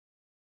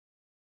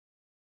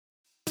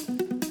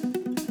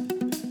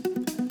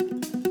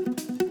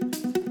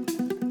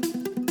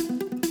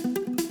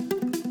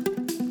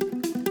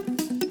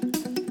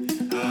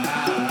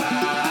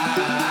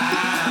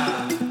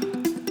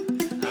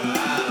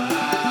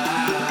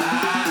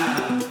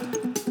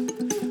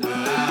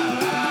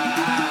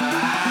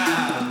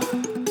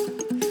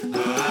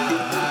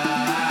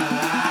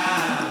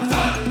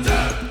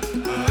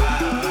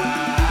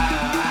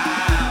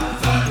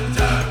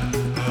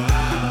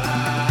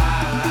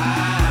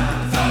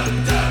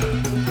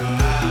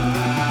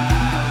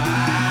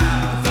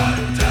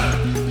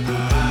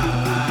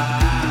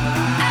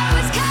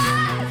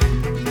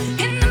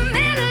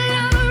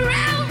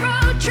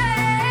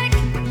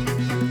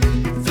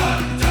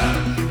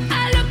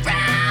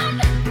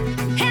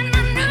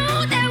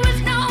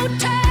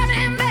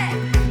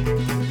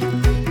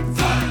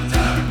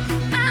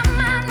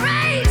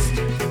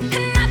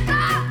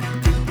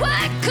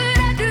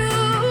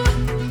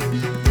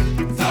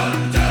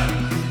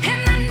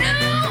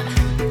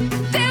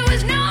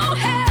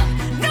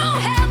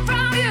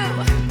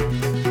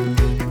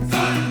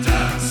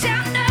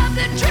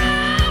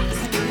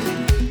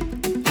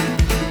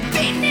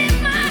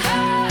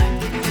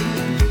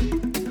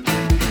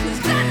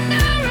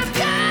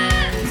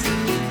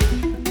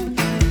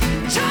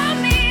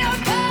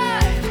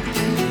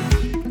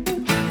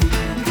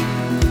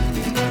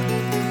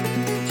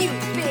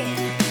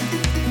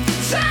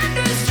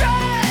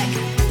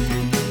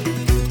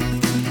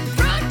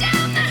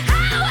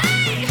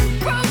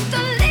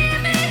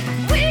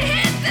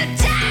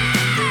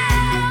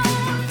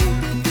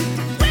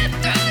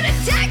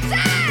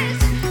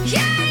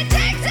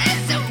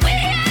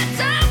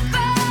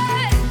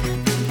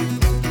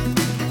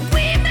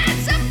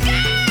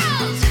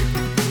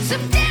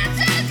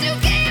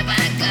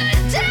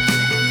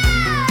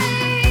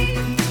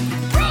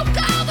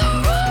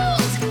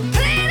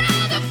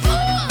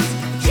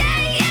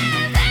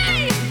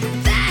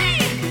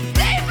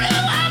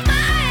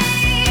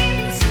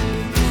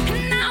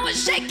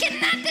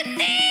the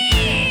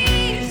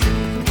knees.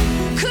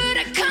 Could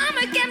I come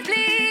again,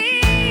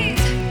 please?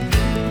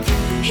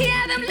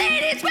 Yeah, them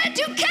ladies were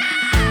too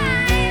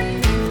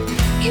kind.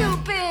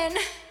 You've been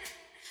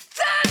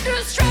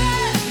thunderstruck.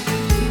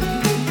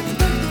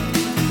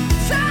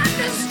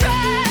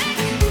 Thunderstruck.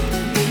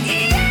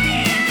 Yeah,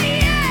 yeah,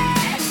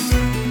 yeah.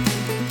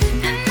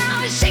 And now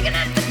I'm shaking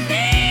at the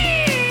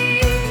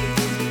knees.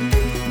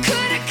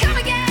 Could I come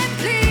again,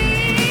 please?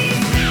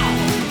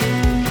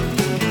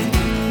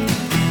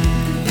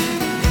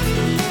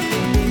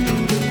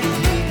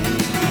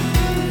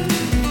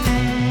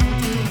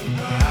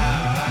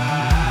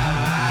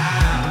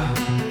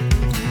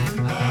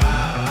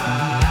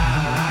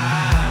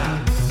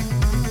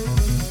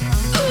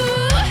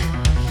 Ooh,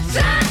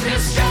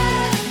 thunderstruck.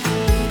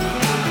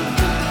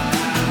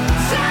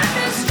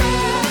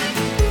 Thunderstruck.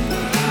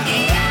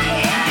 Yeah,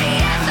 yeah,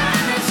 yeah,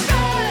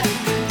 thunderstruck.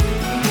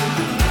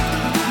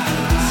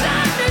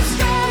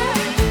 Thunderstruck.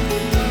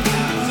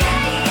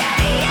 Yeah,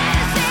 yeah, yeah,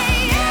 say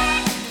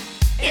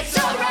yeah. It's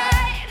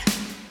alright.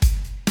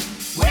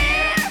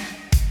 We're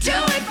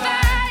doing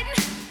fine.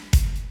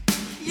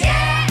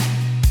 Yeah,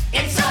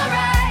 it's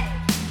alright.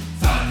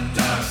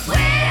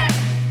 We're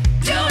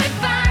doing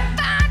fine,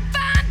 fine,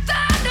 fine.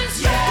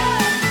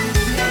 Thunderstruck.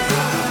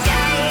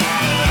 Yeah,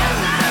 yeah, yeah,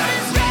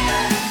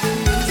 thunderstruck.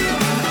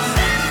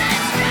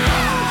 Thunderstruck.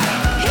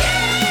 Yeah,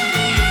 yeah,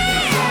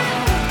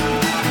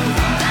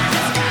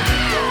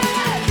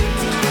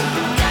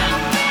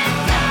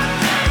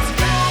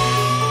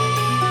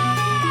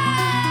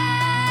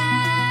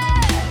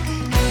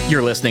 thunderstruck.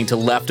 You're listening to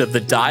Left of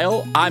the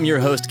Dial. I'm your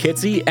host,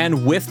 Kitsy,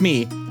 and with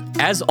me,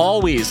 as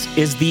always,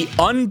 is the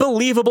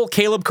unbelievable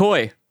Caleb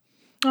Coy.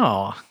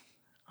 Oh,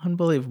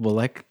 unbelievable!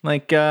 Like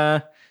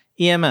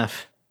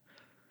EMF.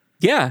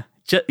 Yeah,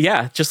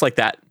 just like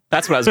that.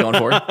 That's what I was going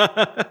for.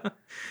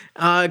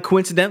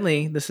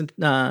 Coincidentally, this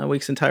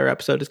week's entire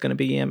episode is going to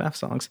be EMF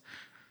songs.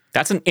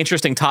 That's an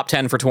interesting top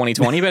 10 for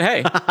 2020, but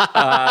hey,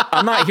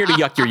 I'm not here to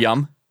yuck your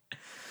yum.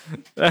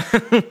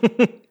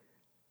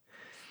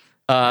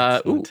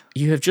 Ooh,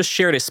 you have just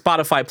shared a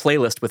Spotify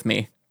playlist with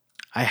me.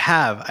 I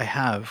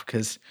have,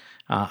 because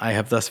I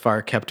have thus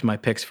far kept my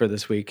picks for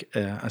this week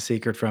a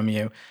secret from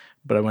you,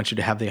 but I want you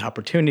to have the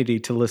opportunity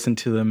to listen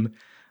to them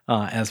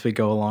as we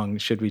go along,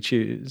 should we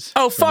choose.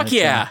 Oh, fuck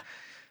yeah.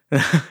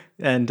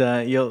 And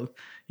you'll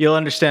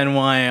understand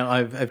why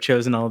I've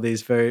chosen all of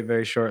these very,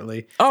 very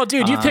shortly. Oh,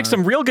 dude, you picked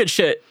some real good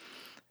shit.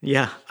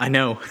 Yeah, I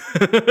know.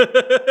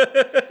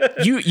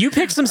 You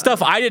picked some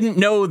stuff I didn't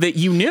know that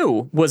you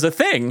knew was a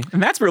thing,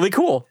 and that's really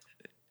cool.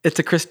 It's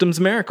a Christmas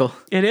miracle.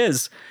 It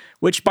is.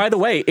 Which, by the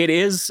way, it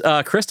is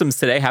Christmas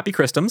today. Happy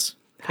Christmas.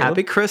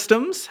 Happy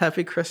Christmas.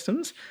 Happy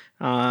Christmas.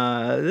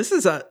 This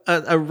is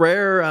a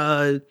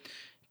rare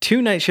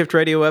 2 Night Shift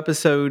Radio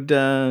episode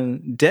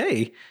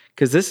day,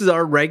 because this is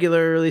our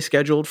regularly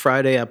scheduled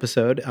Friday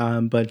episode.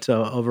 But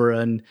over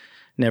on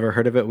Never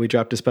Heard of It, we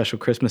dropped a special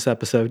Christmas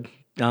episode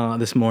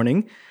this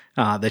morning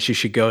that you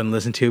should go and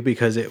listen to,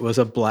 because it was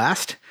a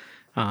blast.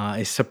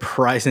 A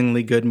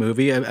surprisingly good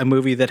movie, a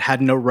movie that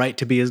had no right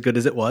to be as good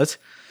as it was.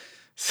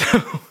 So,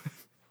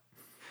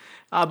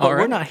 but right.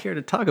 We're not here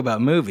to talk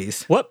about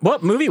movies.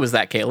 What movie was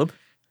that, Caleb?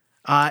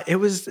 It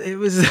was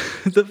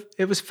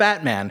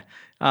Fat Man,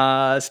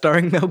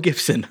 starring Mel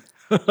Gibson,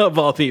 of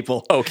all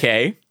people.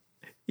 Okay.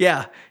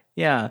 Yeah.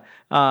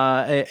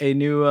 A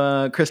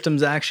new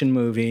Christmas action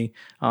movie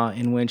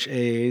in which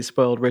a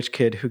spoiled rich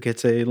kid who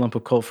gets a lump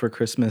of coal for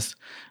Christmas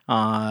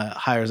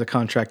hires a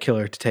contract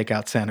killer to take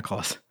out Santa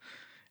Claus.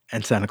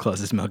 And Santa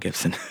Claus is Mel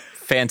Gibson.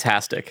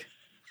 Fantastic.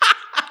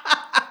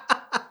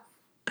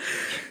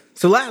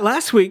 So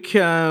last week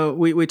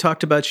we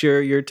talked about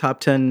your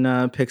top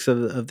 10 picks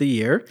of the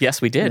year. Yes,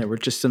 we did. And there were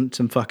just some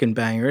fucking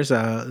bangers.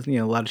 A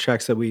lot of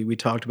tracks that we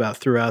talked about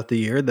throughout the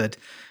year that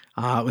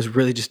was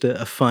really just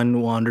a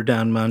fun wander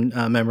down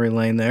memory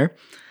lane there.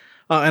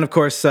 And of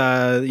course,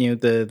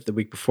 the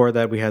week before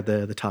that we had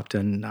the top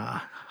 10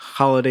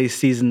 holiday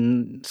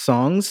season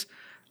songs.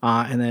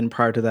 And then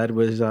prior to that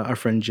was our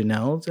friend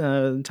Janelle's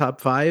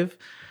top 5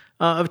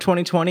 of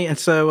 2020. And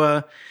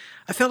so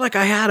I felt like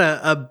I had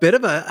a bit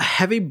of a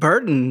heavy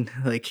burden,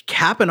 like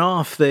capping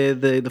off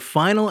the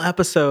final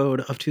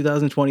episode of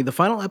 2020, the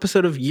final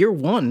episode of year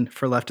 1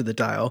 for Left of the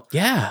Dial.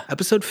 Yeah.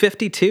 Episode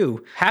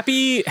 52.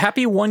 Happy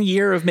 1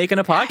 year of making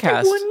a podcast.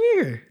 Happy 1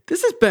 year.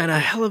 This has been a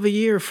hell of a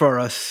year for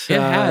us.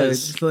 It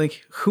has.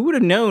 Like, who would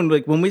have known,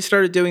 like, when we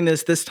started doing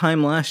this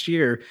time last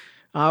year,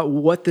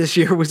 what this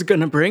year was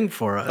going to bring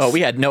for us. Oh,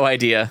 we had no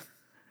idea.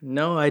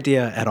 No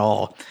idea at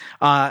all.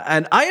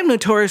 And I am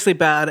notoriously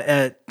bad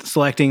at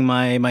selecting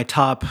my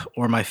top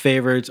or my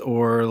favorites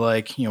or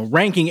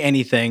ranking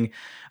anything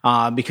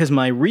because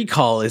my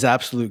recall is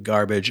absolute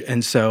garbage.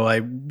 And so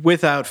I,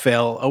 without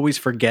fail, always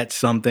forget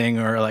something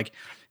or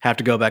have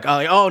to go back.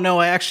 Oh no,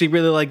 I actually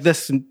really like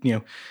this.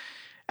 And,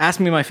 ask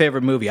me my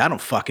favorite movie. I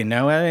don't fucking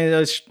know.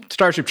 It's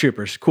Starship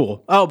Troopers.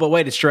 Cool. Oh, but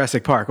wait, it's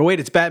Jurassic Park. Oh, wait,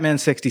 it's Batman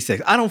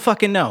 66. I don't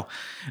fucking know.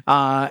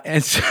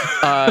 And so...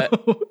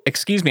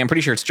 excuse me, I'm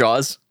pretty sure it's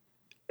Jaws.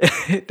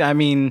 I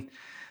mean,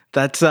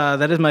 that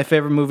is my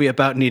favorite movie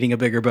about needing a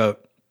bigger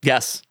boat.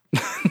 Yes.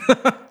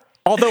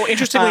 Although,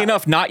 interestingly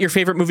enough, not your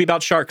favorite movie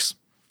about sharks.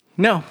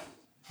 No.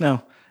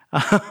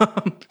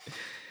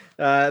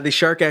 The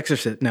Shark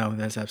Exorcist. No,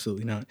 that's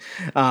absolutely not.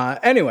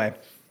 Anyway,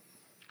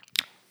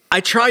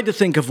 I tried to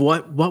think of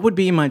what would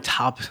be my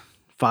top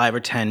 5 or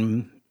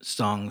 10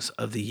 songs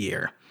of the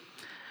year.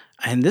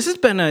 And this has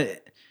been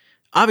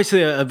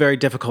obviously a very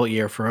difficult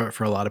year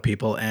for a lot of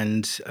people,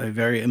 and a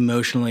very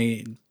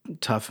emotionally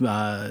tough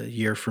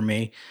year for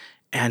me.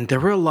 And there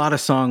were a lot of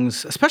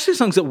songs, especially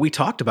songs that we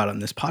talked about on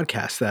this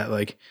podcast, that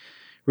like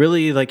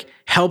really like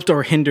helped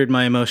or hindered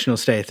my emotional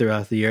state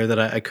throughout the year that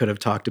I could have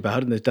talked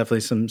about. And there's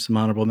definitely some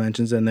honorable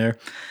mentions in there.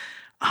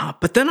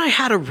 But then I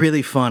had a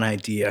really fun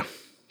idea.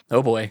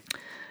 Oh boy.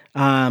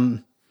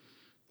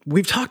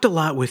 We've talked a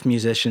lot with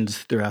musicians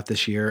throughout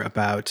this year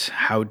about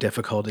how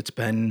difficult it's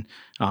been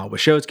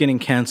with shows getting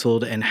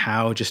canceled, and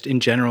how just in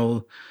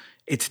general,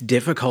 it's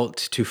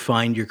difficult to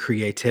find your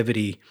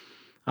creativity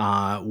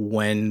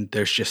when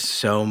there's just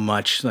so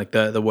much like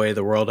the way of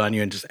the world on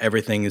you, and just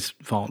everything is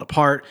falling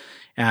apart.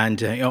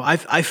 And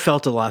I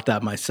felt a lot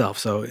that myself,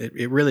 so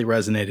it really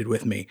resonated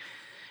with me.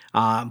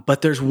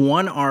 But there's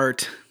one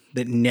art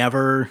that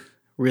never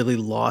really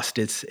lost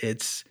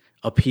its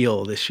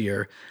appeal this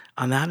year,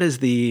 and that is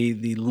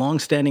the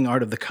long-standing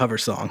art of the cover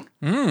song.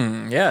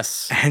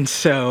 Yes. And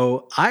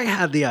so I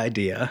had the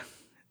idea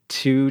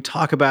to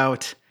talk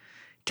about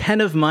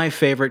 10 of my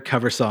favorite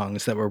cover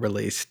songs that were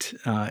released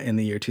in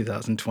the year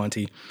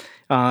 2020.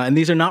 And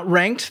these are not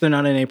ranked. They're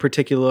not in a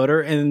particular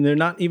order, and they're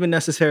not even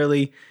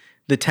necessarily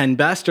the 10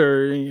 best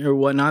or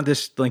whatnot.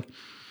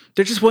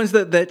 They're just ones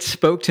that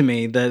spoke to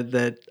me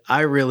that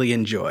I really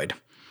enjoyed.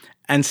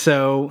 And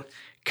so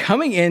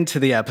coming into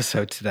the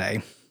episode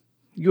today,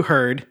 you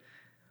heard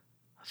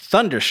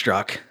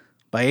Thunderstruck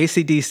by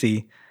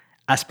AC/DC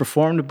as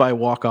performed by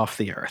Walk Off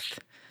the Earth.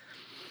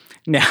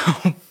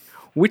 Now,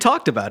 we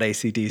talked about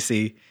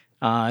AC/DC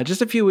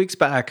just a few weeks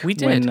back. We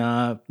did.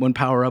 When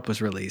Power Up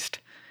was released.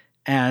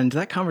 And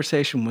that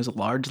conversation was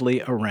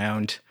largely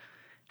around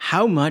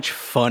how much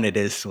fun it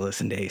is to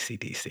listen to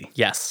AC/DC.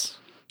 Yes.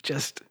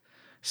 Just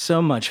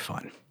so much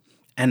fun.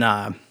 And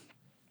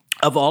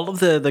of all of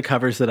the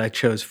covers that I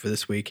chose for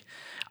this week,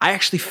 I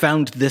actually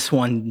found this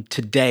one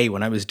today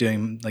when I was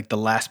doing like the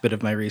last bit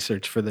of my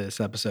research for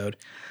this episode.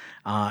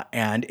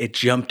 And it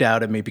jumped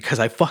out at me because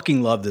I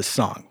fucking love this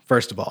song,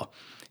 first of all.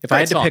 If I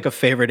had to pick a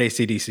favorite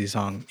AC/DC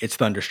song, it's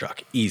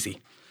Thunderstruck.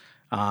 Easy.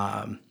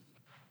 And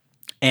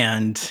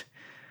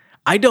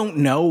I don't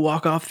know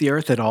Walk Off the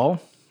Earth at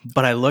all,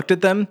 but I looked at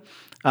them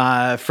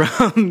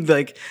from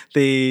like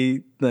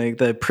the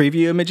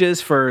preview images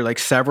for like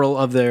several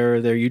of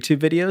their YouTube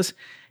videos,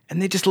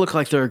 and they just look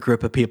like they're a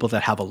group of people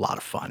that have a lot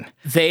of fun.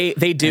 They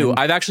do.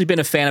 I've actually been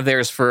a fan of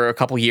theirs for a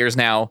couple years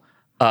now.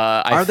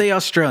 Are they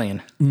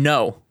Australian?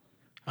 No.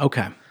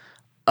 Okay.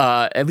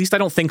 At least I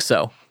don't think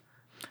so.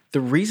 The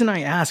reason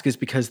I ask is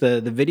because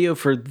the video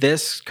for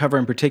this cover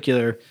in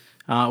particular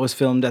was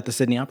filmed at the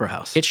Sydney Opera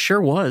House. It sure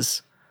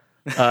was.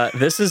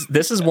 This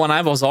is one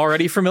I was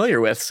already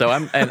familiar with. So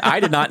I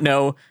did not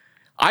know.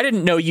 I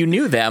didn't know you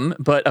knew them,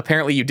 but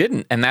apparently you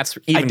didn't, and that's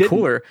even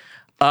cooler.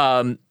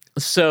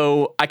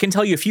 So I can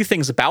tell you a few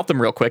things about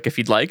them real quick if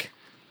you'd like.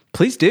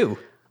 Please do.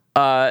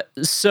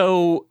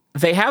 So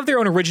they have their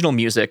own original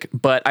music,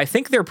 but I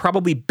think they're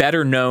probably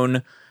better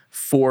known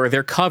for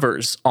their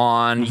covers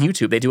on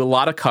YouTube. They do a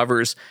lot of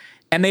covers,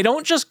 and they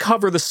don't just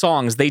cover the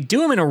songs. They do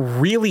them in a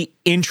really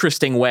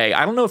interesting way.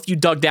 I don't know if you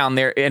dug down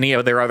any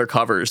of their other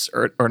covers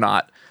or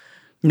not.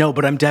 No,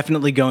 but I'm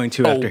definitely going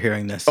to after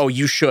hearing this. Oh,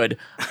 you should.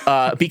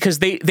 Because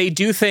they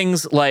do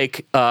things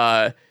like,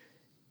 they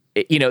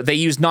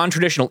use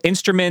non-traditional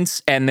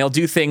instruments, and they'll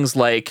do things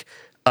like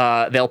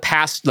they'll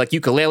pass like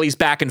ukuleles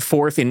back and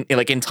forth in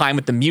time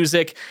with the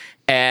music,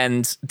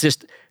 and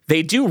just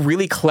they do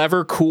really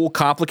clever, cool,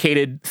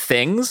 complicated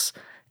things,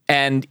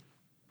 and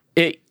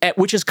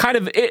which is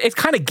it's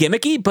kind of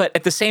gimmicky, but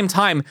at the same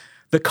time,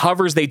 the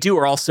covers they do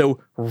are also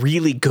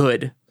really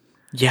good.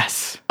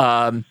 Yes.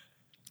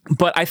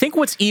 But I think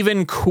what's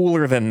even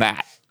cooler than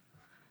that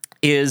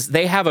is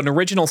they have an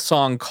original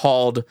song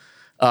called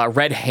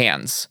Red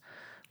Hands,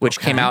 which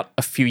came out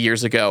a few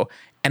years ago.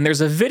 And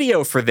there's a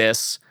video for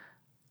this.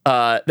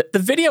 The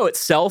video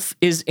itself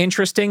is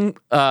interesting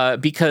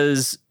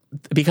because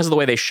of the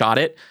way they shot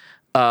it.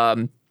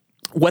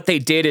 What they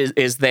did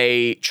is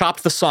they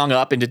chopped the song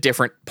up into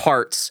different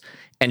parts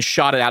and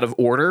shot it out of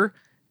order,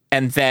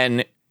 and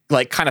then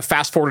like kind of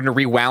fast forwarded and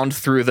rewound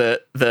through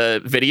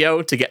the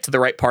video to get to the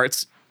right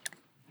parts.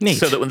 Neat.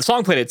 So that when the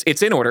song played,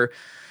 it's in order.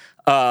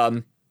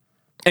 And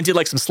did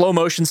like some slow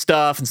motion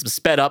stuff and some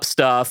sped up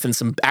stuff and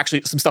some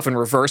stuff in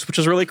reverse, which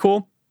is really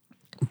cool.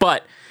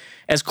 But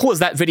as cool as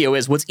that video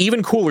is, what's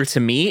even cooler to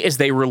me is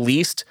they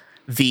released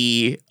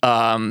the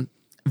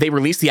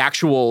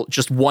actual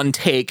just one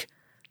take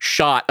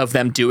shot of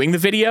them doing the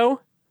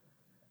video.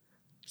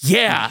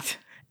 Yeah. Neat.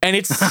 And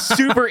it's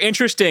super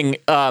interesting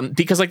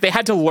because like they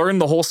had to learn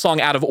the whole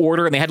song out of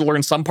order, and they had to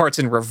learn some parts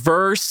in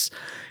reverse,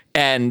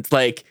 and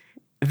like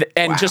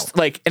And just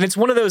like, and it's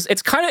one of those,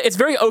 it's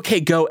very OK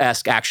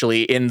Go-esque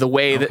actually in the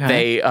way that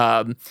they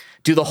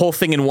do the whole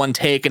thing in one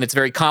take, and it's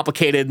very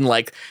complicated, and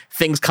like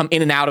things come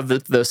in and out of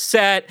the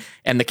set,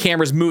 and the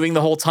camera's moving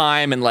the whole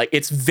time, and like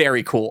it's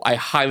very cool. I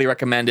highly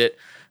recommend it.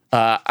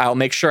 I'll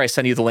make sure I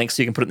send you the link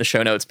so you can put it in the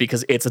show notes,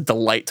 because it's a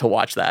delight to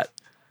watch that.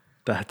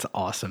 That's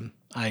awesome.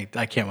 I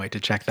can't wait to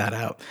check that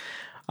out.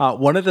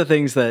 One of the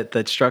things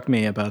that struck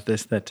me about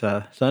this, that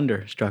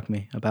Thunder struck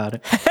me about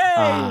it,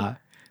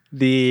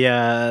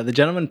 the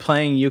gentleman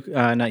playing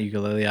not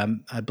ukulele,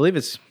 I believe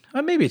it's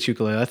maybe it's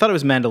ukulele. I thought it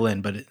was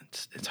mandolin, but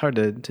it's hard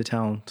to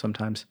tell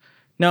sometimes.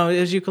 No, it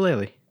was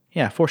ukulele.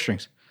 Yeah, 4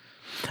 strings.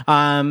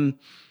 In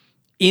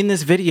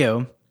this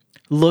video,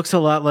 looks a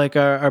lot like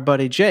our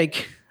buddy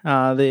Jake,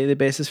 the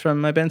bassist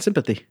from my band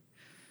Sympathy.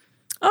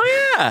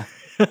 Oh yeah.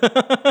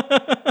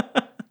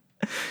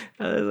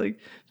 Like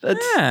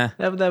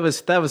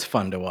that was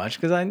fun to watch,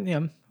 because I'm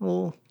a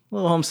little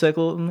homesick,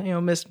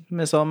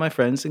 miss all my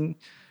friends and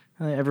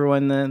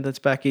everyone that's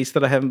back east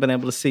that I haven't been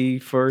able to see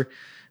for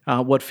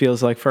what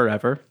feels like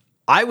forever.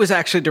 I was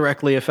actually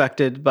directly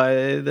affected by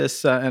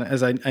this, and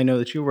as I know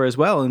that you were as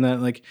well, and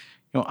that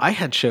I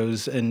had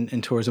shows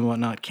and tours and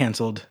whatnot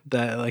canceled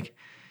that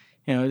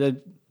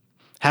that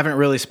haven't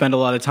really spent a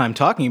lot of time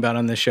talking about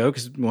on this show,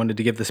 because we wanted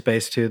to give the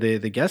space to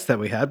the guests that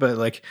we had,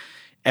 but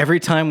every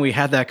time we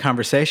had that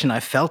conversation, I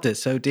felt it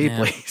so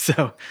deeply. Yeah.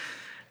 So,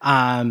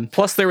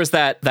 plus there was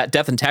that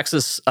Death in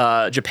Texas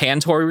Japan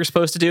tour we were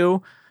supposed to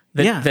do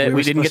that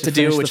we didn't get to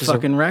do, which is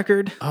fucking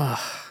record.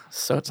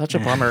 So it's such a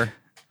bummer.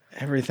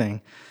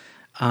 Everything.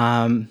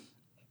 And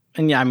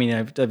yeah, I mean,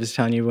 I was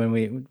telling you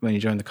when you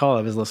joined the call,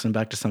 I was listening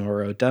back to some of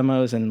our old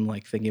demos and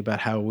thinking about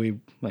how we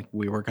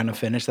were going to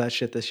finish that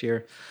shit this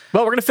year.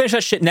 Well, we're going to finish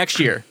that shit next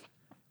year.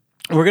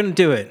 We're going to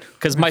do it,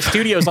 because my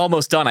studio's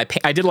almost done.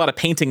 I did a lot of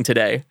painting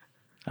today.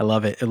 I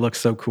love it. It looks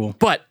so cool.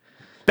 But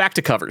back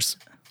to covers.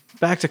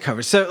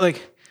 So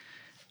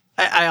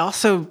I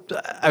also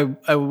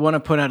want to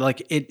point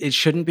out it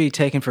shouldn't be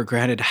taken for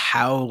granted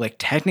how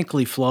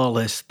technically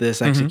flawless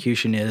this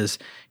execution is,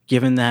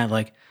 given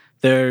that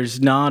there's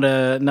not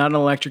an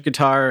electric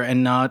guitar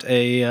and not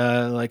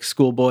a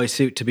schoolboy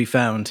suit to be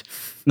found.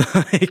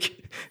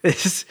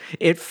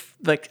 It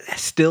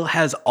still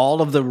has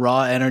all of the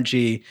raw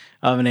energy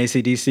of an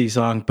AC/DC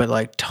song,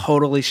 but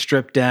totally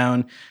stripped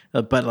down,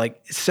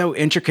 but so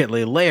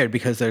intricately layered,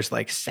 because there's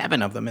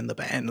 7 of them in the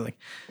band.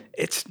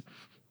 It's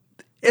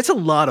a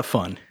lot of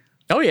fun.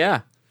 Oh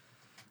yeah,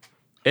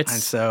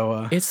 it's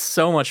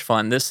so much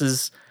fun. This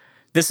is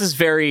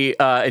very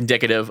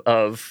indicative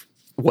of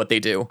what they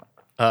do,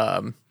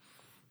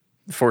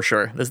 for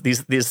sure.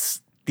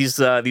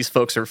 These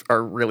folks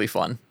are really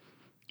fun.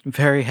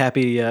 Very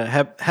happy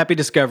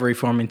discovery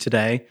for me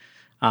today,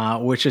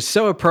 which is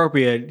so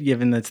appropriate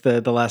given that's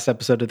the last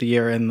episode of the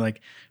year, and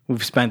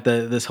we've spent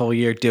this whole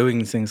year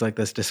doing things like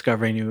this,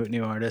 discovering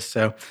new artists.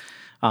 So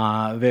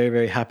very,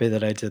 very happy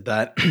that I did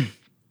that.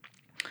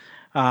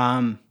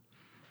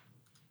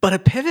 But a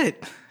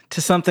pivot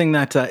to something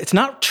that it's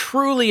not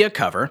truly a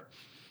cover.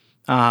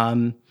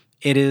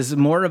 It is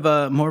more of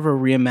a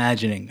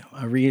reimagining,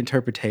 a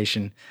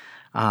reinterpretation.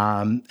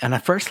 And I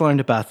first learned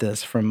about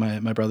this from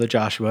my brother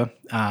Joshua.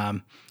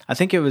 I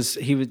think he was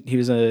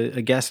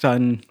a guest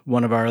on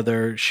one of our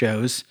other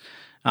shows,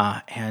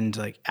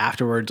 and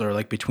afterwards,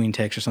 or between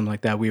takes or something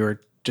like that, we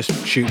were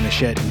just shooting the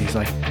shit, and he's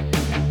like,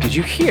 "Did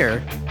you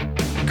hear?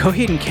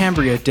 Coheed and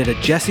Cambria did a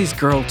Jesse's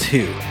Girl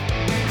 2."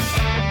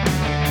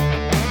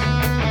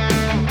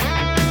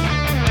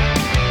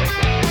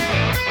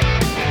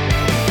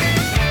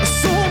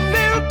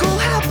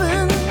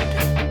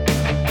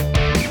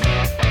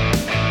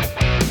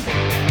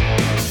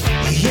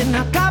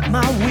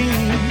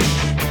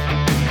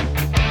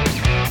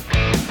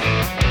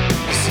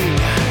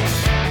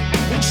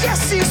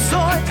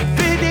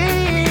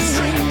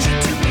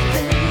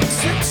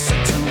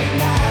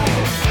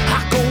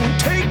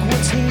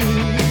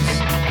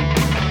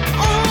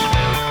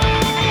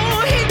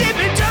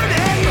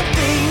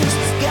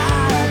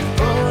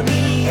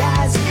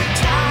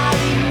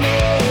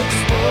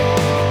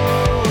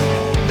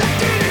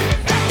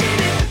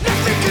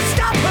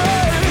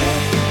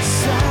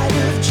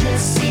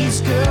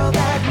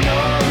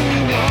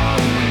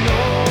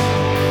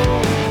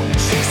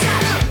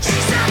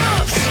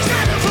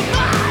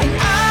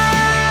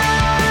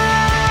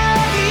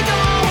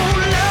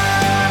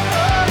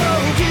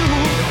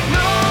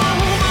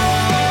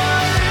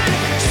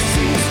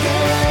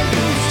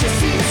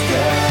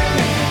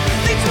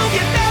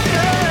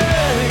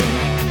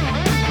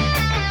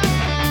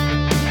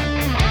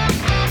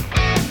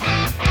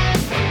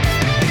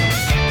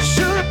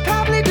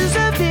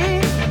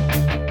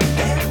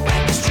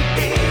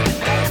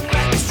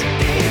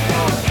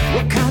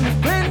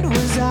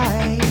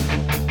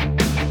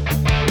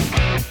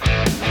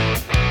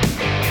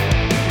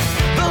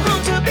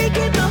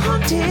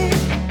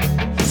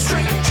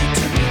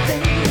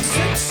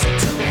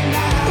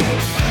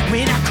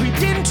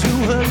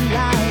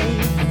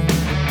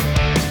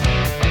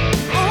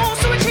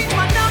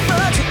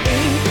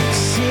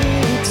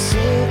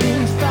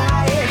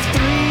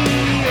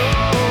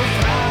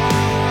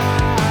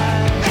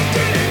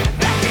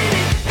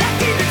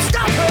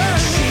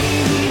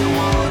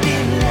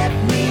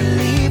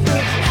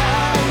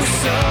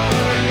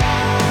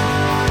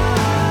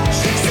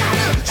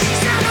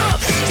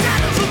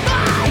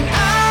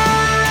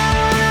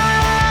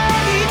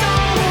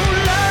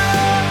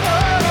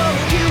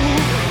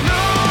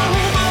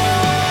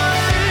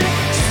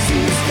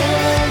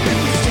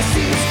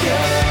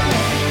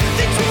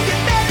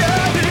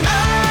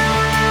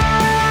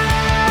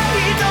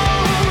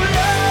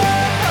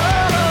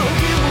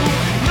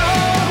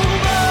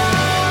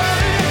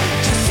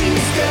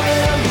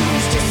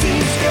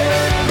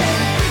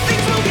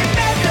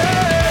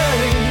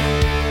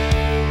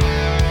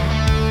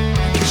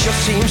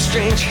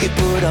 he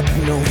put up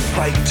no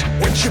fight.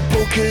 When she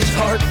broke his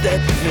heart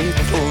that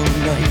fateful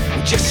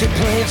night, Jesse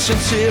played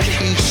sincere,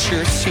 he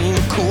sure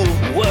seemed cool.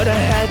 What I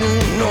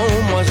hadn't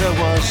known was I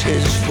was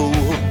his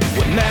fool.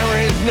 We're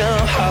married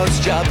now, house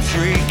job,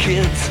 3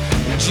 kids,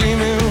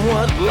 dreaming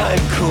what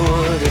life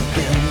could have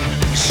been.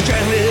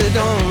 Stranded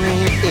on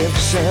the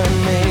ifs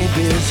and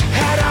maybes.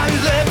 Had I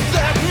left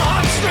that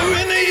monster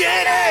in the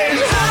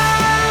 80s, I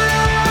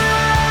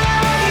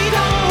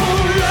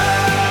don't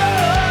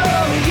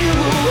love you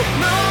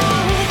no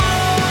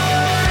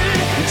more.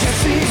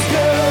 Jesse's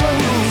girl,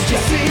 who's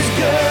Jesse's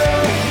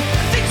girl?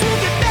 Things will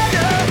get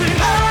better.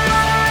 I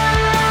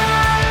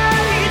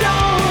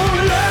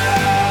don't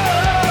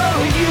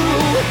love you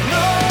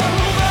no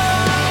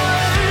more.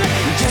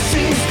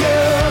 Jesse's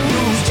girl,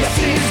 who's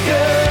Jesse's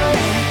girl?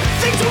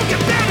 Things will get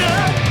better.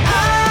 I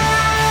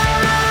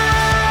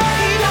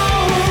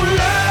don't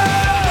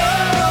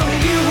love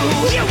you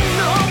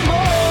no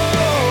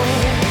more.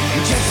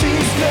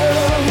 Jesse's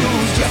girl,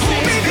 who's Jesse's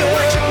girl?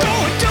 What you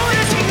gonna do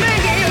this for me?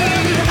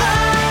 I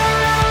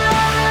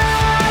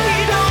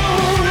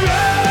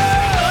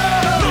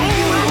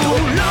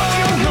don't love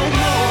you no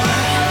more.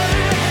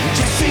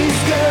 Jesse's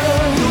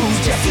girl, who's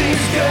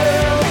Jesse's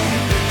girl?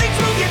 Things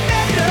will get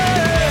better.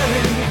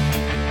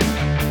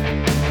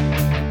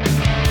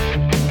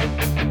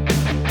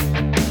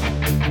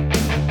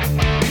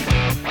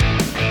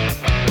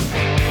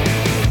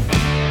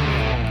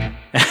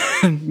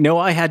 No,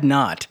 I had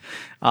not.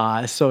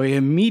 So I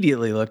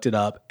immediately looked it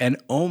up, and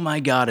oh my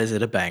God, is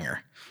it a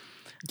banger.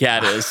 Yeah,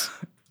 it is.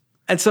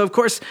 And so, of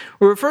course,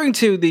 we're referring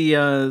to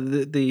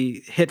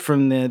the hit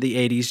from the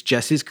 80s,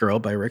 Jesse's Girl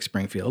by Rick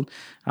Springfield,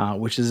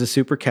 which is a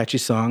super catchy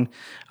song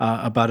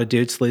about a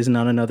dude sleazing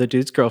on another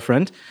dude's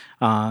girlfriend,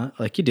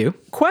 like you do.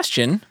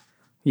 Question.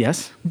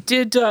 Yes?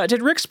 Did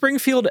Rick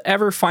Springfield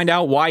ever find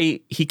out why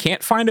he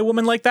can't find a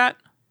woman like that?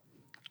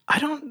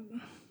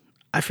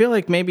 I feel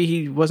like maybe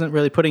he wasn't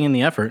really putting in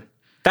the effort.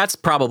 That's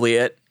probably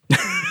it.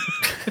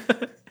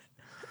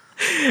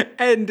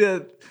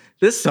 And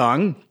this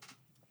song,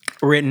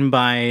 written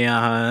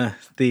by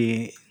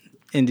the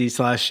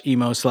indie /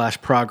 emo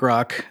 / prog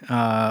rock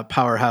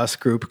powerhouse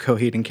group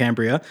Coheed and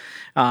Cambria,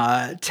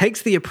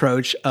 takes the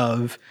approach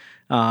of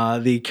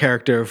the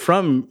character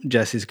from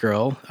Jesse's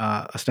Girl,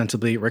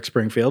 ostensibly Rick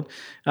Springfield,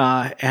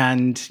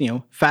 and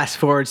fast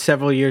forward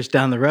several years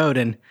down the road,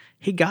 and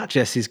he got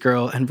Jesse's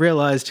Girl and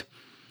realized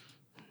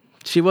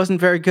she wasn't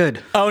very good.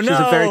 Oh, She was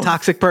a no. very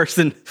toxic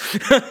person.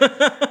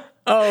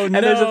 Oh, And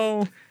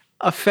there's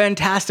a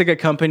fantastic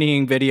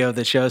accompanying video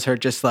that shows her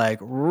just like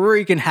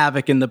wreaking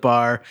havoc in the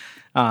bar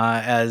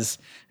as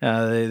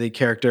the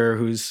character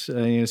who's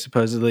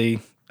supposedly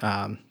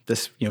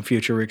this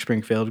future Rick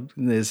Springfield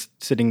is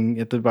sitting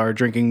at the bar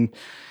drinking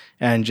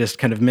and just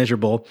kind of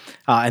miserable.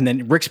 And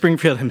then Rick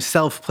Springfield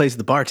himself plays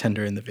the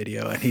bartender in the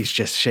video, and he's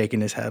just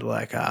shaking his head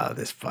like,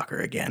 this fucker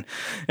again.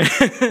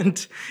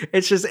 And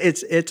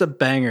it's a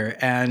banger,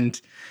 and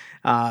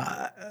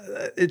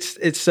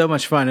it's so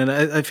much fun. And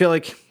I feel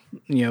like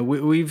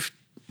we've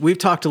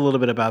talked a little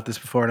bit about this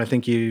before, and I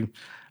think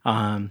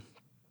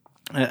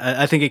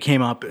I think it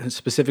came up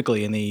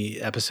specifically in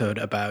the episode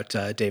about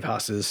Dave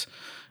Haas's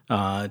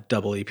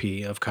double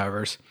EP of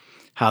covers.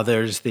 How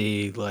there's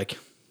the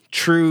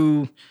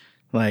true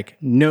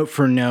note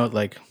for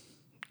note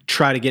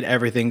try to get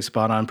everything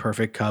spot on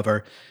perfect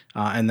cover,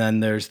 and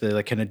then there's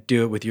the kind of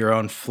do it with your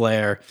own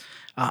flair,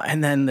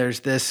 and then there's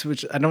this,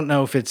 which I don't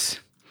know if it's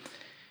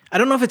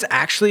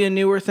actually a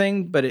newer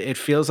thing, but it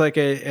feels like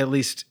at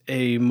least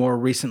a more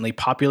recently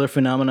popular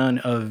phenomenon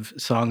of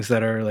songs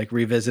that are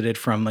revisited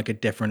from a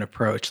different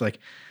approach.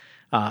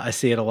 I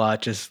see it a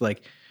lot, just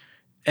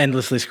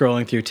endlessly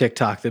scrolling through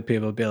TikTok, that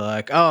people be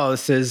like, "Oh,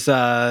 this is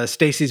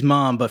Stacy's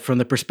mom, but from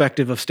the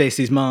perspective of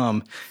Stacy's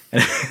mom."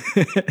 And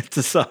it's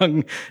a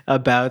song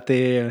about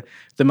the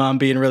mom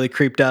being really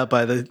creeped out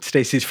by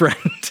Stacy's friend.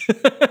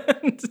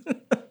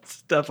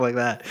 Stuff like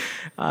that.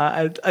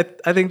 I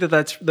think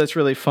that's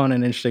really fun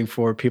and interesting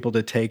for people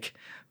to take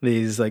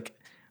these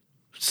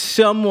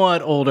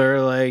somewhat older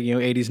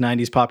 80s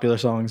 90s popular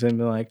songs and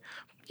be like,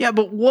 yeah,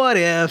 but what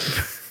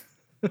if?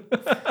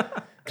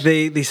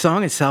 The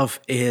song itself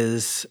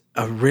is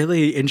a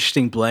really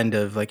interesting blend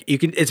of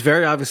it's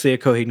very obviously a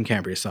Coheed and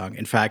Cambria song.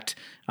 In fact,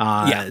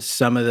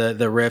 some of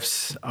the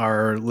riffs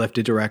are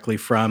lifted directly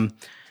from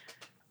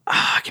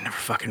I can never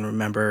fucking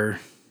remember.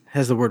 It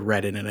has the word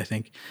red in it, I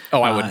think.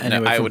 Oh, I wouldn't.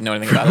 I wouldn't know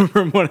anything about it.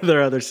 From one of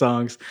their other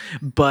songs,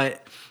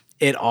 but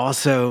it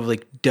also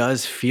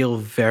does feel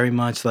very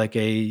much like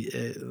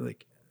a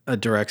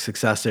direct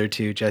successor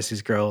to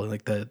Jesse's Girl,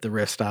 the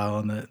riff style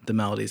and the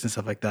melodies and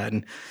stuff like that.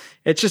 And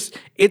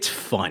it's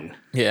fun.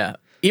 Yeah.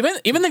 Even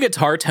the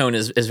guitar tone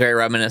is very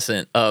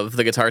reminiscent of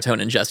the guitar tone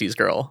in Jesse's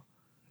Girl.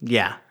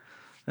 Yeah.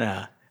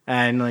 Yeah.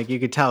 And you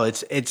could tell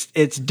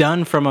it's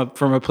done from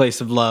a place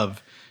of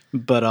love,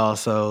 but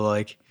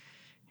also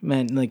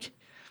man,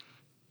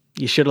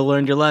 you should have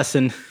learned your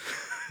lesson.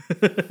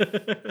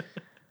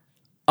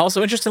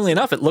 Also, interestingly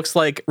enough, it looks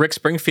like Rick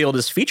Springfield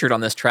is featured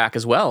on this track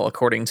as well,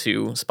 according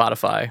to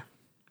Spotify.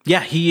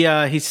 Yeah,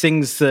 he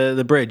sings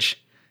the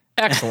bridge.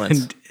 Excellent.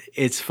 And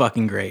it's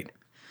fucking great.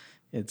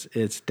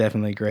 It's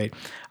definitely great.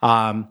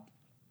 And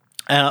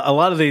a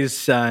lot of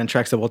these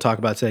tracks that we'll talk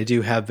about today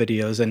do have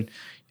videos, and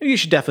you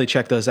should definitely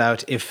check those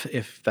out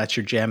if that's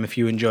your jam, if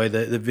you enjoy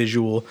the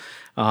visual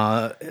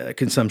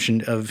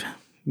consumption of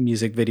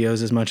music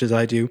videos as much as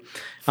I do.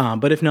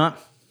 But if not,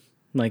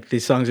 like,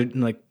 these songs are,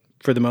 like,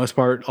 for the most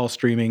part, all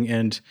streaming,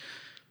 and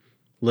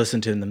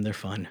listen to them. They're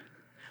fun.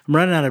 I'm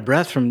running out of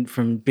breath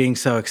from being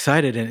so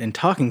excited and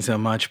talking so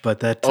much, but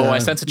that... I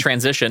sense a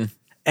transition.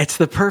 It's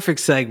the perfect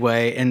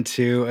segue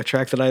into a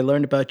track that I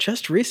learned about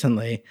just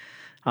recently.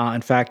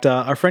 In fact,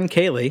 our friend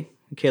Kaylee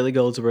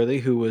Goldsworthy,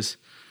 who was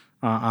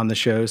on the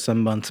show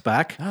some months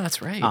back. Oh,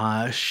 that's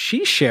right.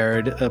 She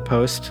shared a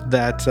post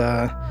that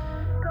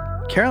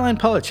Caroline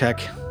Polachek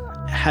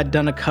had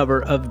done a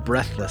cover of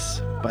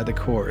Breathless by The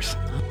Corrs.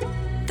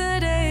 The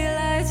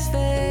daylight's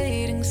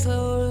fading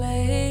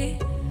slowly.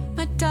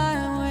 My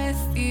time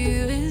with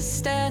you is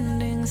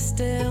standing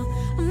still.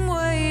 I'm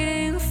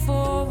waiting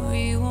for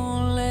you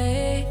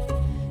only.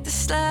 The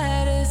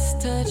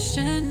slightest touch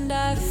and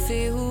I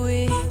feel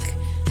weak.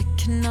 I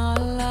cannot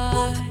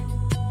lie.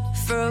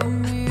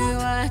 From you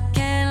I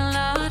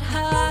cannot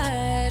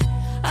hide.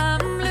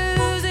 I'm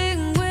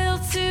losing will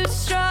to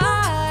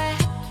try.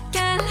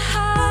 Can't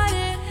hide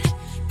it,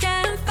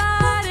 can't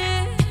fight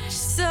it.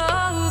 So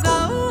go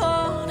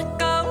on,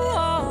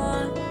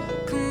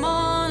 come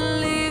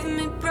on, leave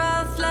me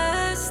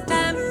breathless.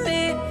 Tempt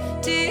me,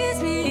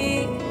 tease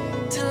me,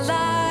 till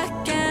I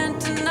can't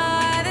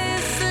deny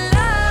this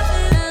love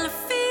and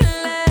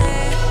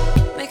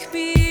feeling. Make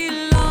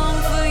me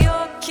long for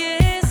your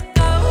kiss.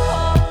 Go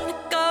on,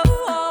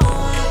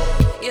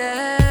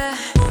 yeah.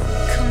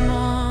 Come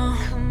on.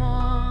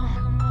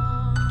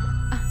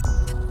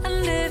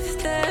 And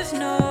if there's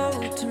no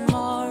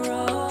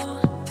tomorrow,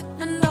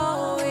 and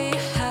all we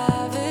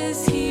have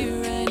is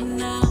here and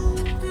now,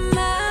 I'm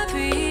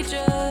happy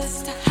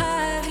just to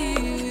have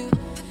you.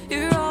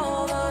 You're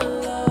all the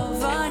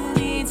love I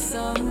need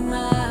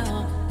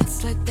somehow.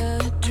 It's like a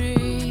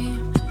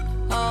dream,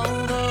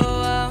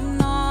 although I'm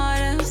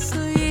not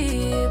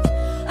asleep.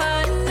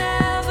 I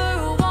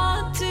never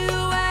want to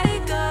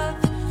wake up.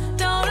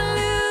 Don't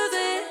lose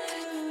it,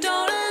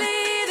 don't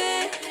leave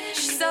it.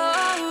 So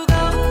go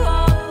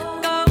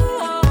on,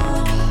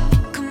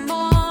 come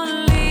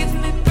on, leave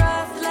me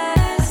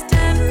breathless.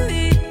 Tempt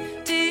me,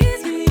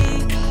 tease me,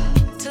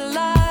 till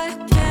I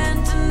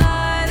can't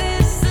deny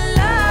this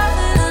love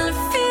and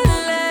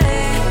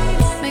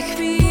feeling. Make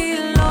me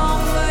long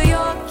for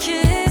your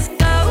kiss.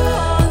 Go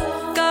on,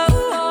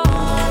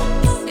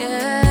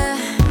 yeah.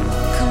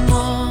 Come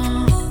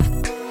on.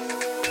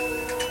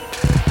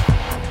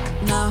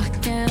 Now I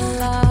can't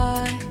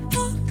lie.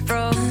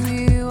 From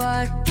you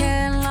I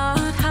cannot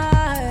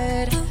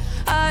hide.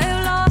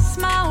 I've lost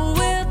my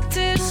will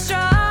to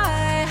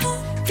try.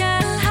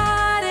 Can't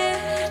hide it,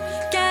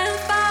 can't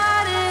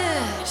fight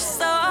it.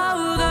 So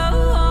go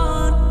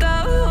on,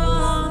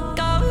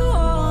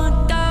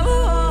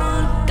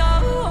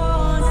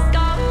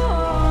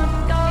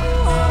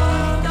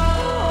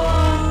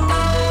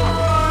 leave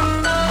me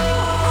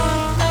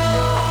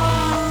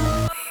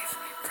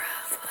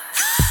breathless.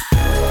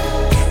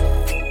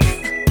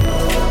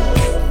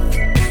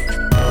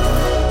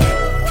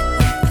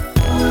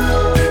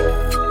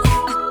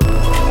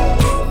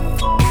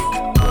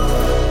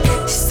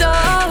 So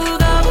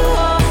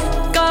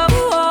go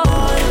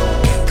on,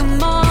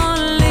 come on,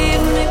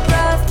 leave me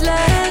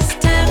breathless.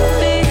 Tempt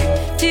me,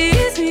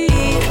 tease me,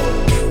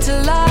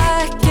 till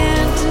I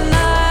can't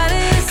deny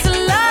this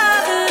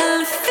love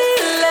and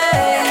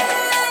feeling.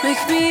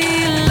 Make me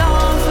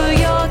long for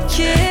your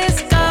kiss.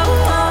 Go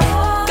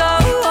on,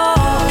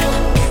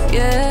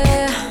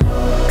 yeah,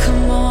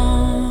 come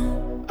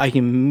on. I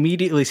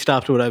immediately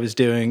stopped what I was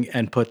doing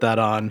and put that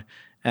on,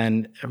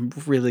 and I'm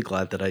really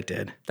glad that I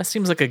did. That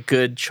seems like a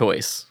good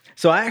choice.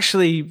 So I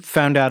actually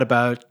found out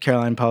about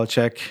Caroline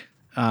Polachek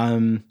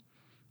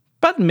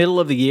about the middle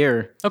of the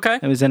year. Okay.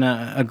 I was in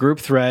a group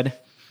thread,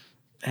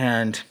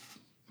 and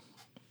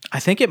I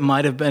think it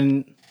might have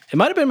been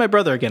my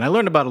brother again. I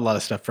learned about a lot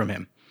of stuff from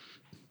him.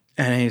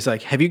 And he's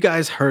like, have you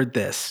guys heard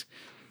this?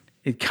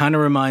 It kind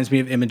of reminds me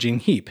of Imogen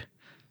Heap.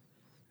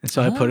 And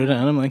so I put it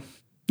on. I'm like,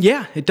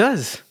 yeah, it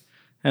does.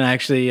 And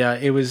actually,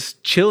 it was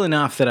chill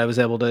enough that I was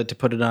able to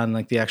put it on,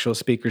 like, the actual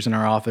speakers in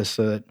our office,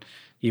 so that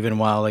even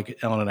while, like,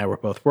 Ellen and I were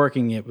both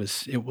working, it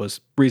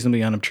was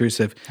reasonably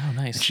unobtrusive. Oh,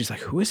 nice. And she's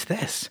like, who is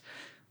this?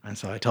 And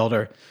so I told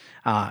her.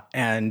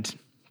 And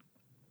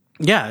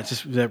yeah, it's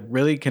just that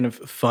really kind of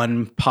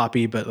fun,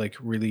 poppy, but, like,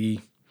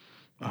 really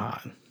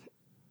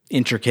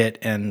intricate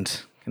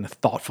and kind of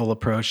thoughtful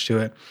approach to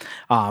it.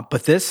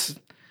 But this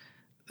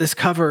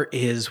cover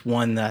is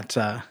one that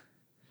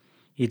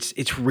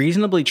it's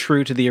reasonably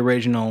true to the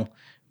original,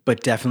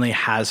 but definitely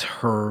has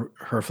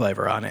her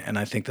flavor on it, and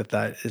I think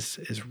that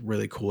is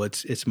really cool.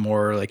 It's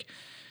more like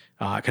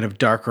kind of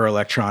darker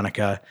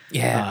electronica,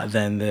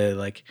 than the,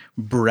 like,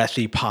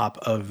 breathy pop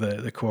of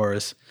the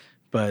chorus.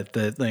 But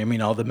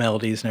all the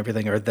melodies and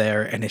everything are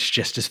there, and it's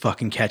just as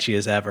fucking catchy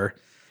as ever.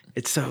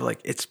 It's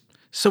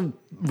so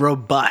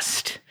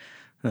robust.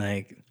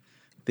 Like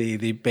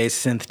the bass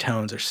synth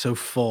tones are so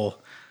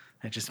full.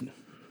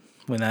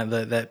 When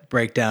that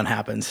breakdown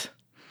happens,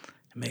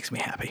 it makes me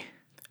happy.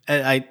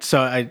 I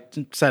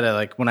said it,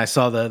 like when I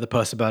saw the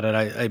post about it,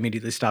 I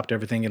immediately stopped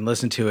everything and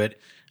listened to it.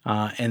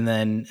 And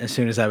then as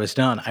soon as I was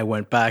done, I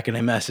went back and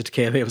I messaged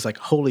Kaylee. I was like,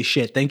 holy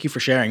shit, thank you for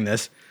sharing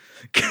this,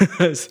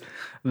 because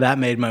that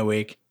made my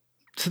week.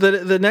 So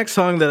the next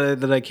song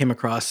that I came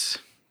across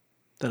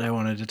that I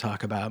wanted to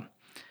talk about,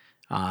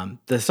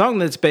 the song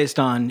that's based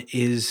on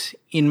is,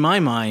 in my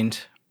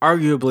mind,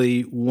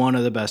 arguably one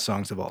of the best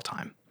songs of all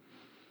time.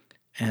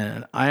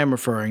 And I am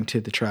referring to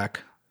the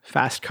track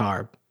Fast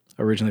Car,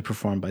 originally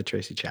performed by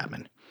Tracy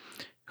Chapman,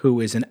 who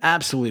is an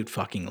absolute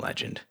fucking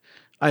legend.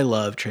 I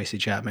love Tracy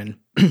Chapman.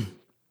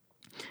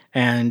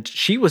 And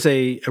she was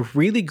a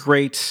really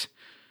great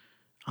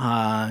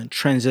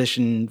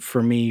transition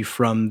for me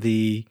from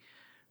the,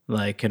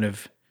 like, kind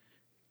of,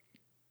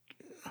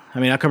 I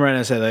mean, I'll come around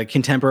and say the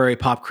contemporary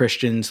pop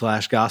Christian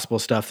 / gospel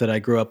stuff that I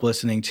grew up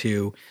listening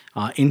to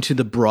into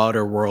the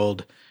broader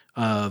world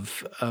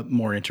of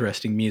more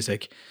interesting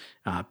music,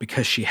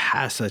 because she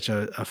has such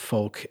a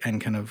folk and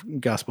kind of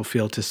gospel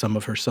feel to some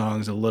of her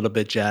songs, a little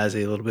bit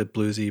jazzy, a little bit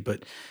bluesy,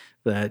 but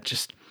that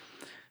just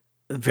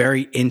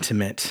very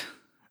intimate.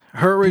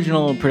 Her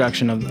original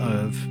production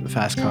of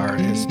Fast Car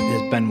has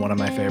been one of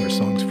my favorite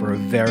songs for a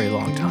very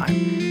long time.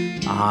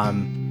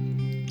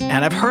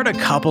 And I've heard a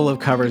couple of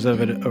covers of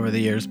it over the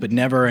years, but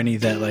never any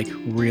that like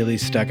really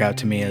stuck out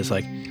to me as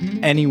like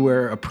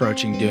anywhere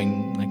approaching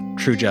doing like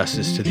true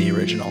justice to the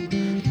original,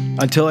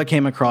 until I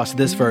came across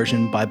this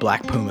version by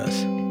Black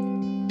Pumas.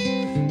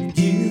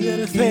 You got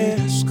a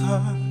fast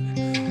car,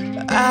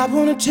 I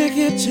wanna take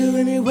you to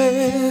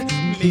anywhere.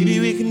 Maybe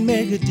we can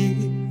make a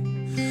deal.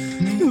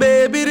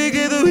 Baby,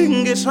 together we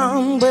can get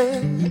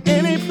somewhere.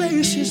 Any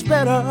place is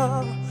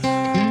better.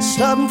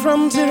 Starting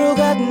from zero,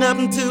 got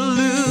nothing to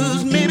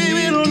lose. Maybe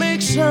we'll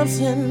make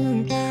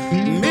something.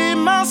 Me,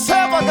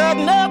 myself, I got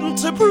nothing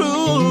to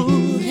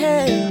prove.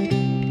 Yeah,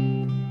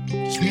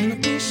 just wanna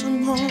be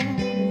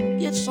someone,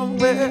 get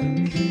somewhere,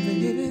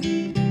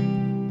 baby.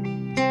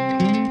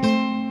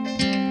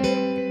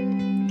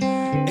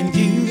 And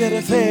you got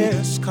a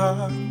fast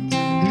car,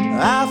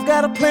 I've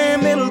got a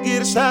plan that'll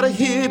get us out of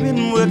here.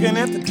 Been working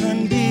at the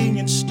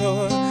convenience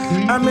store.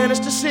 I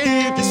managed to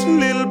save just a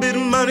little bit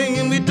of money,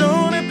 and we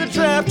don't have to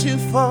drive too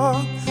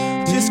far.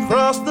 Just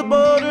cross the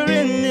border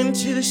and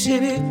into the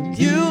city.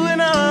 You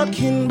and I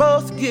can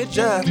both get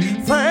jobs.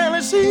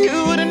 Finally see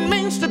what it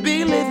means to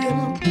be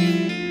living.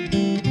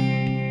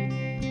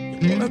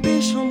 You wanna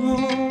be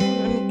someone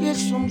and get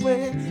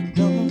somewhere,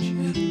 don't you?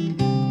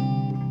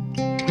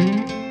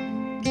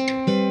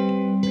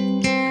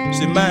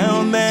 See, my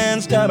old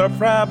man's got a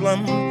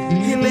problem.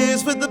 He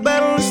lives with the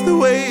battle, it's the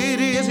way it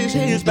is. He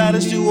says his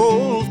body's too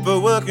old for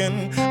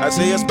working. I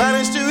say his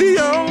body's too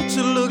young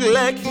to look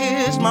like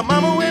his. My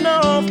mama went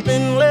off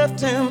and left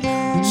him.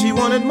 She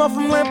wanted more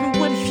from life than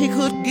what he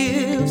could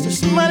give. So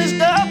somebody's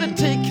got to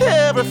take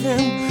care of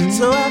him.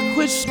 So I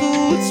quit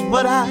school, it's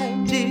what I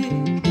did.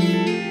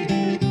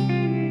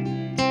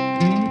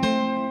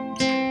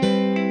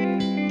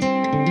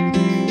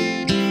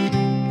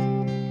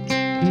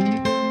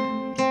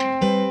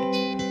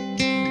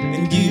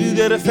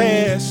 Got a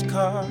fast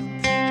car.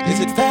 Is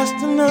it fast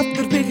enough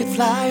that we could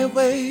fly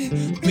away?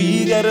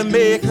 We gotta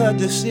make a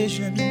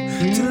decision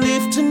to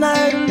live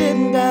tonight or live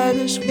and die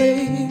this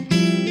way.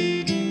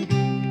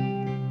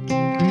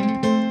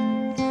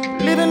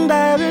 Live and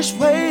die this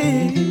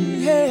way,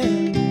 yeah.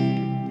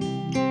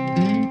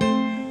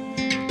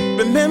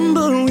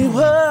 Remember we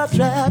were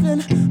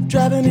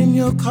driving in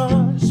your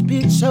car.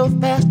 Speed so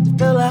fast it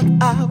felt like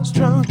I was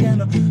drunk.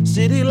 And the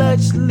city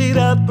lights lit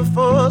out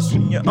before us,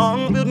 and your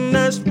arm felt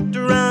nice wrapped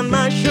around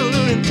my shoulder.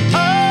 And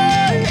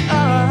I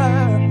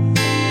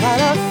had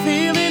a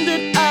feeling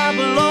that I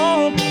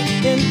belonged.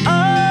 And I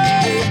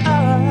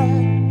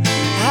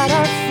had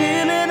a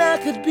feeling I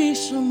could be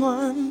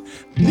someone,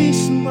 be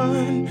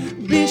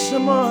someone, be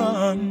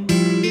someone.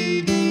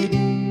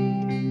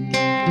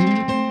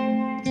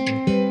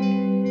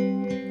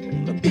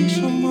 Be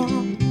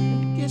someone,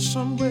 get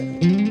somewhere.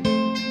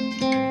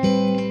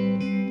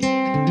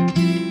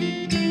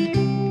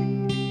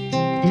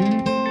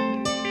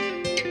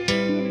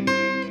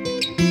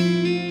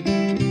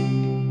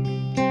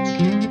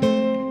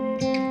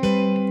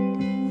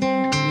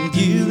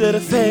 You got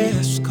a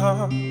fast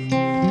car.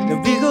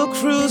 Now we go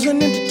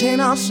cruising, entertain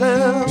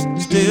ourselves.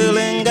 Still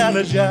ain't got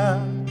a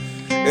job.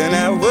 And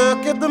I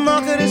work at the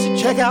market as a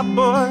checkout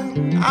boy.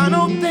 I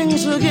know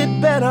things will get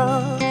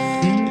better.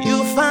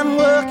 You'll find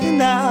work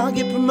and I'll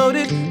get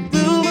promoted.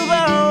 We'll move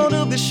out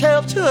of the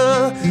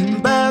shelter,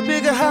 buy a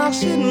bigger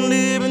house and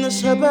live in the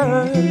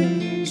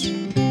suburbs.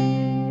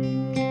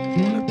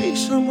 Wanna be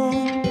someone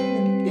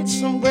and get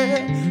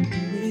somewhere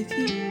with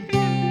you.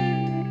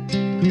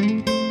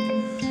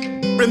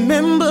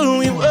 Remember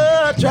we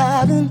were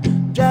driving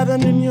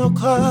in your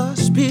car.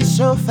 Speed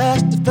so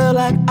fast it felt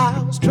like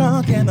I was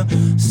drunk. And the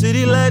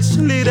city lights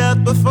lit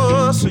out before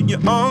us, so your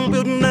arm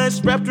felt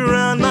nice wrapped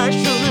around my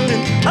shoulder.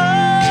 And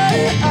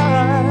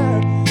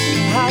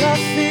I had a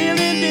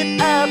feeling that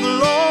I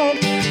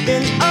belonged,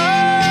 and I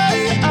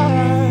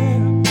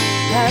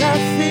had a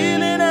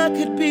feeling I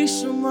could be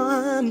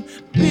someone,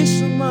 be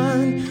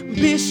someone,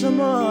 be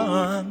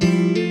someone.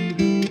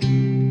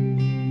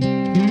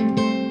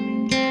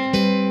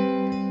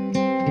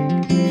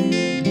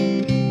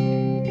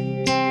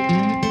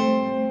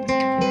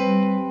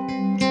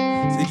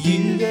 Said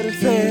you got a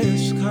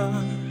fast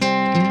car.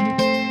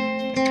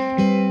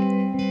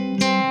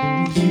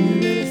 You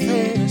got a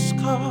fast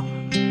car.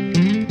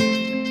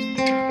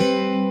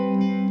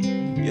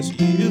 Yes,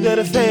 you got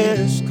a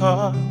fast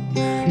car.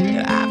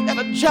 And I've got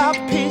a job,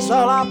 pays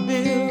all our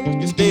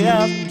bills. You stay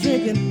out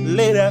drinking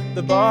late at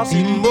the bar.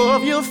 See more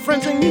of your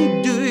friends than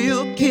you do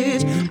your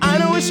kids. I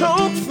know it's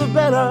hope for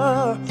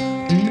better.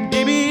 But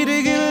baby,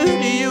 together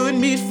you and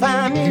me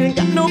fine. We ain't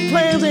got no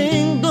plans,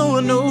 ain't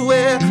going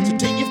nowhere. So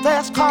take your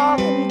fast car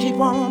and keep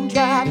on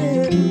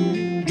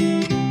driving.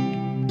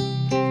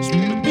 Just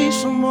wanna be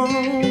someone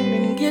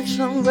and get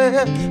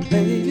somewhere,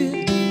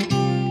 baby.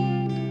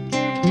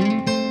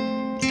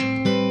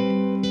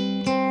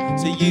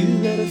 So you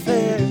got a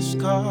fast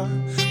car,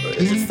 but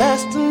is it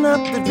fast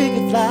enough that we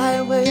can fly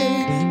away?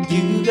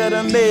 You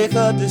gotta make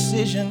a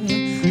decision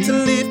to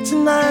live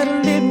tonight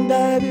or live and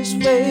die this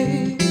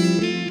way.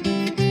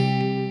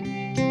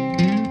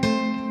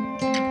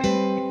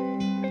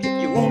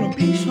 If you wanna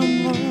be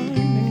someone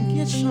and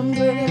get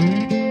somewhere,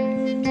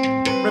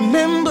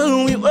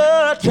 remember we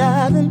were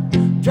driving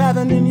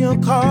in your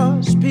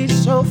car, speed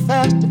so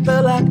fast it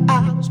felt like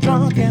I was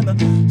drunk, and the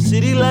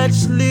city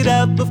lights lit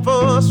out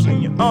before us,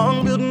 and your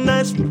arm good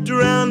nights wrapped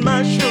around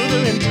my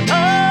shoulder, and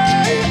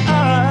I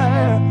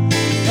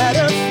had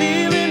a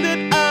feeling that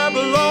I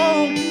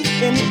belonged,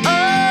 and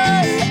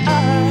I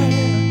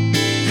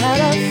had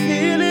a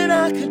feeling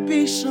I could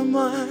be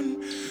someone,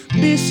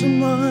 be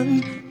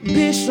someone,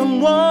 be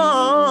someone,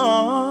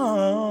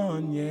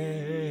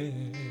 yeah.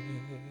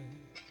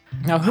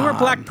 Now, who are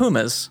Black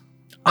Pumas?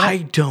 I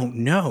don't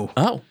know.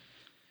 Oh,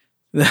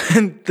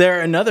 They're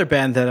another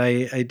band that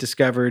I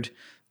discovered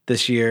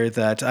this year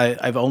that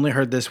I've only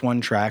heard this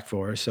one track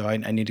for, so I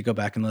need to go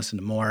back and listen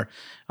to more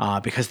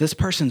because this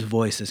person's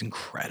voice is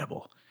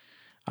incredible.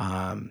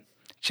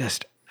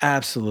 Just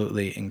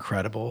absolutely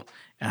incredible.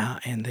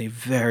 And they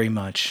very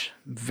much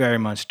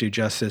do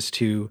justice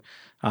to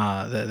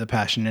the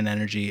passion and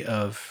energy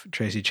of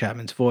Tracy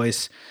Chapman's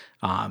voice.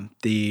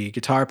 The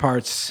guitar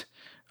parts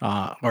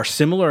are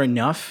similar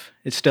enough.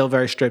 It's still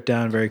very stripped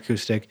down, very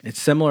acoustic.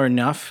 It's similar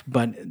enough,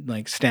 but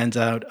like stands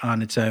out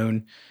on its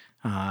own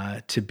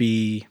to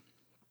be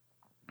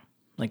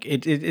like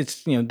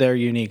it's their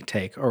unique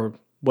take, or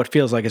what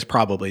feels like is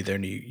probably their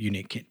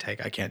unique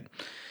take. I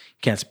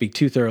can't speak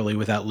too thoroughly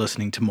without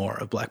listening to more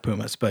of Black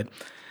Pumas, but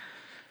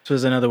this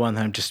was another one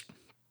that I'm just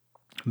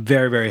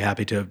very, very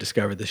happy to have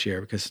discovered this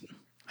year because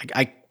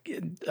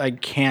I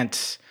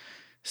can't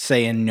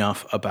say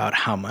enough about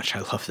how much I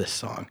love this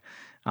song.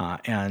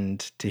 And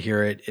to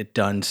hear it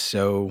done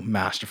so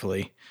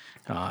masterfully,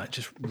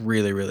 just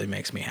really, really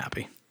makes me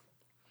happy.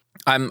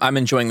 I'm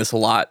enjoying this a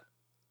lot.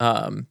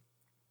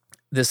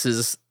 It's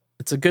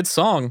a good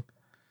song,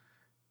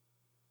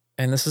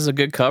 and this is a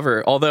good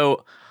cover.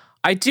 Although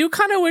I do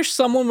kind of wish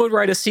someone would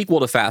write a sequel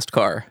to Fast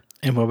Car.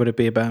 And what would it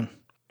be about?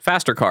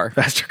 Faster Car.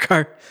 Faster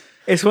Car.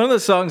 It's one of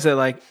those songs that,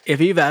 like,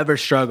 if you've ever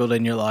struggled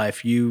in your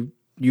life, you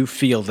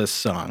feel this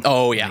song.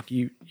 Oh yeah, like,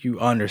 you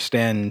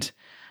understand.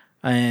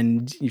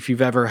 And if you've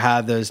ever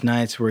had those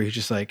nights where you're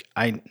just like,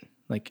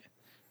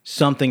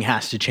 something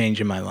has to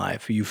change in my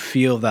life. You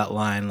feel that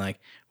line,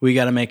 like, we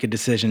got to make a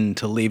decision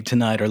to leave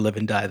tonight or live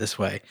and die this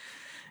way.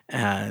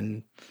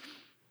 And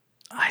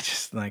I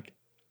just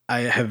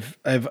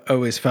I've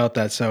always felt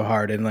that so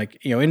hard. And like,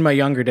 in my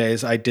younger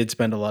days, I did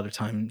spend a lot of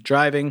time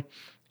driving,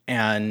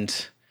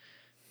 and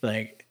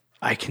like,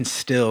 I can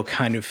still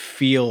kind of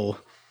feel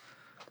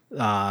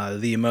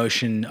the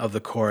emotion of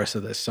the chorus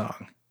of this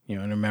song. And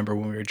I remember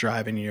when we were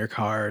driving in your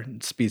car,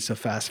 and speed so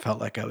fast,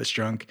 felt like I was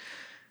drunk.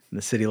 And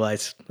the city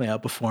lights lay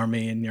out before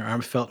me, and your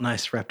arms felt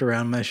nice wrapped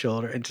around my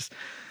shoulder, and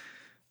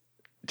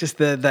just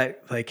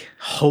that like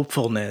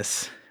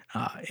hopefulness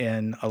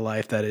in a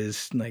life that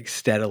is like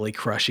steadily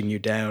crushing you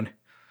down.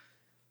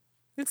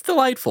 it's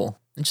delightful.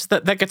 It's just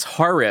that gets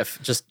guitar riff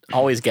just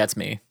always gets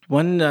me.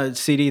 One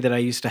CD that I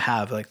used to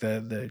have, like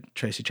the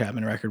Tracy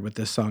Chapman record with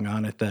this song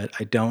on it, that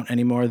I don't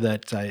anymore,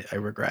 that I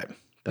regret,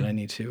 that I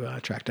need to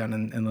track down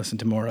and listen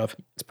to more of.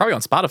 It's probably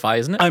on Spotify,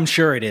 isn't it? I'm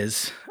sure it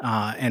is.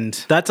 And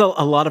that's a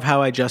lot of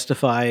how I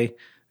justify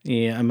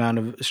the amount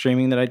of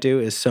streaming that I do,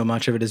 is so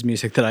much of it is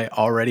music that I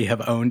already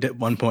have owned at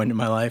one point in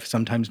my life,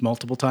 sometimes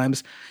multiple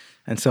times.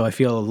 And so I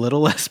feel a little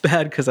less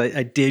bad because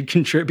I did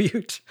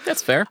contribute.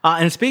 That's fair.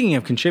 And speaking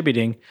of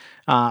contributing,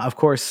 of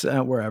course,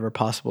 wherever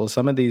possible,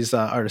 some of these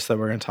artists that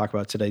we're going to talk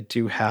about today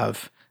do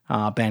have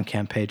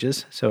Bandcamp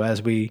pages. So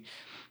as we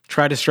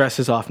try to stress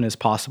as often as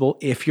possible,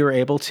 if you're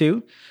able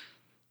to,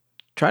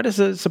 try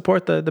to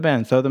support the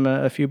band. Throw them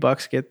a few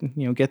bucks, get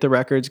the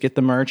records, get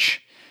the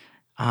merch.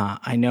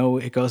 I know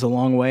it goes a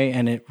long way,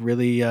 and it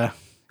really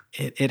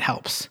it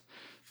helps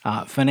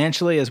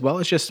financially, as well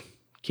as just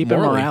keeping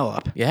Morally. morale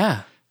up.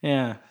 Yeah.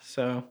 Yeah.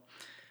 So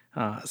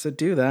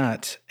do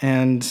that.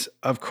 And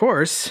of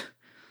course,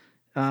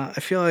 I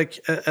feel like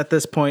at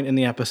this point in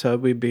the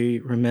episode, we'd be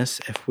remiss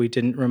if we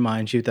didn't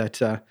remind you that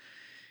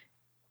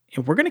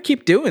we're going to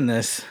keep doing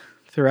this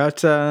throughout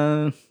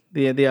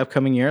the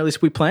upcoming year. At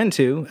least we plan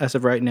to, as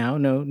of right now.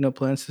 No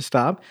plans to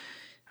stop.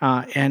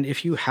 And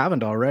if you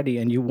haven't already,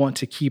 and you want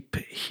to keep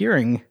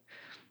hearing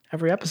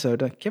every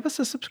episode, give us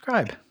a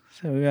subscribe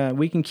so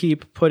we can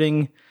keep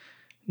putting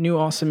new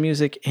awesome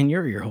music in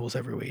your ear holes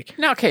every week.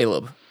 Now,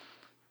 Caleb,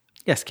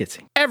 Yes,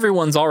 Kitsy.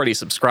 everyone's already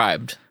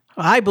subscribed.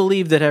 I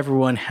believe that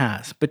everyone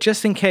has, but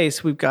just in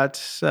case, we've got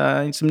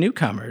some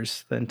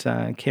newcomers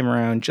that came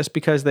around just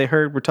because they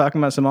heard we're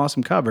talking about some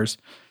awesome covers.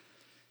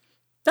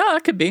 No,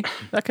 that could be.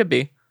 That could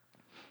be.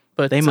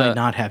 But They might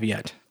not have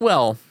yet.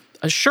 Well,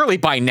 surely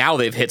by now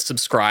they've hit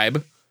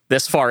subscribe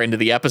this far into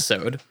the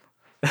episode.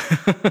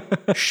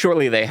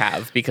 Surely they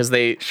have, because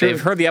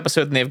they've heard the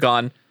episode and they've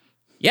gone,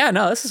 yeah,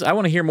 no, I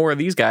want to hear more of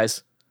these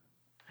guys.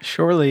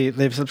 Surely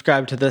they've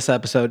subscribed to this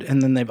episode,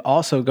 and then they've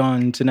also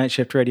gone to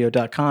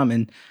nightshiftradio.com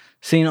and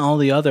seen all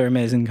the other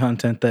amazing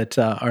content that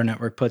our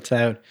network puts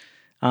out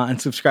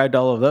and subscribed to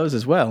all of those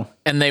as well.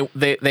 And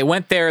they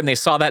went there and they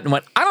saw that and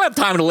went, I don't have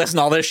time to listen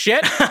to all this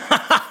shit.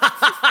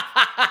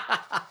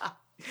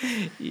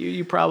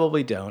 You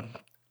probably don't.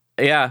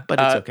 Yeah, But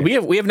it's okay.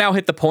 We have now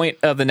hit the point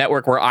of the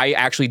network where I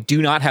actually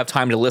do not have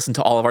time to listen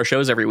to all of our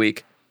shows every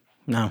week.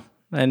 No.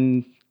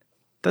 And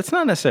that's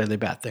not necessarily a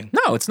bad thing.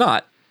 No, it's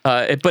not.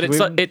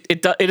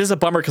 It is a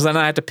bummer because then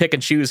I have to pick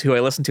and choose who I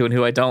listen to and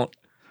who I don't.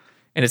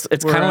 And it's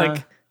kind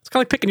of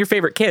like picking your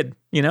favorite kid,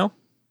 you know?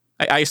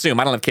 I assume.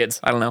 I don't have kids.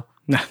 I don't know.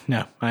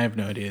 No, I have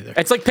no idea either.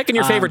 It's like picking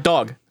your favorite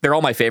dog. They're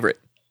all my favorite.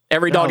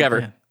 Every dog ever.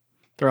 Yeah.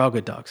 They're all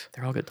good dogs.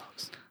 They're all good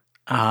dogs.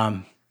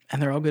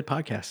 And they're all good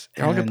podcasts.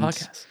 They're all good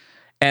podcasts.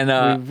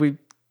 And we've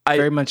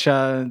very much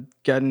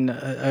gotten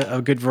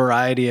a good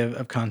variety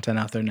of content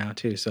out there now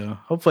too. So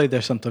hopefully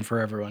there's something for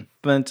everyone.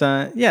 But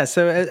so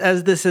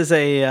as this is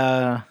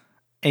a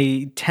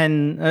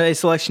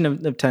selection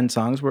of 10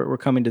 songs, we're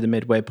coming to the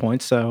midway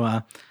point.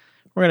 So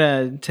we're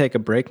gonna take a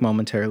break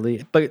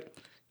momentarily. But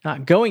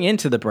going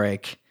into the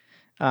break,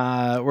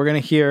 we're gonna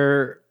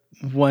hear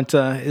what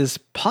is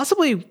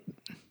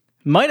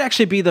might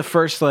actually be the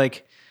first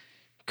like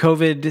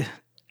COVID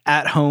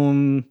at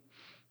home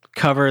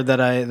cover that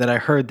I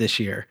heard this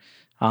year,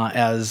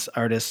 as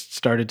artists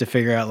started to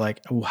figure out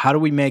like, how do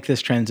we make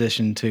this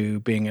transition to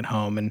being at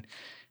home, and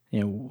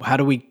how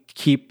do we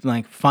keep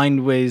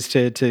find ways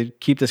to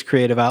keep this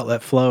creative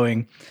outlet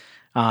flowing,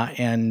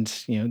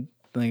 and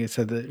like I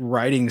said, the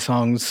writing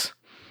songs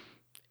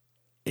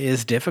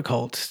is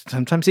difficult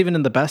sometimes, even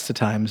in the best of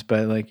times,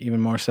 but like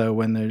even more so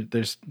when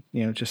there's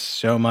just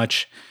so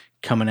much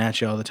coming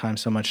at you all the time,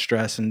 so much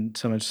stress and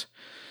so much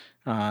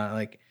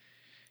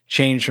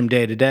change from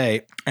day to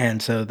day.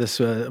 And so this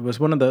was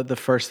one of the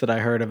first that I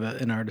heard of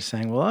an artist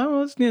saying, well,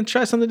 let's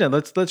try something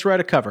different. Let's write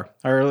a cover,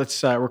 or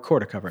let's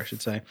record a cover, I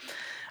should say.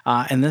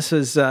 And this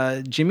is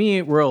Jimmy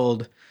Eat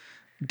World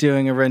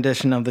doing a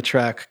rendition of the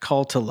track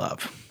Call to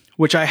Love,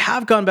 which I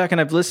have gone back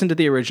and I've listened to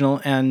the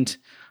original, and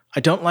I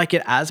don't like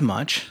it as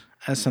much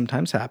as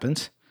sometimes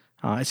happens.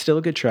 It's still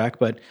a good track,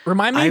 but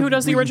remind me who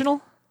does the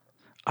original?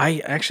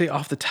 I actually,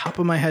 off the top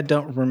of my head,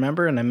 don't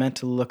remember, and I meant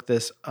to look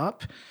this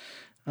up.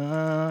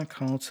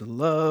 Call to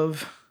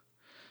Love,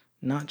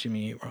 not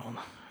Jimmy Eat World.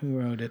 Who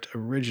wrote it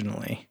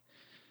originally?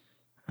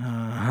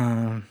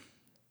 Now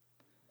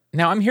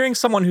I'm hearing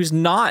someone who's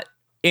not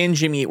in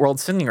Jimmy Eat World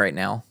singing right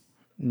now.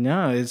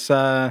 No, it's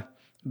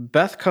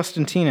Beth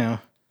Costantino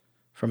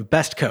from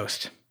Best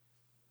Coast.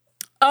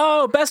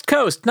 Oh, Best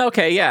Coast.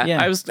 Okay, yeah.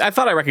 Yeah. I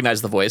thought I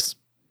recognized the voice.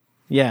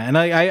 Yeah, and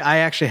I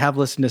actually have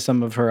listened to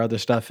some of her other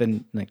stuff,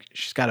 and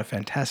she's got a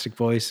fantastic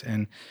voice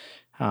and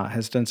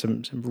has done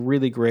some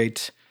really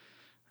great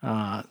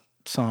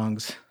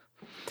songs.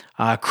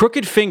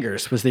 Crooked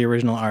Fingers was the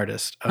original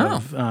artist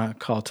of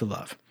Call to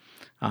Love.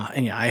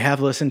 And yeah, I have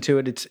listened to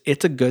it.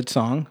 It's a good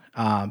song.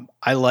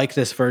 I like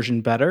this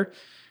version better.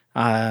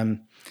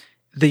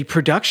 The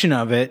production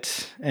of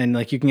it, and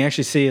you can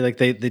actually see,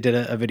 they did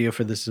a video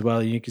for this as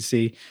well. You can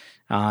see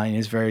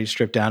it's very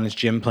stripped down. It's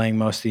Jim playing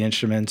most of the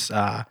instruments.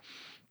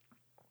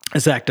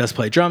 Zach does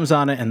play drums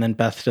on it, and then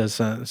Beth does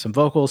some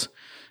vocals.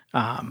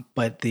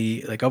 But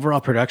the overall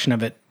production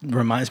of it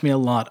reminds me a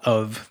lot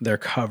of their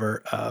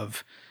cover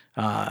of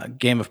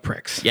Game of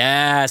Pricks.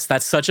 Yes,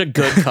 that's such a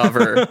good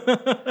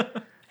cover.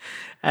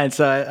 And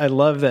so I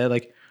love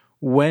that,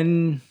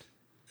 when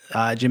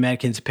Jim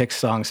Adkins picks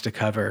songs to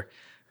cover,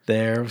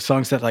 they're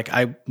songs that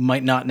I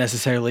might not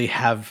necessarily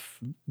have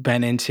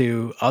been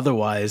into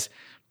otherwise,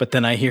 but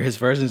then I hear his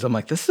versions, I'm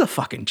like, this is a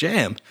fucking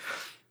jam.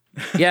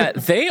 Yeah,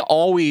 they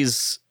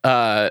always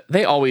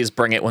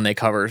bring it when they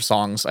cover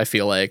songs. I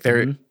feel like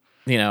they're,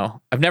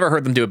 I've never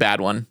heard them do a bad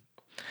one.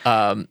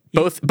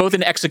 Both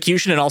in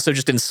execution and also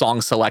just in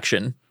song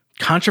selection.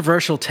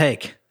 Controversial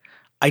take.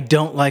 I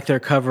don't like their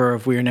cover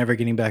of We're Never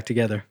Getting Back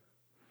Together.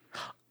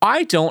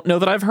 I don't know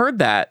that I've heard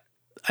that.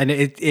 And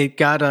it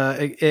got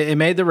it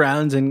made the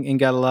rounds and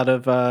got a lot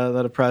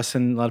of press,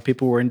 and a lot of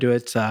people were into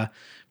it.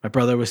 My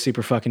brother was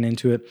super fucking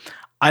into it.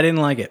 I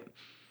didn't like it.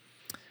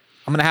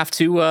 I'm gonna have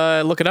to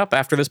look it up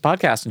after this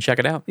podcast and check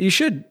it out. You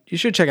should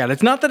check it out.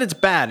 It's not that it's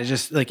bad. It's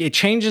just like it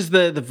changes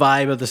the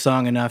vibe of the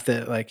song enough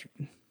that like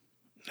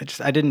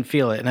I didn't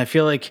feel it. And I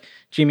feel like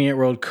Jimmy Eat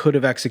World could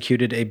have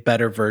executed a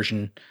better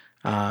version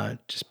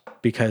just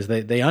because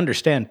they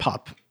understand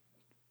pop.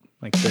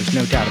 Like there's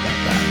no doubt about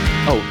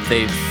that. Oh,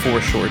 they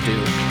for sure do.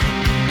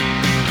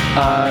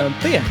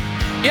 But yeah.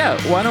 Yeah,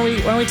 why don't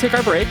we take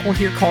our break? We'll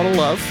hear Call to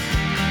Love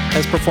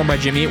as performed by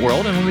Jimmy Eat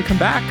World, and when we come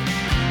back,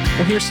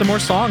 we'll hear some more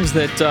songs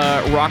that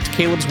rocked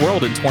Caleb's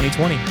world in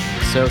 2020.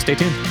 So stay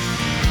tuned.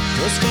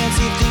 Those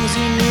fancy things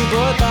you knew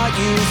but thought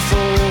you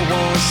for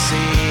won't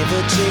save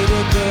a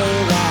jaded girl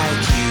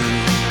like you.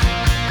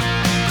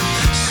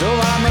 So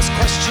I must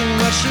question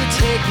what you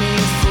take me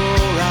for.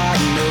 I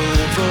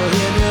know for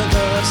him your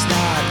love's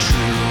not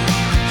true.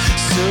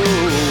 So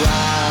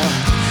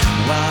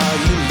while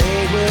you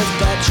lay with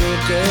that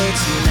joker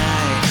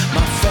tonight,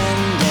 my friend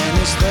and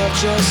his love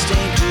just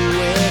ain't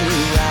doing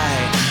you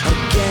right.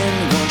 Again,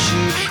 won't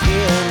you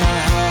hear my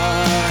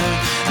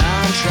heart?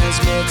 I'm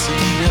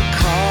transmitting a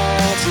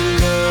call to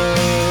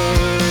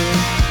love.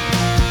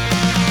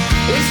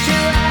 It's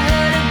true, I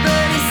heard a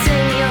birdie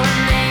say your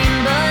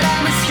name, but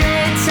I'm a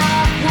straight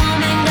top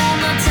woman, got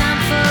no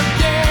time for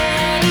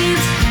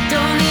games.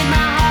 Don't need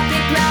my heart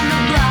kicked round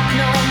the block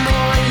no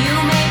more. You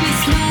may be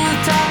smooth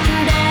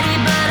talking daddy,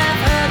 but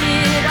I've heard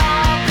it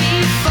all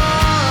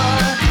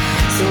before.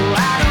 So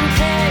I don't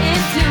care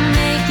if you're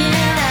making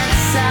that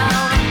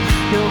sound.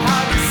 No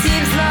heart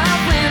receives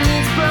love when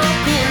it's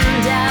broken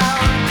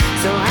down.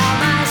 So how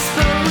am I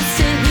supposed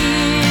to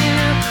hear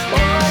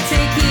or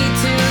take heed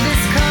to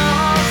this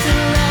call to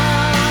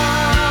love?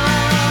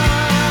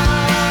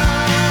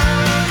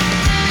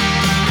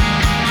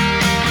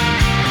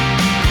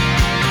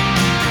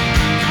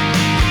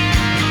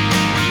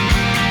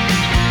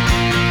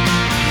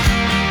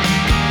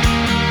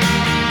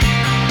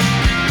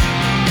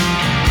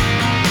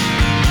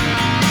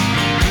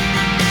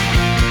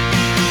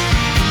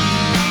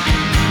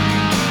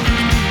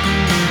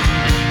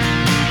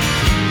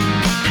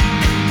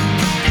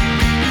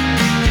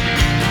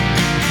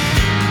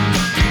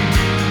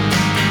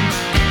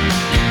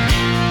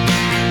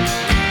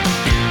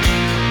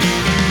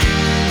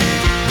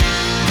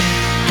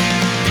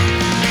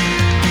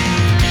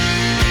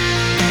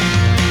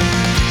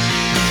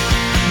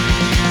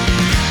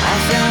 I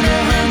found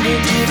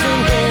 100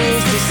 different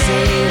ways to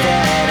say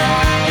that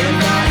I am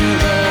not in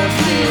love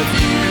with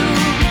you.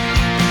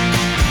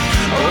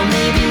 Or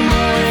maybe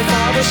more if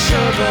I was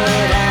sure,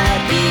 but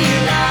I'd be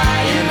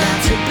lying not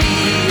to be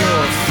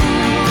your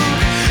fool.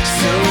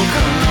 So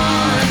come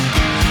on,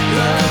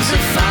 love's a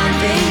fine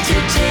thing to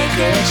take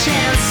a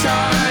chance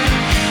on.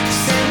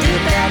 Send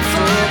it back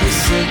for the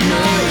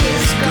signal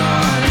is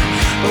gone.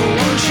 Oh,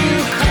 won't you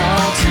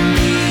call to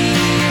me?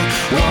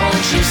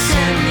 Won't you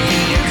send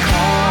me a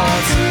call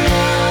to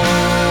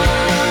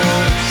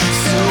love?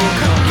 So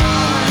come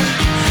on,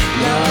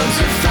 love's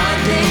a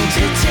fine thing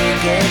to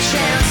take a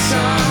chance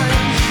on.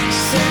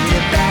 Send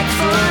it back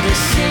for the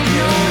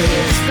signal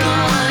is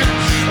gone.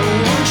 Oh,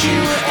 won't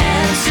you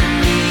answer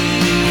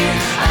me?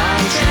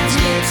 I'm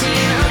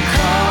transmitting a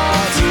call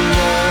to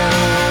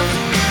love.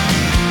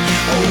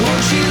 Oh,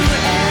 won't you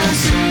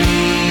answer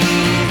me?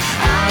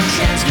 I'm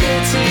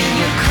transmitting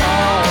a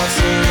call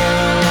to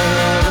love.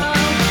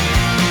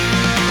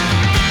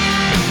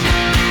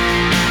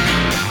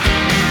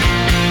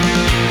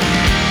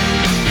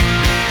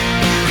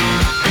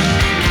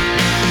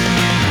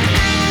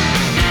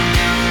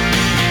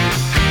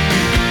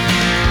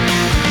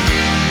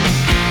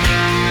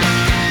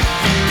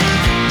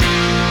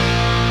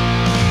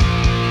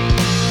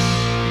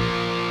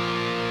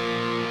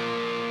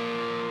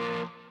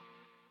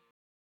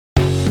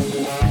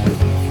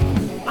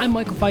 I'm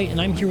Michael Fight,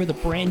 and I'm here with a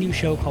brand new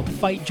show called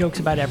Fight Jokes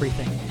About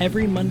Everything.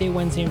 Every Monday,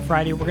 Wednesday, and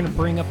Friday, we're going to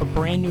bring up a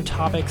brand new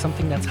topic,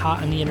 something that's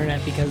hot on the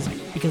internet because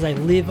I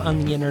live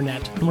on the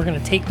internet. And we're going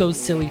to take those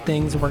silly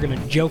things and we're going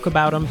to joke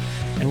about them,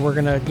 and we're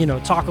going to,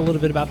 talk a little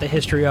bit about the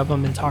history of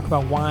them and talk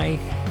about why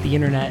the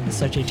internet is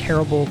such a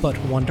terrible but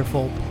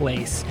wonderful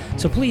place.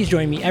 So please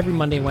join me every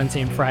Monday,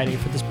 Wednesday, and Friday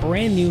for this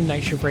brand new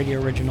Night Shift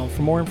Radio original.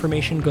 For more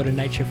information, go to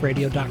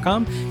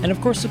nightshiftradio.com, and of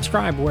course,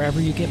 subscribe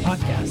wherever you get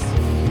podcasts.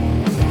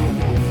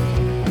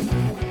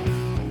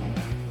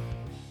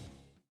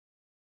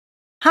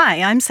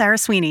 Hi, I'm Sarah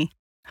Sweeney,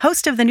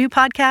 host of the new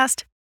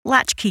podcast,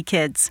 Latchkey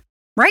Kids.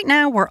 Right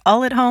now, we're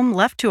all at home,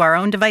 left to our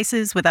own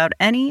devices without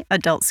any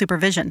adult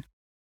supervision.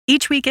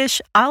 Each weekish,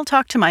 I'll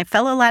talk to my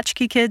fellow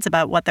Latchkey Kids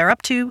about what they're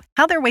up to,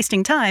 how they're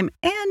wasting time,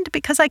 and,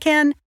 because I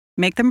can,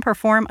 make them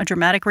perform a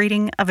dramatic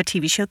reading of a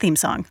TV show theme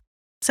song.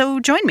 So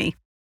join me,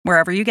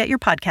 wherever you get your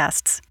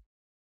podcasts.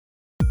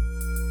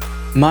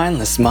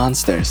 Mindless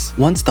monsters,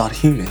 once thought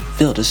human,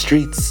 fill the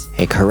streets.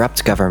 A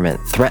corrupt government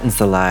threatens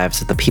the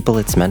lives of the people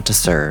it's meant to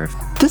serve.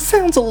 This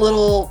sounds a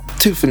little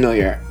too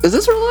familiar. Is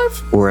this real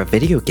life? Or a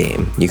video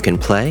game you can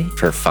play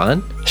for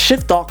fun?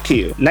 Shift Alt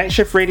Q, Night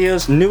Shift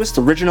Radio's newest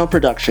original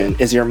production,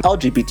 is your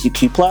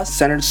LGBTQ+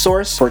 centered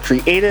source for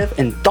creative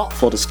and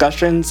thoughtful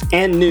discussions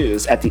and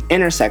news at the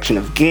intersection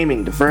of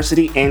gaming,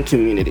 diversity, and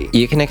community.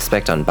 You can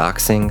expect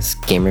unboxings,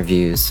 game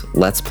reviews,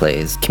 let's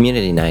plays,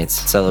 community nights,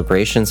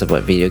 celebrations of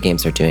what video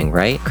games are doing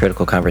right,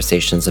 critical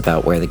conversations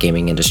about where the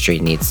gaming industry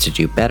needs to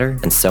do better,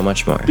 and so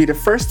much more. Be the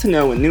first to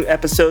know when new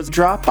episodes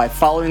drop by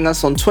following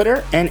us on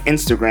Twitter and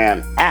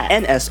Instagram at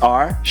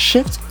NSR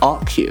Shift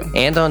Alt Q.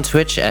 And on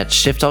Twitch at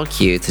Shift Alt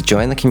Q to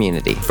join the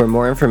community. For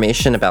more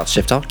information about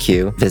Shift Alt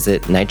Q,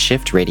 visit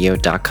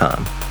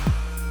nightshiftradio.com.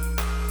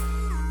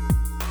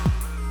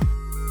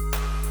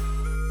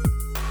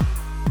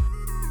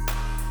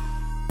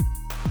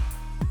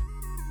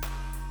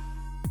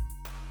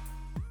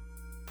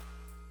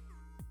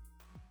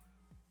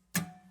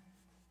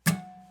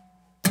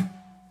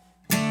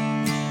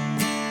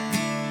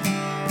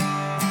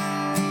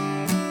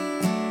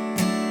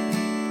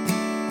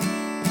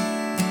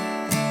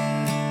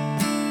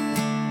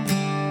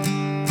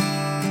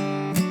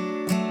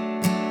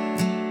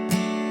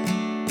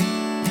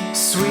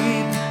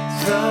 Sweep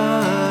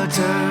the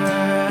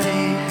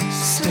dirty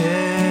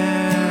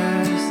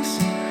stairs,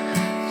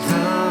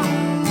 the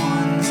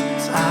ones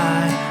I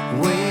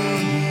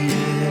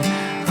waited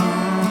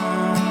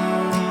on.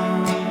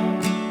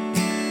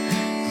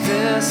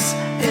 This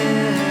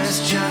is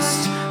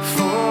just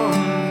for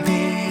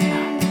me.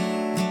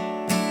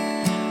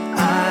 I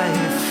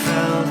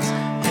felt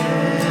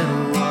it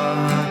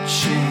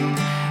watching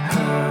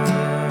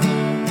her.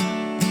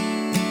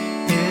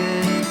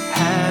 It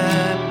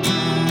happened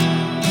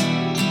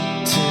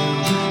too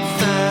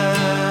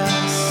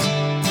fast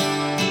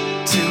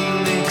to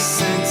make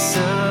sense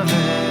of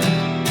it,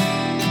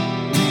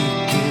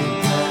 make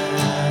it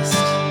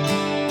last.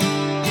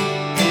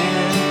 It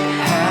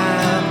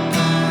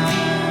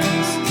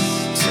happens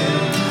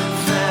too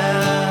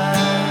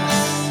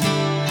fast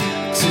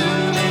to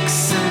make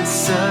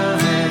sense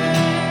of it,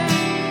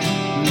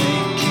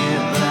 make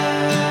it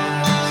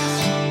last.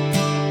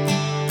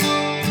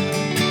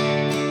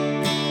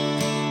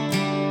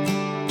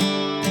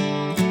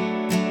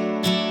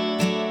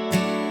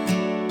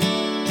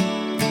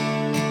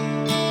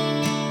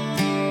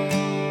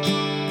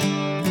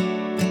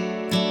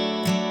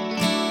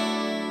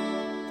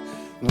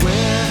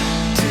 Where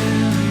do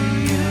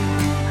you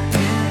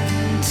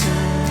intend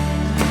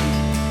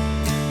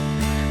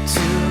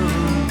to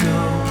go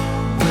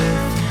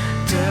with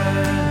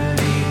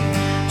dirty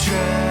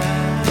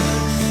dress?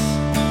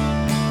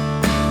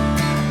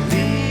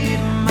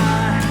 Lead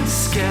my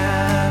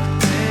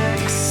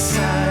skeptic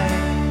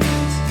side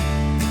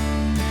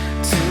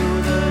to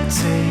the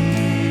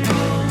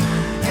table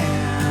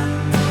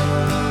and the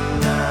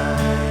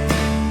light.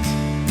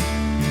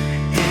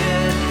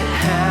 It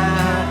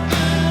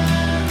happens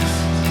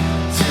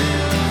too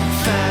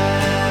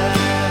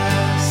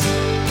fast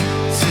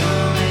to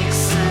make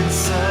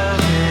sense of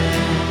it,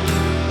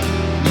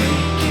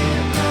 make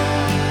it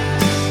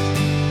last.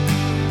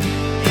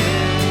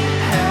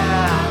 It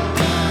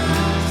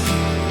happens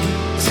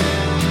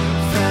too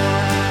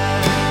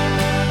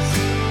fast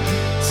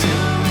to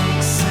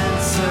make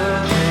sense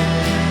of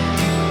it,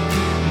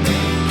 make it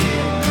last.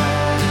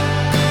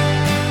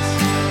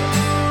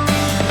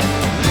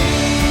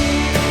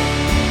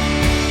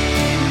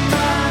 Lead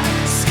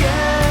my skeptic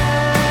side.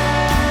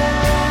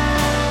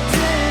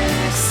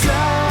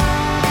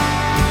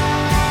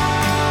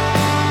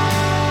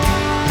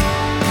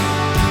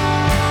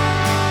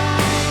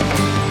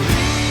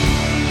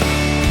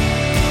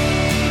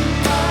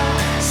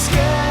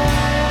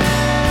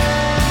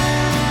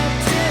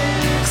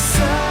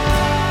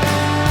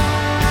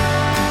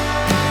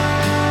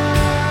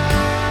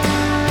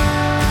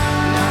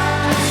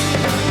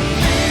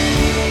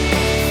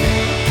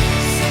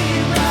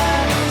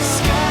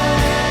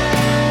 Skeptic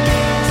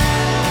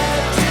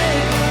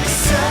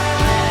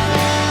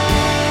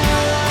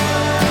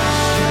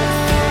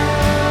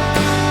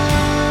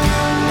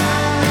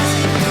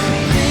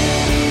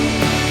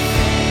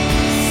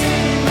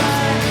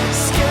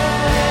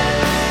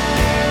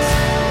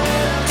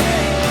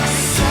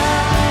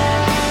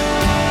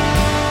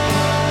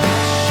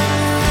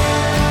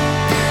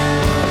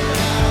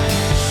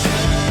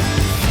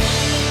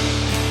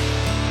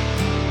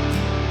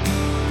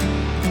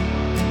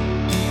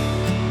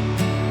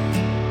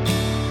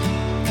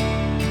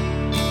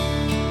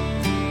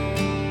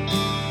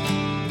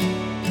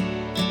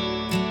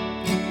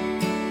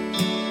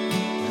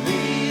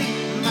Lead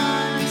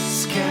my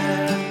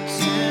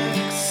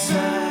skeptic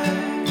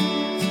side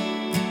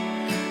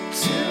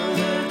to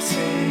the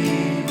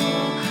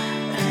table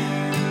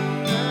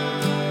and the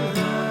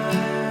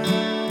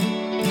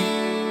light.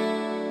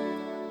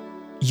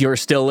 You're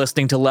still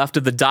listening to Left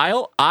of the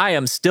Dial. I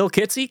am still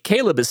Kitsy.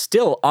 Caleb is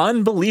still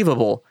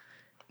unbelievable.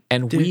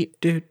 And we,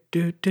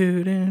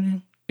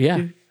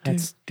 yeah,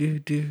 that's,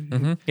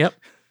 yep,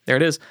 there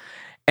it is.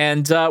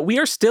 And we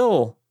are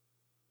still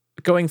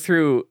going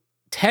through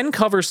 10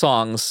 cover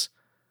songs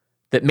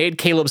that made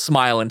Caleb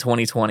smile in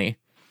 2020.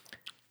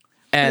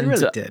 And It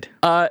really did.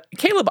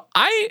 Caleb,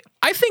 I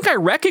think I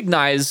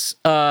recognize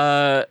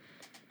a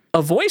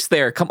voice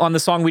there on the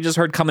song we just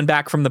heard coming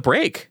back from the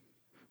break.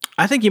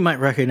 I think you might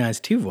recognize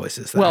two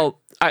voices there. Well,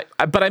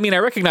 but I mean, I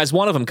recognize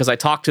one of them because I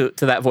talk to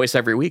that voice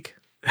every week.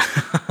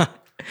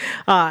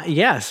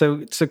 Yeah,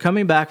 so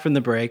coming back from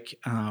the break,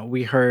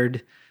 we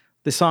heard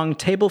the song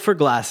Table for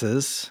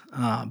Glasses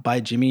by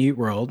Jimmy Eat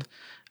World,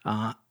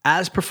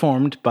 as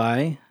performed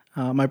by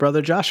my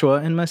brother Joshua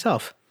and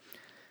myself.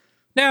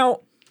 Now,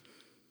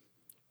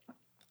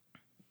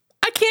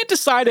 I can't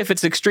decide if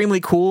it's extremely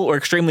cool or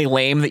extremely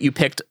lame that you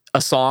picked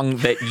a song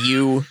that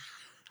you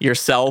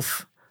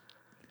yourself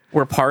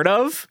were part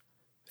of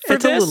for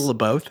It's this. a little of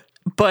both.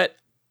 But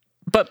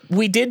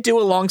we did do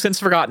a Long Since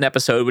Forgotten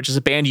episode, which is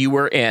a band you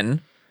were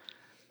in.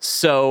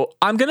 So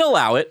I'm going to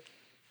allow it.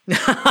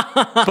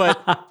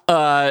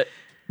 But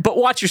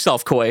watch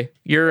yourself, Coy.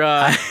 You're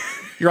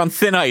on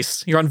thin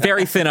ice. You're on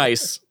very thin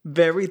ice.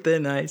 Very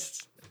thin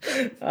ice.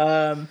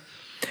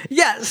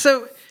 Yeah,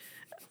 so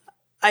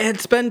I had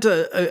spent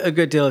a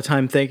good deal of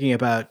time thinking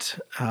about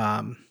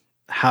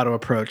how to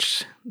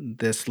approach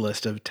this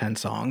list of 10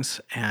 songs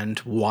and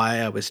why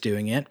I was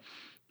doing it.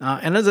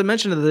 And as I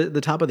mentioned at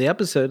the top of the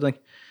episode,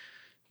 like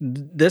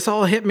this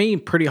all hit me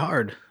pretty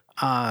hard.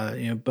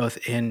 Both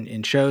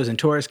in shows and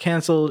tours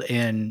canceled,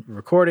 and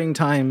recording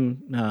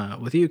time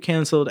with you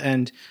canceled,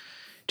 and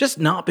just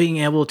not being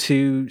able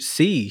to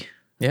see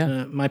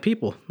my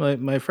people,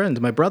 my friends,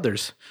 my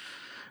brothers.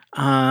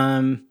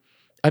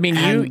 I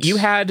mean, you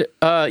had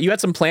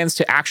some plans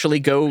to actually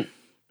go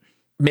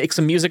make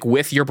some music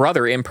with your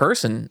brother in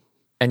person,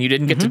 and you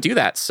didn't get to do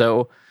that.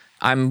 So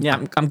I'm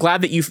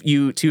glad that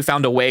you two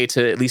found a way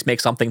to at least make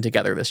something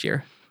together this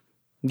year.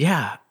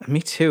 Yeah,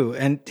 me too.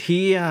 And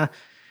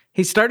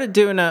he started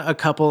doing a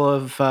couple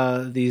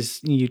of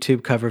these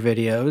YouTube cover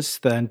videos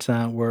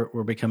that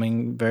were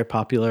becoming very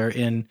popular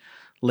in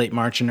late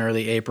March and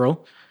early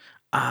April.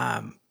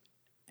 And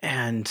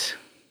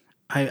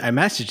I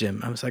messaged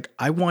him. I was like,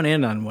 I want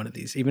in on one of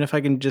these, even if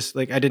I can just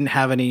I didn't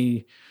have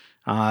any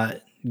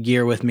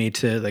gear with me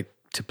to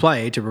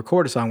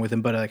record a song with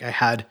him, but I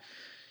had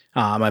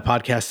my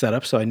podcast set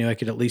up, so I knew I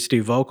could at least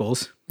do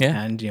vocals.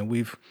 Yeah. And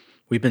we've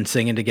been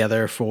singing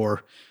together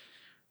for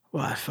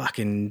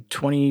fucking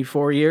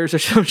 24 years or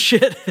some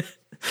shit.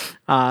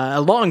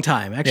 A long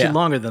time, actually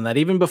longer than that,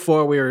 even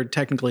before we were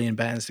technically in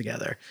bands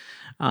together.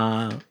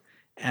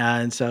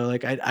 And so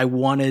I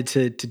wanted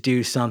to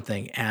do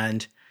something,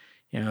 and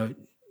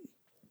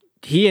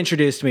he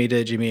introduced me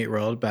to Jimmy Eat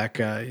World back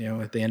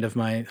at the end of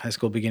my high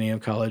school, beginning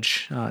of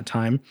college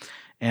time,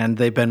 and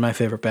they've been my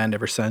favorite band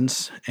ever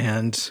since.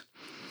 And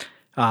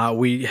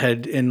we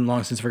had in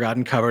Long Since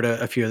Forgotten covered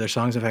a few of their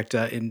songs. In fact,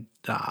 in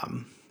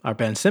our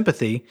band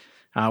Sympathy,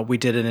 we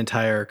did an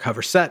entire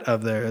cover set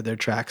of their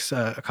tracks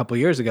a couple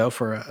years ago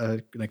for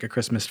a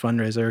Christmas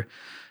fundraiser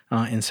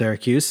in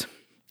Syracuse.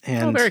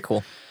 And very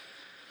cool.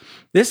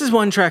 This is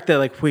one track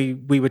that we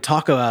would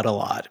talk about a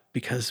lot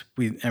because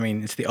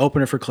it's the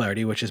opener for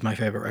Clarity, which is my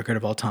favorite record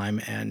of all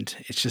time, and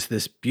it's just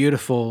this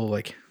beautiful,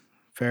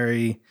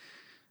 very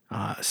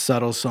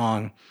subtle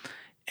song.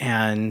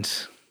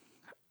 And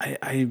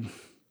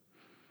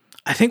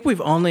I think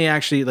we've only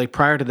actually,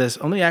 prior to this,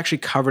 only actually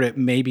covered it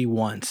maybe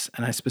once.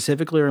 And I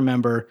specifically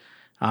remember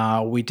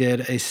we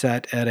did a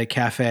set at a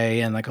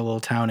cafe in a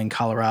little town in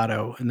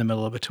Colorado in the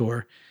middle of a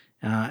tour.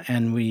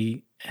 And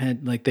we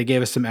had they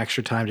gave us some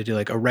extra time to do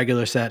a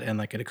regular set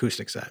and an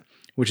acoustic set,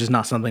 which is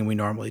not something we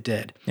normally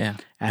did. Yeah.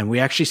 And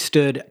we actually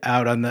stood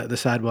out on the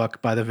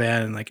sidewalk by the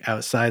van and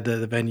outside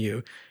the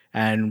venue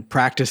and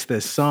practiced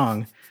this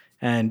song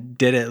and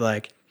did it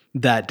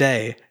that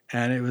day.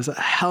 And it was a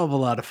hell of a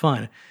lot of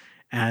fun.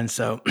 And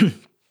so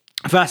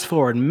fast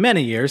forward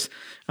many years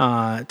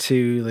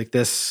to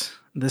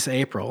this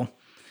April,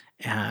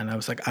 and I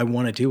was like, I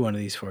want to do one of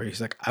these for you.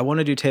 He's like, I want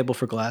to do Table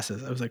for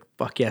Glasses. I was like,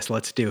 fuck yes,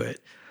 let's do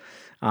it.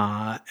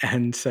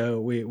 And so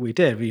we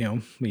did.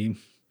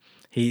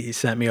 He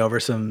sent me over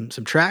some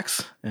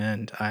tracks,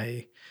 and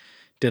I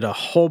did a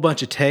whole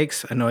bunch of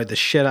takes. Annoyed the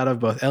shit out of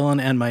both Ellen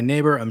and my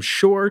neighbor, I'm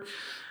sure.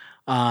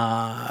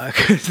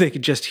 Because they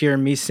could just hear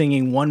me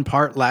singing one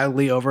part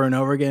loudly over and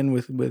over again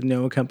with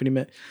no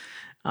accompaniment.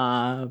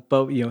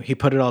 But he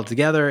put it all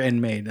together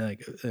and made a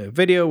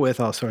video with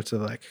all sorts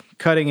of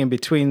cutting in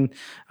between,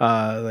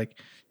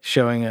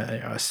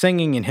 showing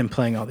singing and him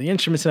playing all the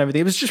instruments and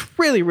everything. It was just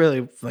really,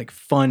 really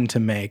fun to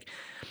make.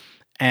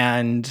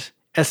 And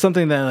as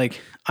something that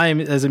I am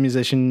as a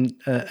musician,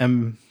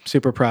 am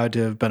super proud to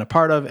have been a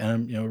part of, and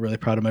I'm really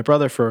proud of my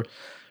brother for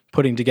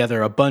putting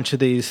together a bunch of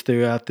these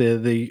throughout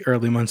the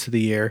early months of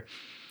the year.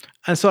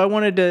 And so I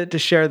wanted to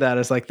share that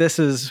as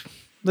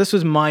this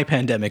was my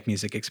pandemic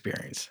music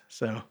experience.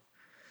 So,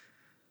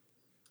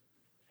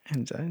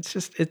 and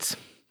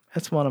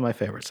it's one of my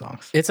favorite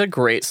songs. It's a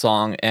great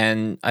song,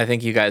 and I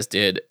think you guys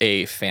did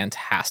a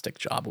fantastic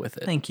job with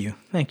it. Thank you.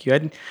 I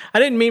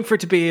didn't mean for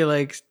it to be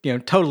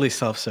totally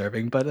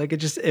self-serving, but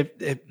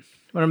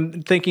when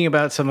I'm thinking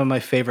about some of my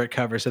favorite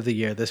covers of the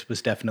year, this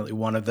was definitely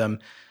one of them.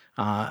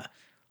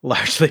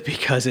 largely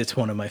because it's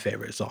one of my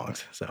favorite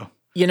songs. So,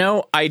 You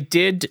know, I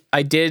did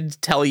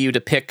tell you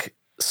to pick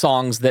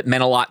songs that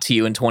meant a lot to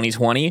you in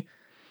 2020,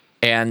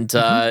 and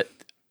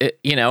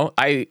you know,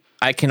 I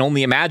can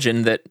only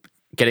imagine that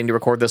getting to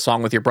record this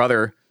song with your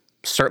brother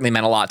certainly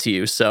meant a lot to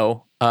you.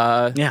 So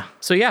yeah.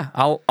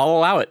 I'll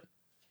allow it.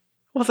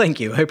 Well, thank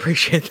you. I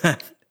appreciate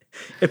that.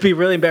 It'd be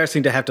really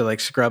embarrassing to have to like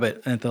scrub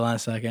it at the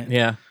last second.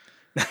 Yeah.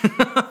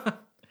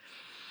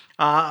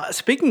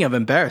 Speaking of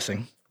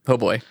embarrassing. Oh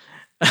boy.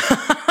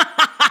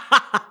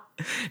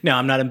 No,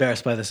 I'm not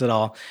embarrassed by this at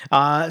all.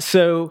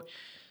 So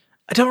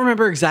I don't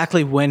remember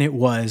exactly when it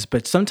was,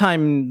 but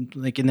sometime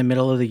like in the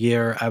middle of the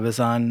year, I was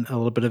on a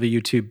little bit of a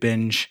YouTube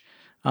binge,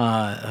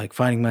 like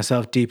finding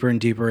myself deeper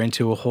and deeper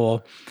into a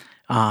hole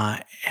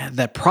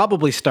that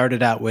probably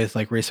started out with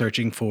like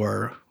researching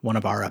for one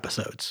of our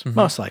episodes,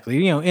 most likely,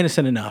 you know,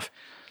 innocent enough.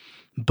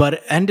 But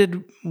it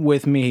ended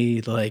with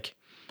me like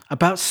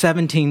about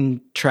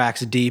 17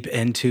 tracks deep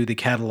into the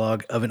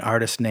catalog of an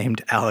artist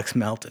named Alex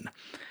Melton.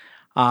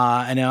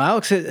 I know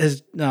Alex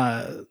has,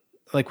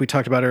 like we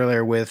talked about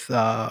earlier with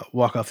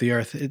Walk Off the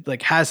Earth, it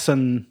like has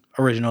some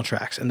original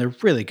tracks and they're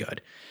really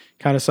good.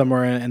 Kind of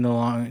somewhere in the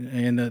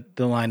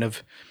line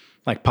of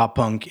like pop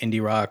punk,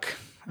 indie rock,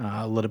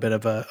 a little bit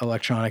of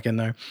electronic in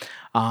there.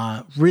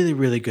 Really,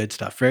 really good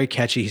stuff. Very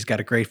catchy. He's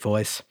got a great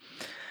voice.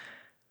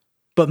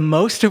 But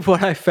most of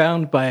what I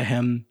found by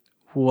him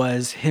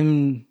was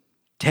him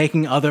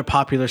taking other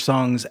popular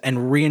songs and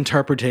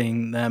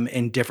reinterpreting them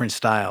in different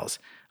styles.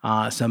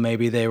 So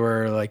maybe they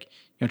were like,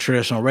 you know,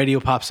 traditional radio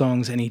pop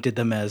songs and he did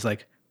them as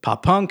like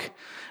pop punk,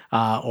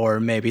 or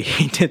maybe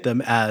he did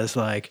them as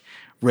like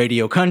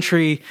radio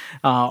country,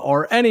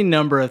 or any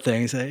number of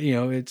things. You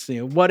know, it's,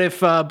 you know, what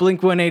if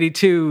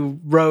Blink-182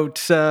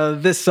 wrote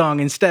this song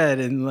instead?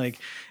 And like,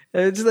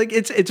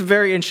 it's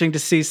very interesting to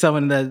see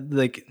someone that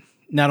like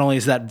not only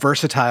is that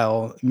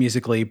versatile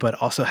musically, but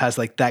also has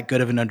like that good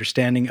of an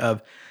understanding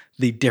of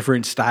the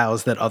different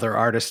styles that other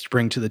artists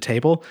bring to the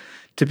table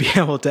to be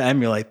able to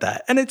emulate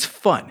that. And it's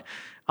fun.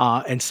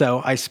 And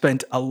so I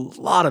spent a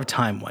lot of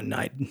time one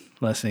night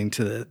listening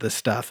to the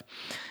stuff.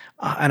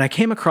 And I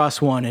came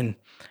across one, and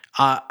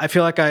I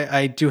feel like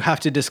I do have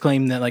to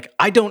disclaim that like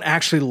I don't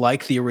actually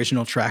like the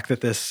original track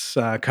that this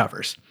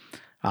covers,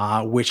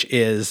 which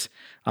is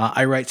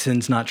I Write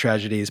Sins, Not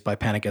Tragedies by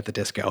Panic at the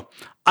Disco.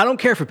 I don't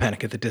care for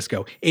Panic at the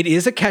Disco. It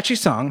is a catchy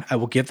song. I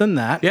will give them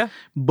that. Yeah.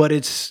 But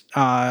it's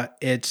kind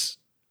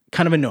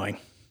of annoying.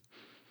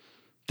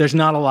 There's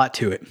not a lot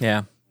to it.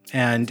 Yeah.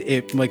 And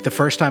it, like the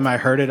first time I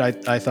heard it,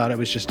 I thought it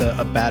was just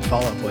a bad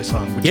Fall Out Boy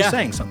song, which is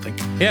saying something.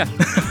 Yeah.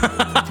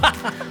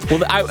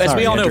 Well, as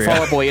we all know, Andrea.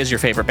 Fall Out Boy is your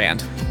favorite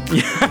band.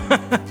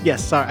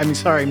 Yes.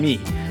 Sorry, me.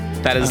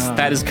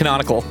 That is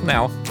canonical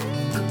now.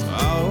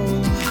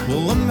 Oh,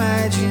 well,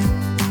 imagine.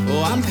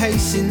 Oh, I'm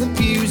pacing the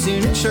pews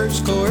in a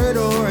church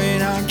corridor,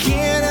 and I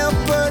can't help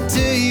but to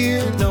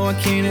hear. No, I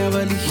can't help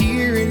but to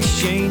hear an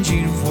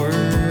exchanging of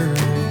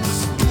words.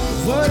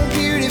 What a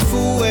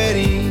beautiful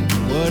wedding.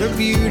 What a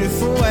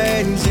beautiful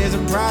wedding, says a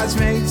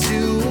bridesmaid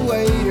to a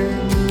waiter.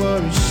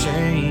 What a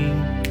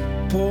shame,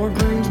 poor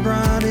groom's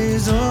bride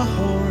is a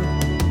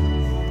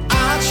whore.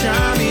 I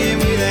chime in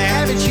with a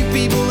haven't you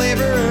people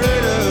ever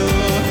heard of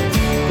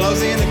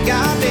closing the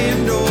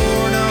goddamn door?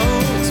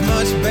 No, it's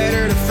much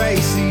better to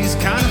face these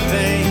kind of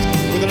things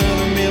with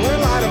another Miller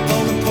Lite up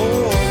on the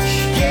porch.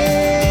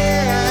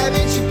 Yeah,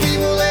 haven't you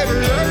people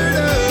ever heard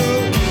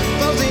of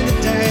closing the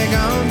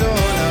daggone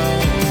door? No,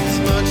 it's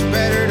much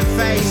better to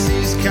face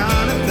these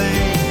kind of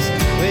things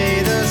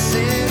with a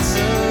sense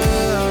of.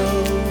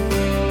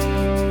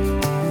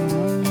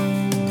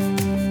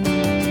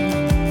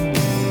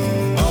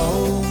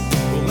 Oh,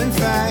 well, in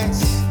fact,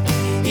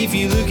 if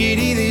you look at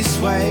it this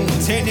way,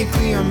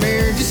 technically our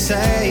marriage is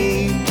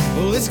saved.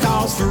 Well, this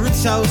calls for a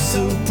toast,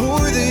 so pour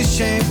the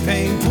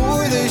champagne,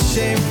 pour the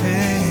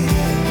champagne.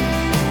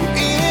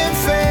 In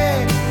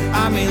fact,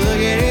 I mean, look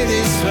at it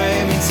this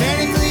way, I mean,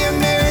 technically our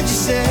marriage is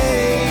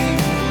saved.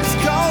 This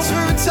calls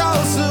for a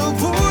toast, so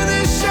pour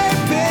the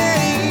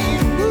champagne.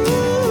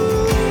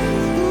 Ooh.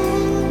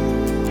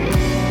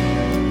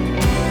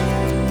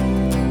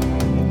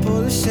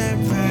 Pour the champagne.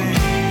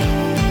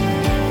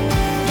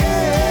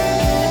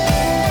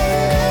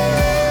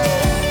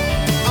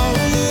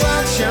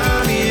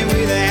 Chime in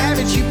with a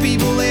haven't you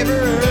people ever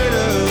heard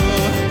of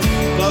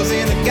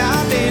closing the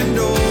goddamn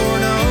door?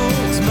 No,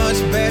 it's much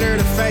better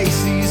to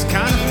face these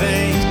kind of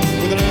things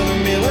with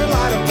another Miller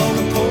Lite up on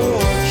the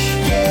porch.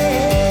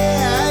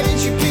 Yeah,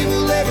 haven't you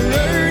people ever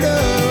heard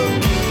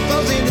of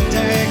closing the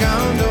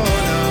daggone door?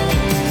 No,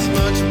 it's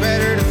much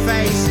better to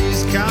face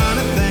these kind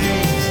of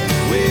things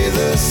with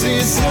a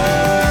sense of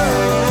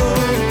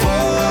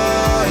poison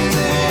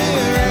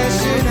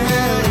rationality.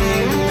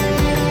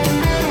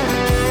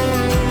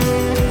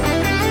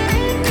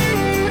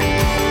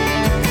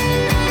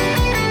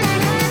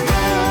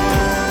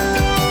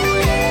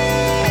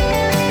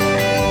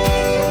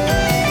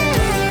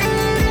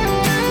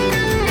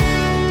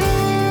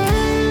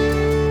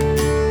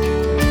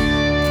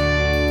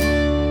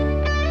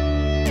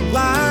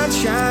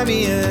 Chime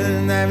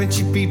in, haven't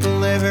you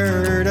people ever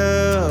heard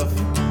of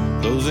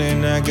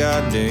closing that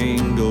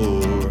goddamn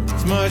door.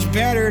 It's much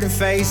better to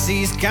face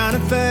these kind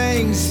of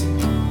things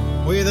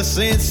with a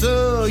sense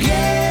of,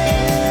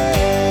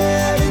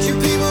 yeah, that you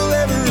people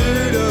ever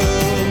heard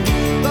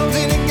of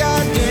closing that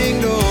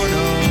goddamn door.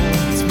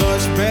 No, it's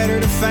much better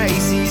to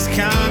face these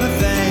kind of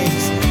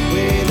things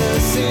with a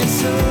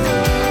sense of.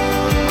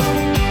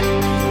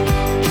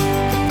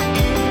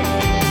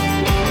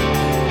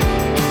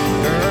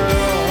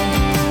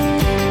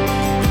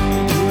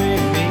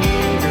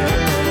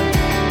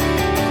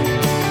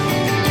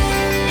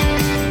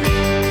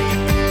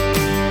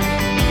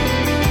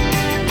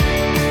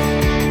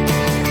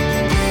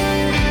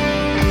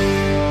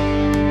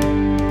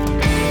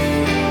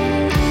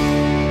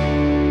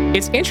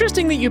 It's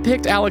interesting that you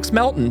picked Alex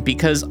Melton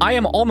because I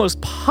am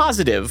almost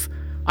positive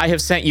I have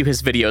sent you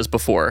his videos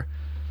before.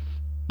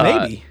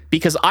 Maybe.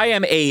 Because I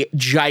am a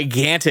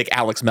gigantic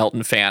Alex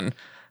Melton fan.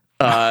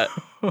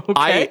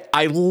 Okay.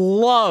 I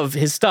love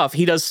his stuff.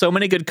 He does so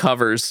many good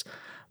covers.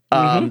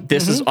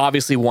 This is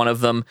obviously one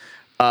of them.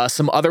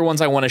 Some other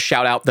ones I want to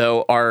shout out,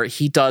 though, are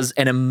he does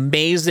an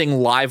amazing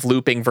live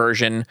looping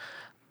version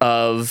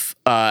of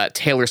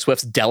Taylor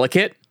Swift's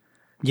Delicate.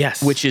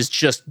 Yes. Which is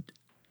just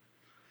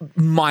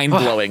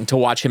mind-blowing to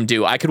watch him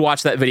do. I could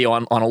watch that video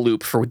on a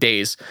loop for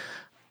days.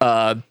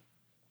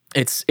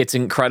 It's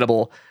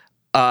incredible.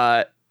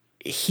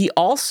 He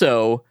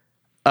also,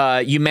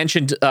 you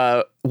mentioned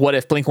what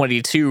if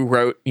Blink-182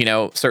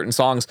 wrote, certain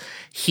songs.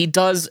 He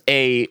does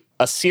a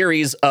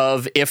series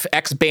of if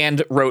X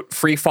Band wrote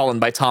Free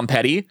Fallin' by Tom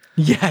Petty.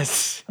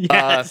 Yes.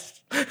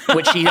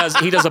 Which he does.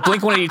 He does a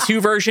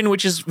Blink-182 version,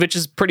 which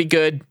is pretty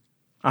good.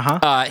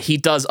 He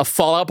does a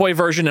Fall Out Boy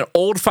version, an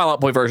old Fall Out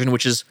Boy version,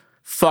 which is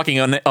fucking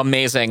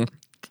amazing.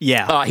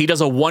 Yeah. He does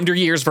a Wonder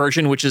Years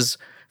version, which is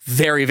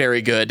very,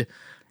 very good.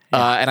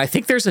 And I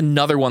think there's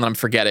another one that I'm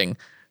forgetting.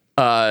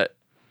 But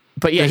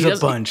yeah, There's he does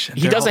a bunch.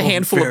 He does a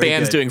handful of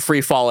bands doing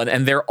Free Fallin',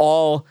 and they're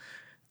all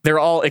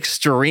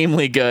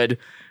extremely good.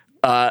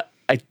 I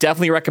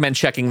definitely recommend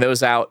checking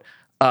those out.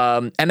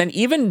 And then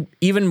even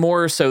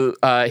more so,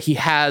 he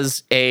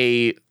has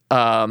an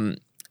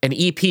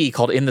EP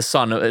called In the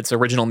Sun. It's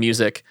original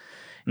music.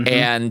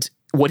 And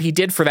what he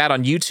did for that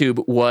on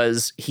YouTube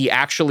was he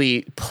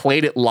actually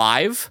played it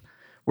live,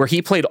 where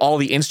he played all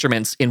the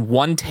instruments in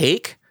one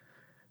take,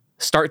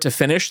 start to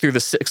finish through the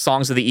 6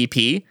 songs of the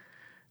EP.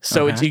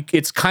 So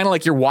it's kind of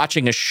like you're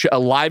watching a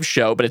live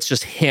show, but it's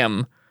just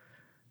him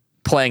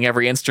playing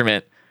every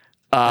instrument.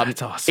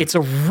 That's awesome. It's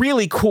a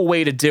really cool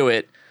way to do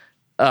it.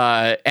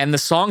 And the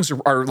songs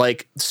are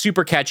like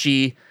super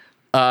catchy.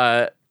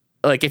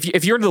 Like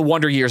if you're into the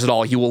Wonder Years at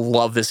all, you will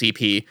love this EP.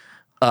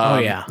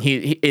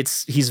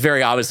 He's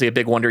very obviously a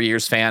big Wonder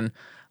Years fan.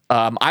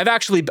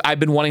 I've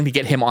been wanting to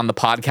get him on the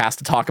podcast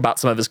to talk about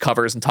some of his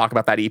covers and talk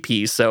about that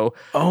EP. So,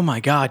 oh my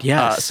God,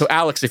 yes. So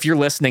Alex, if you're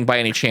listening by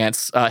any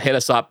chance, hit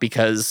us up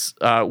because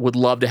would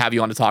love to have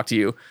you on to talk to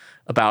you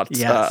about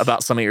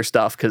some of your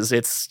stuff, because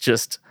it's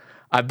just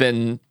I've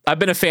been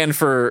a fan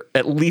for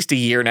at least a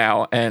year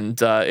now, and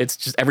it's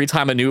just every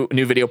time a new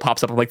video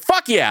pops up, I'm like,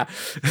 fuck yeah.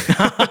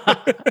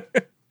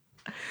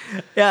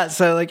 Yeah,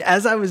 so like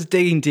as I was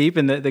digging deep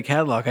in the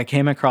catalog, I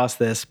came across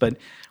this, but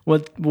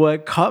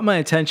what caught my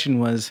attention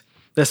was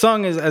the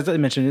song is, as I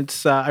mentioned,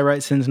 it's I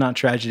Write Sins Not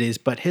Tragedies,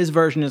 but his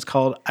version is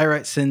called I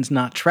Write Sins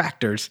Not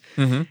Tractors.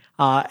 And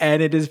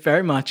it is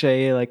very much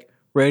a like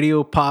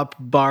radio pop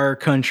bar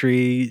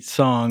country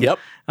song. Yep.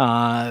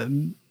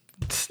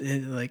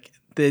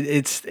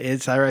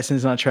 It's I Write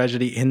Sins Not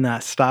Tragedy in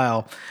that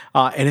style.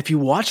 And if you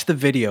watch the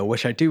video,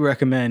 which I do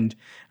recommend,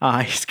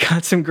 he's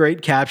got some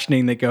great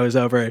captioning that goes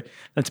over it.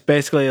 That's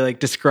basically like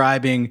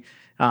describing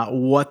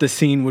what the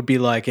scene would be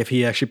like if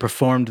he actually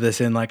performed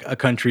this in like a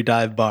country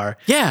dive bar.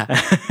 Yeah.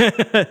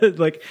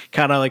 Like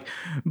kind of like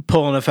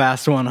pulling a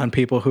fast one on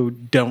people who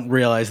don't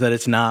realize that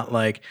it's not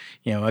like,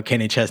 a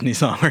Kenny Chesney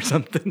song or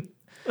something.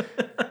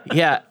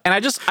 Yeah. And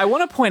I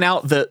want to point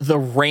out the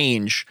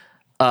range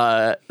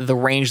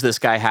this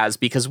guy has,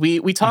 because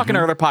we talk in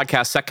our other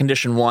podcast, Sec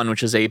Condition 1,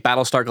 which is a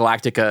Battlestar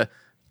Galactica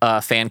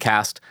fan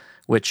cast,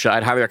 which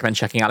I'd highly recommend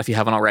checking out if you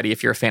haven't already,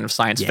 if you're a fan of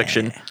science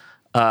fiction.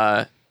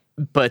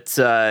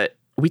 But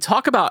we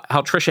talk about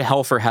how Tricia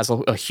Helfer has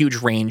a huge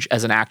range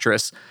as an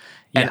actress,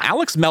 and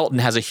Alex Melton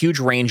has a huge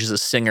range as a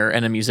singer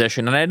and a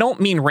musician. And I don't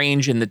mean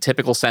range in the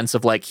typical sense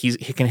of like he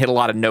can hit a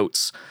lot of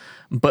notes,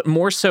 but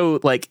more so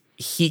like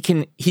he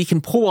can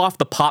pull off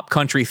the pop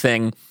country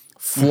thing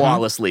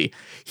flawlessly.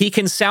 He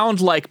can sound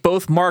like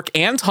both Mark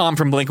and Tom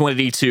from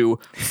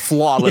Blink-182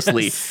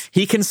 flawlessly. Yes.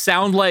 He can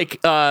sound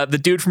like the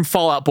dude from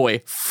Fall Out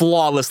Boy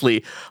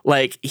flawlessly.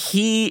 Like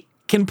he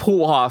can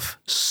pull off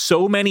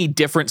so many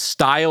different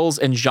styles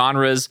and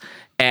genres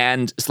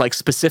and like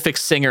specific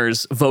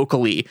singers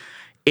vocally.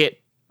 It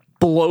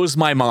blows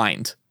my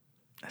mind.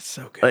 That's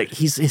so good. Like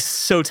he's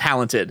so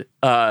talented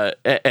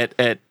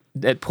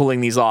at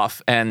pulling these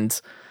off,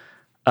 and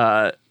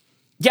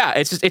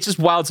it's just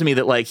wild to me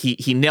that like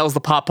he nails the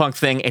pop punk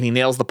thing and he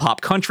nails the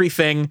pop country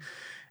thing.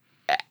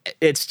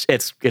 It's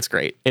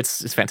great.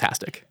 It's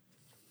fantastic.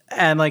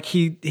 And like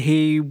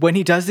he when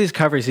he does these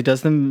covers, he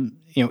does them,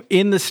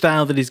 in the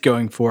style that he's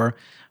going for,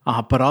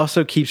 but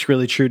also keeps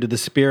really true to the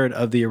spirit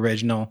of the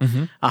original.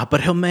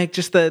 But he'll make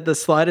just the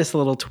slightest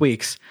little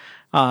tweaks.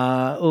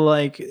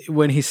 Like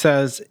when he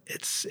says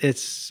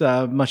it's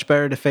much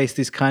better to face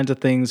these kinds of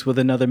things with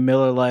another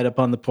Miller Lite up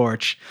on the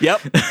porch.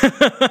 Yep.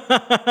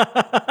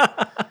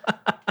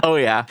 Oh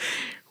yeah.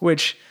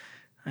 Which,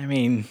 I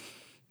mean,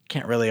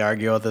 can't really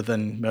argue other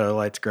than Miller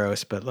Lite's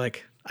gross, but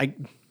like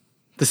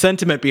the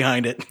sentiment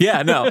behind it.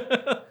 Yeah, no.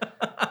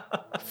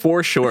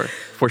 For sure.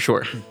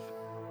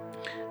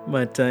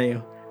 But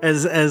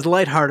as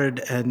lighthearted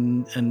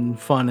and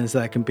fun as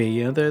that can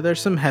be, there's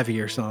some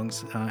heavier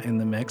songs in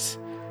the mix.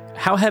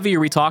 How heavy are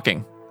we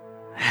talking?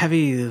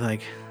 Heavy,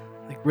 like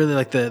really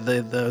like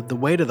the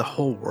weight of the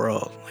whole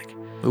world. Like,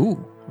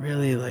 ooh,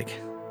 really like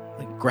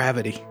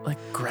gravity. Like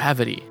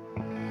gravity.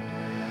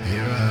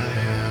 Here I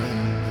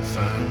am,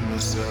 find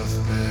myself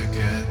back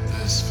at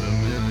this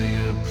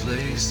familiar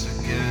place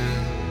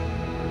again.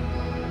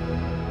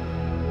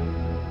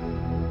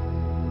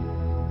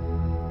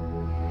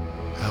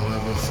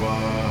 However far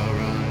I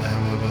run,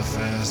 however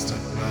fast I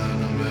fly,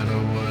 no matter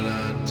what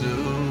I do,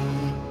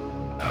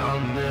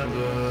 I'll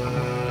never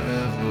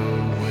ever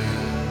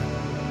win.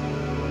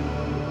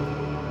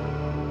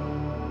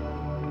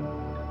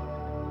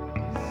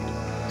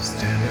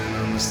 Standing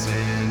on the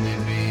sandy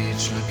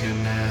beach,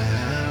 looking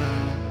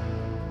out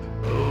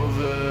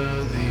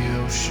over the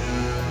ocean.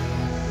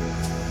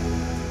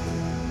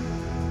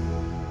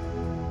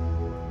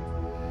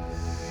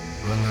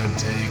 Well, I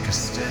take a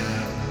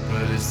step,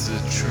 but it's a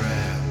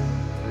trap.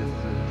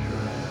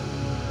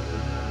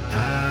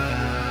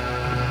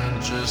 I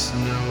just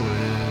know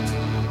it.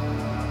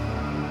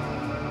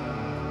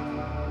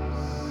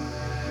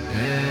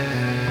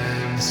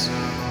 And so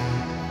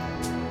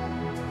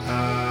I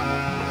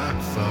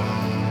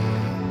fall,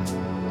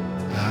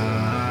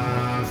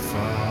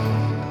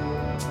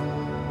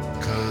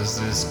 'cause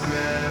this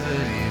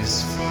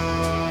gravity's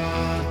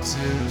far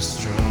too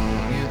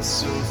strong. It's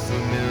so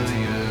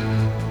familiar,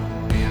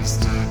 being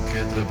stuck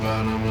at the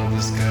bottom of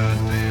this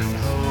goddamn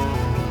hole.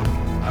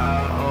 I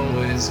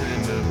always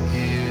end up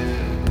here,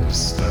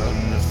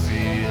 starting to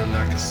feel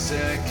like a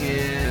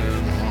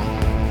second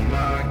home. I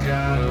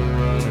gotta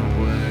run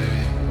away,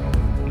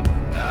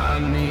 I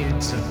need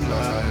to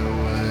fly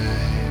away,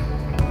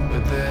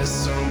 but there's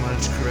so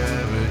much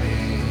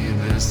gravity,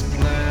 this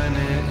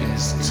planet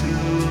is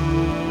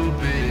too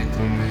big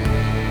for me.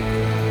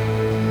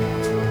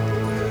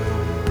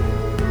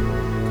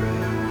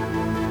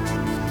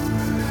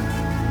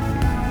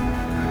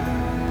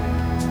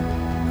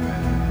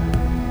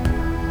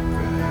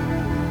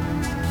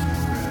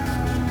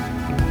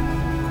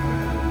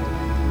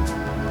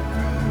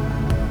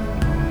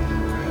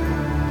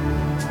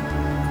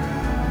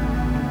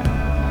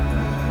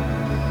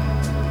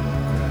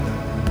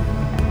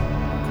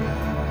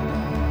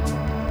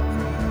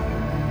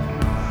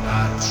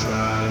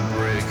 Try to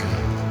break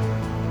them,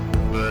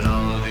 but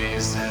all of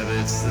these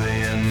habits,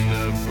 they end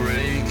up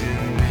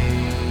breaking me.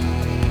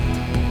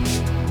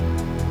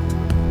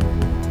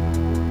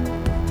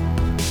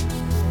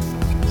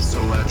 So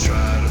I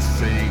try to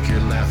fake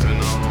it,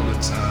 laughing all the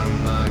time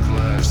like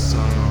life's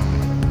song,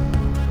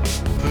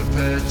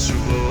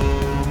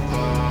 perpetual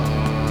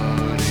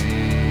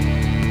party.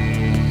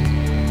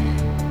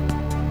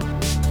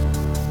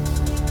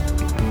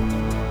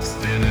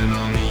 Standing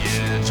on the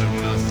edge of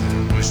nothing,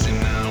 wishing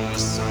I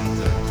was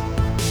something,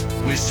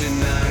 wishing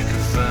I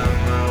could find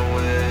my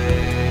way.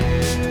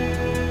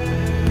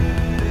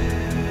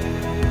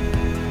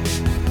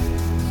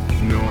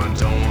 No, I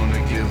don't want to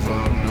give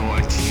up, no,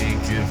 I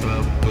can't give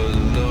up, but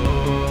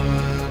Lord,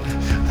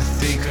 I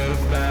think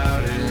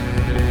about it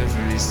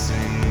every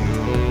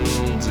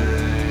single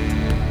day.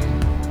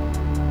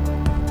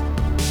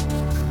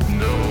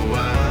 No, I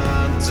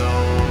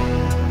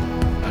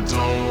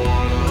don't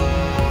want to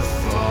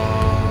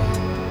fall,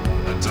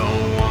 I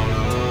don't want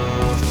to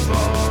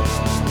fall,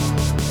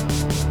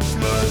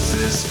 but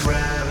this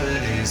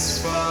gravity's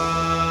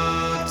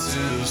far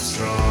too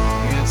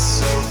strong. It's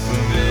so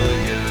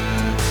familiar,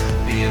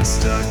 being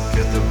stuck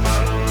at the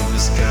bottom of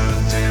this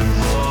goddamn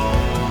hole.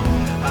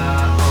 I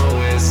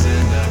always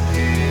end up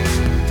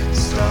here,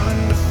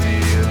 starting to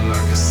feel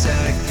like a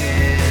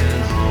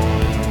second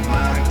home. I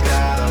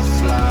gotta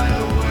fly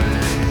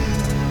away,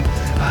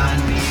 I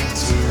need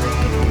to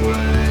run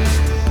away,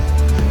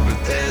 but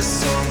there's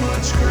so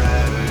much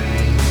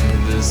gravity,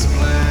 this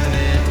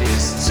planet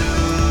is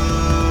too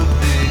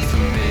big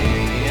for me.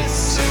 It's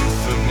too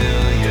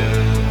familiar,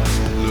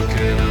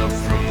 looking up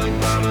from the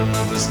bottom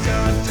of this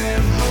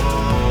goddamn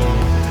hole.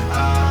 I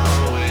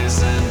always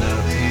end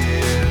up here.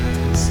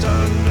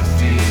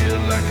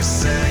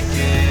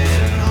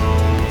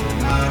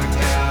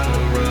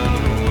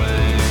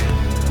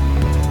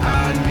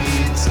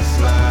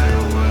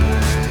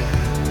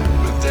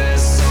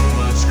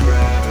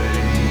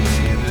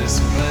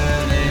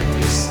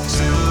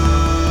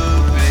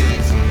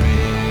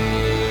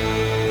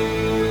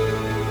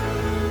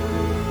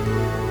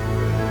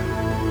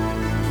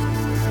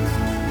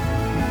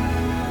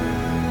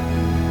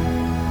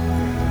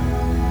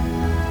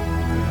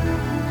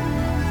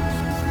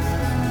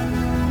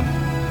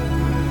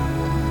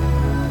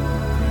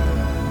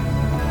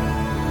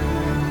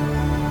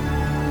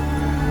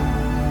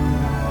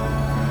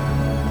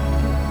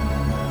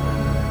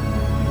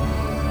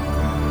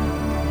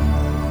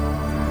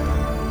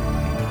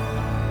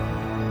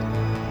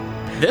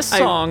 this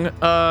song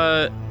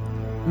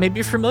may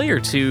be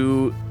familiar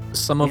to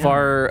some of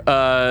our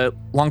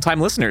longtime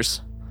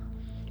listeners.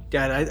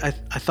 Yeah,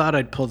 I thought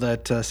I'd pull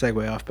that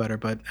segue off better,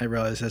 but I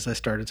realized as I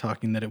started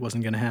talking that it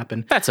wasn't going to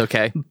happen. That's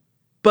okay.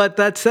 But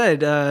that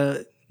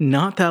said,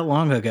 not that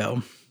long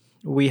ago,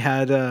 we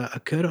had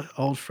a good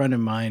old friend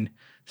of mine,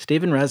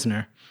 Steven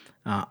Resner,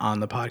 on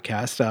the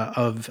podcast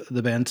of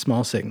the band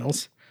Small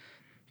Signals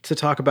to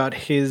talk about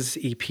his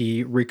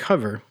EP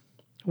Recover,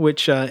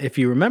 which if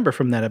you remember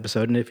from that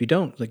episode, and if you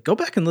don't, like, go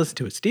back and listen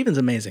to it. Steven's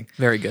amazing.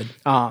 Very good.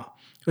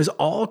 It was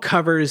all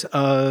covers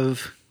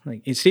of,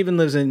 like, Steven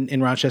lives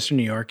in Rochester,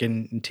 New York,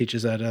 and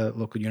teaches at a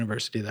local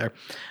university there.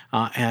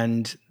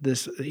 And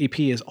this EP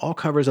is all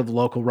covers of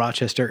local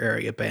Rochester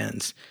area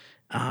bands.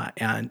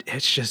 And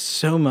it's just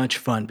so much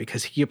fun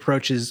because he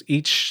approaches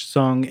each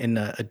song in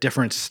a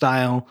different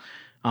style,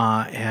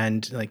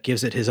 and like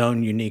gives it his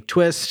own unique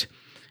twist,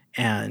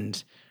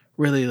 and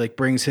really like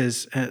brings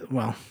his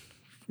no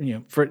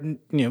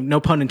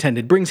pun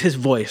intended, brings his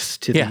voice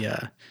to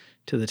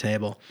the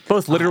table,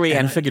 both literally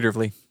and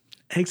figuratively.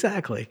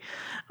 Exactly.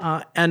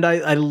 And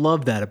I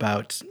love that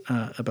about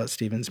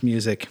Steven's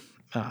music,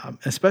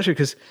 especially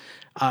because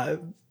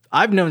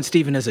I've known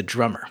Steven as a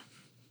drummer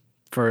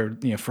for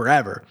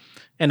forever,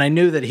 and I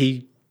knew that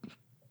he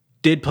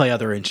did play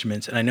other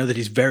instruments, and I know that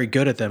he's very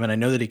good at them, and I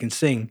know that he can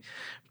sing.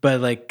 But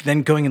like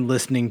then going and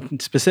listening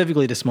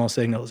specifically to Small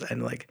Signals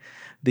and like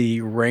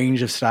the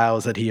range of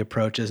styles that he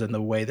approaches and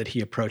the way that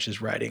he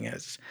approaches writing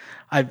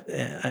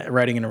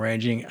writing and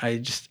arranging,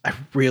 I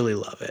really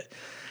love it.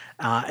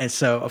 And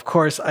so of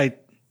course I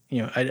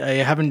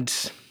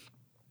haven't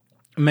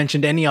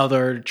mentioned any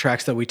other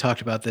tracks that we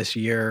talked about this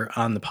year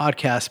on the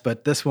podcast,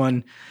 but this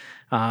one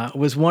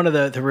was one of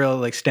the real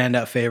like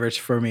standout favorites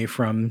for me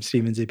from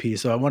Steven's EP.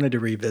 So I wanted to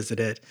revisit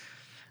it.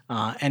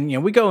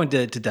 And we go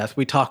into depth.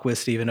 We talk with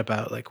Steven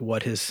about like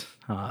what his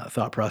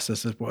thought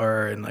processes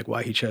were and like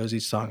why he chose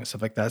each song and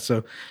stuff like that.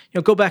 So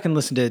go back and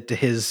listen to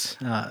his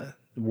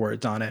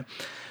words on it.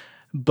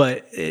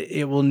 But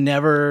it will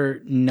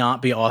never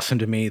not be awesome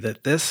to me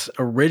that this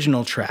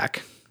original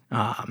track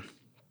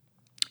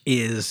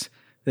is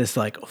this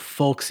like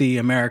folksy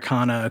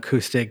Americana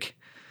acoustic,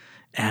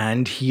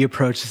 and he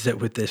approaches it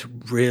with this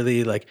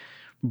really like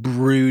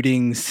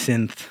brooding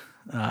synth.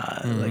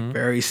 Like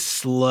very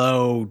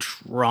slow,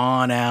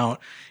 drawn out,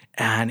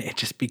 and it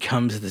just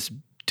becomes this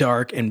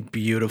dark and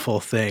beautiful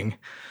thing.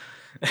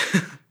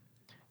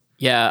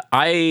 Yeah,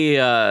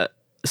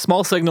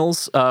 Small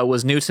Signals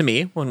was new to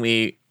me when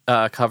we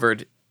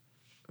covered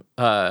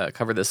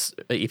this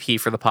EP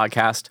for the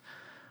podcast.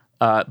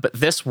 But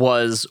this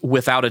was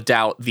without a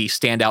doubt the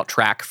standout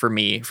track for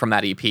me from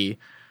that EP.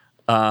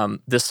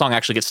 This song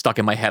actually gets stuck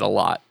in my head a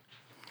lot.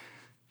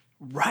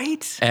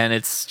 Right? And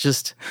it's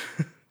just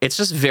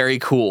very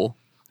cool.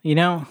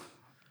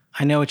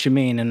 I know what you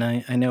mean, and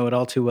I know it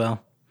all too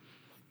well.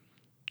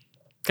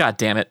 God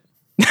damn it.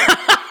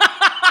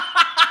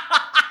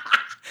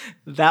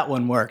 That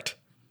one worked.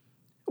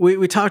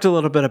 We talked a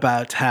little bit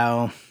about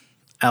how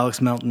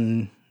Alex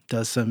Melton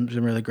does some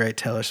really great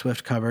Taylor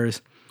Swift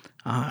covers.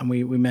 And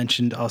we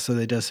mentioned also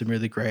they does some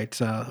really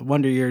great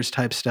Wonder Years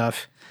type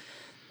stuff.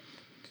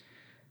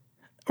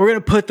 We're going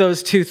to put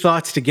those two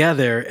thoughts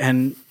together,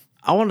 and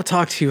I want to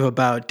talk to you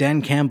about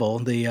Dan Campbell,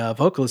 the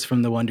vocalist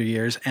from the Wonder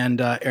Years,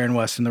 and Aaron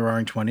West in the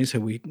Roaring Twenties,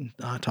 who we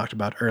talked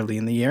about early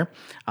in the year,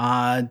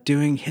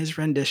 doing his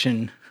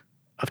rendition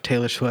of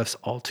Taylor Swift's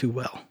All Too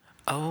Well.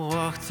 I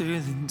walked through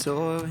the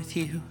door with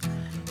you.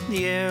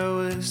 The air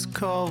was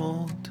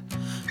cold.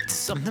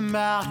 Something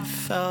about it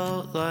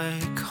felt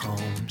like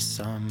home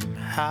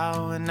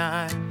somehow. And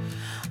I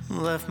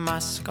left my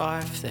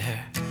scarf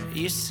there at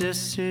your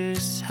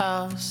sister's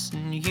house,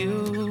 and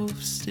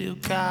you've still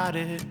got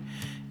it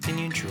in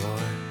your drawer,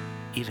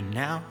 even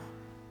now.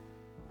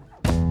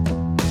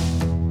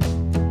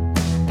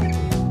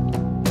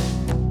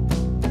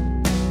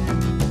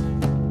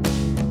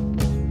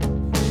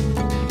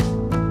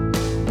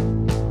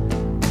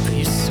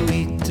 Your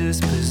sweet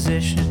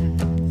disposition,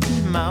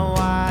 my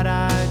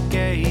wide-eyed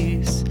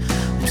gaze.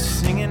 I'm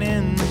singing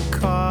in the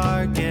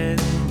car,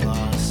 getting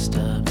lost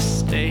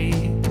upstate.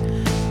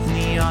 And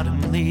the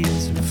autumn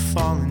leaves are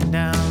falling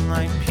down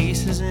like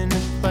pieces into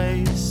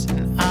place,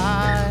 and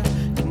I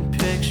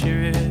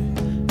picture it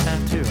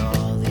after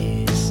all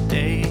these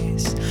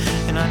days.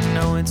 And I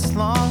know it's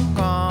long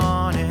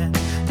gone, and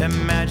that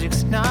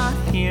magic's not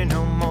here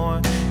no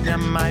more. That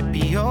might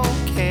be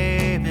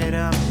okay, but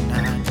I'm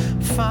not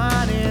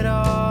fine at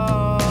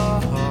all.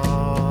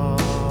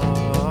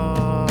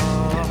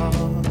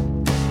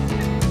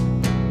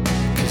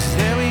 'Cause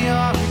there we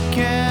are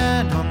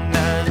again on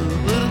that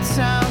little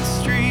town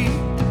street.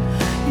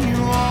 You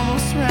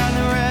almost ran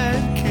the red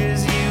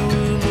 'cause you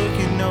were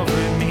looking over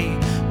at me.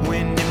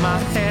 Wind in my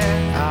hair,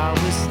 I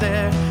was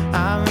there,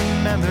 I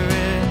remember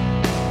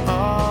it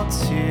all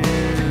too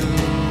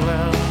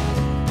well.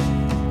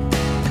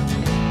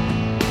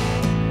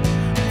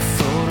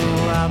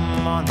 Photo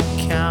album on the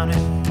counter,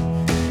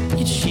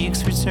 your cheeks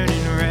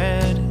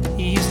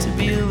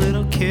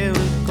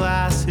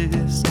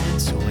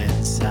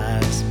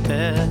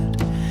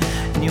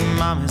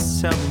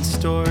promise, telling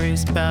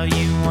stories about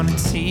you on a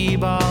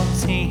T-ball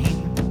team.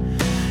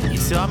 You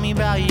taught me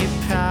about your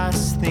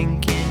past,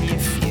 thinking your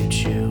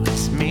future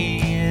was me.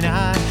 And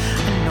I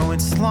know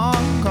it's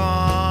long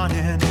gone,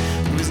 and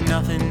there was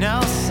nothing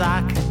else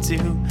I could do.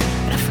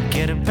 And I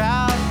forget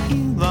about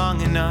you long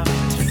enough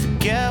to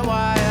forget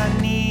why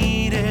I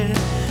needed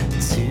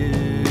to.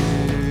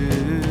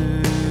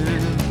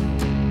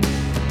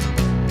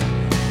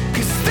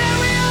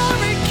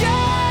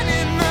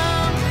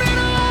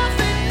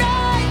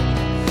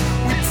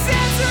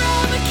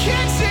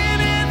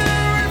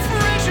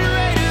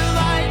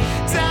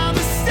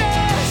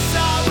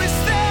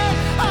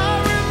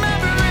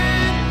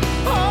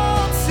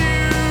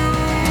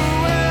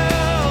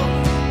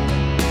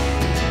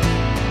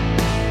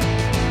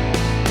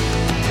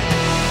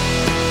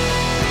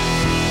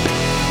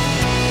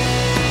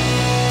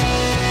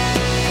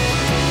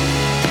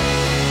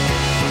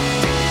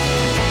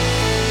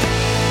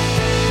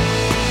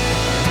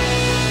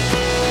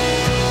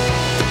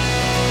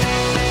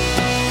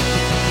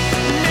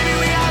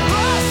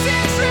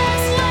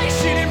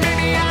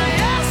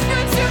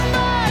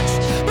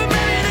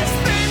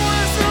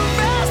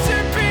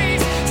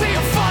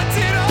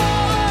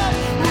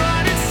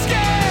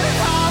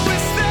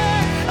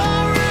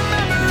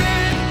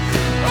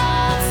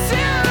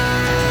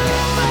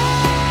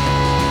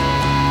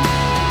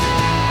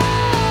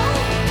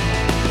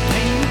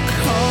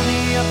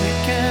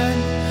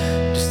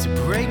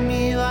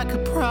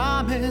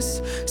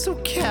 So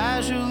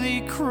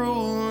casually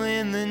cruel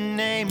in the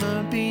name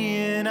of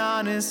being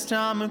honest.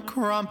 I'm a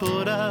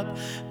crumpled up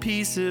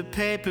piece of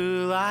paper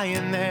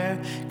lying there,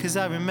 'cause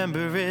I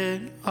remember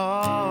it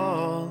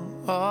all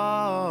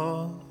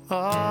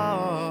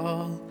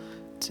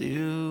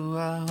too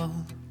well.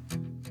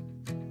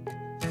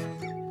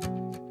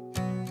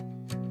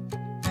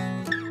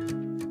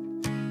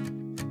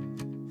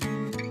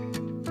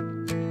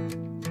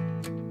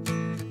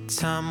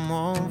 Time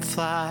won't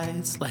fly,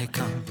 it's like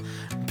I'm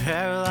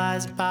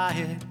paralyzed by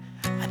it.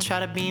 I try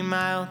to be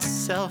my old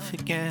self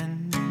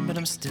again, but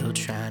I'm still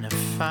trying to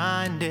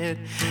find it.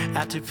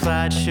 After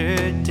plaid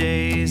shirt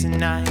days and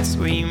nights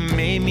where you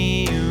made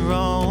me your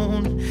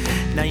own,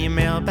 now you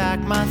mail back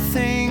my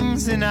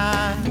things and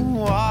I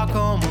walk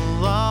home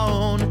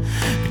alone.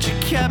 But you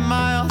kept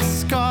my old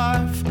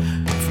scarf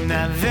from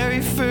that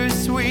very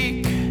first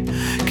week,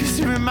 'cause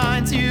it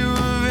reminds you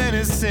of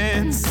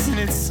innocence and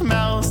it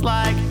smells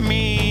like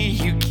me.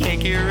 You can't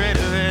get rid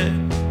of it,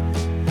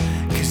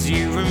 'cause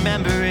you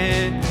remember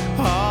it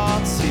all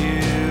too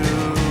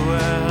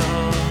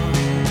well.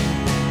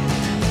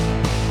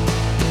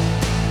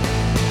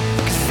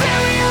 'Cause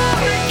there we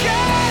are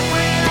again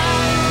when I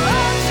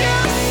loved you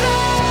so.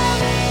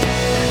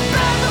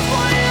 Back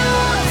before you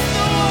lost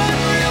the one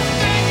real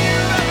thing you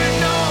ever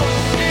known.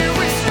 It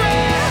was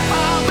rare,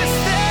 I was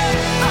there,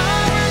 I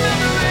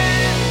remember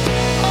it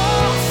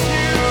all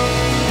too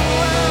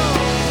well,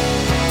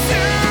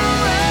 too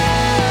well.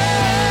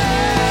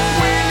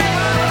 When in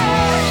my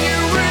heart you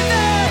were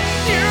there,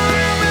 you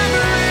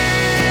remember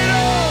it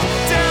all.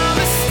 Down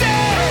the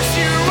stairs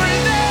you were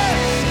there,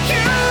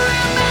 you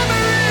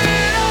remember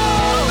it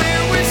all.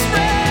 It was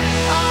rare,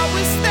 I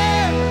was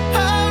there,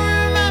 I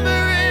remember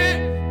it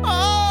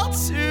all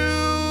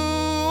too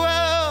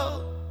well.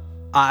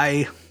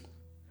 I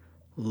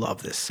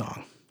love this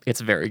song.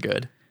 It's very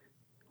good.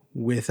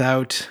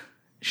 Without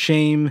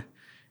shame,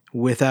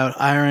 without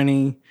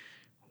irony,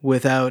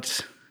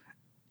 without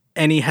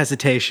any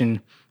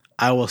hesitation,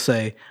 I will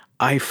say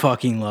I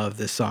fucking love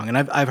this song. And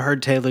I've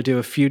heard Taylor do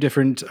a few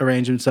different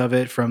arrangements of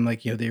it, from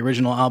like, you know, the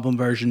original album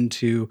version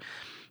to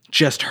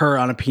just her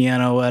on a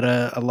piano at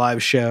a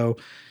live show.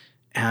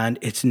 And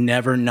it's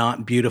never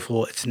not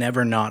beautiful. It's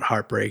never not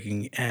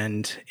heartbreaking.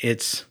 And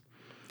it's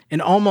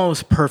an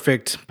almost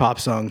perfect pop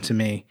song to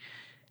me.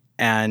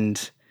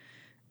 And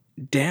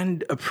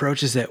Dan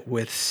approaches it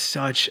with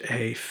such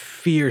a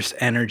fierce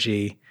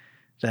energy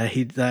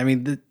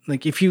that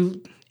like if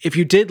you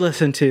did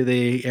listen to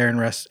the Aaron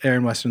West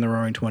and the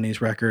Roaring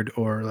Twenties record,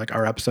 or like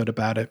our episode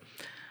about it,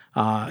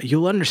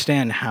 you'll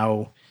understand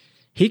how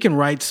he can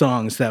write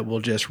songs that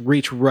will just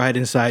reach right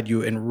inside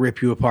you and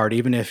rip you apart,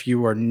 even if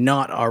you are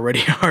not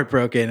already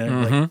heartbroken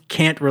and like,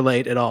 can't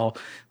relate at all.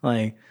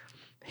 Like,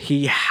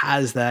 he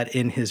has that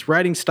in his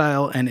writing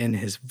style and in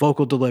his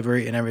vocal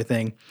delivery and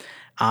everything.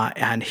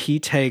 And he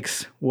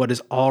takes what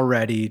is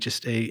already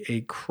just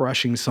a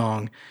crushing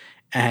song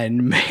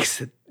and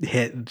makes it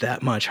hit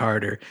that much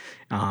harder.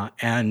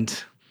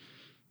 And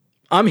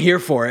I'm here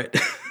for it.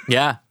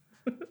 Yeah.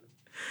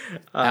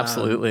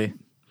 Absolutely.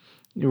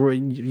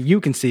 You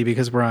can see,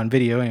 because we're on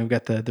video, and we've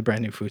got the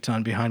brand new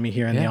futon behind me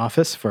here in the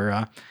office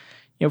for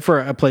for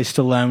a place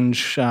to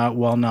lounge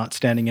while not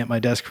standing at my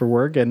desk for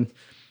work, and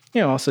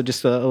also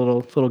just a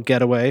little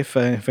getaway if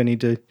I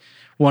need to.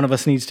 One of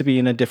us needs to be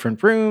in a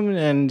different room,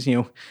 and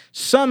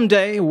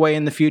someday, way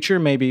in the future,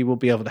 maybe we'll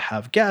be able to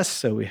have guests.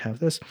 So we have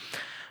this.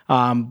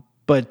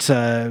 But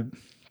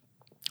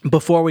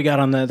before we got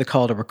on the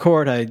call to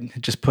record, I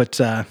just put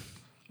this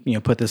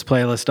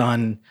playlist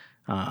on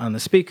the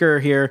speaker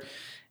here.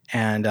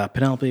 And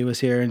Penelope was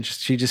here, and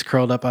she just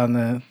curled up on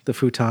the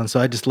futon. So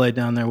I just laid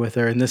down there with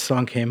her, and this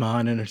song came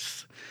on, and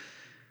it's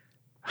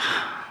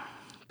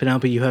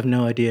Penelope, you have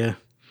no idea.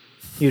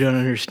 You don't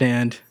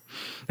understand.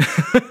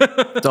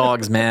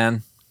 Dogs,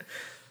 man.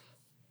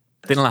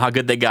 They don't know how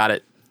good they got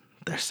it.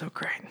 They're so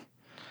great.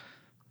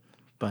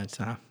 But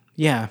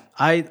yeah,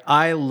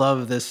 I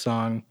love this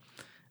song.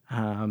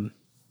 And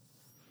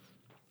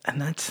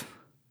that's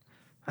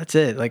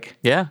it. Like,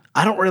 Yeah.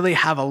 I don't really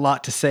have a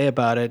lot to say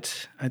about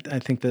it. I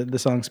think that the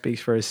song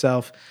speaks for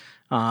itself.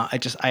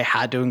 I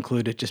had to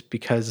include it just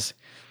because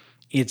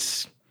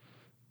it's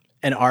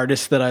an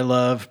artist that I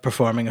love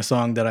performing a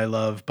song that I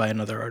love by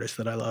another artist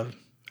that I love.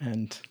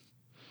 And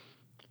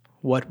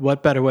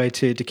what better way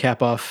to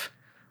cap off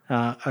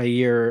a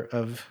year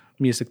of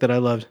music that I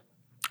loved?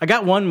 I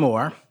got one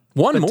more.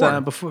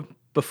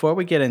 Before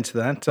we get into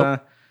that,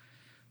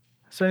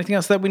 is there anything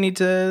else that we need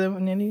to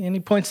any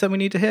points that we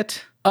need to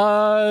hit?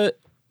 Well,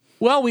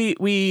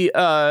 we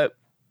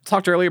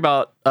talked earlier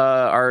about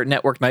our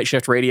network Night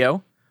Shift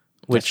Radio,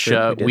 which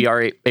we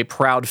are a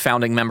proud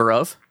founding member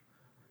of,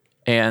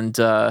 and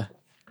a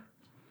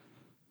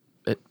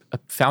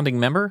founding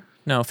member.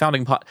 No,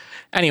 founding pot.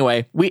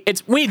 Anyway, we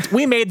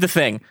made the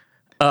thing.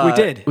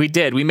 We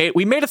did.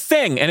 We made a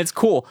thing, and it's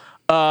cool.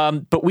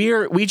 But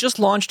we just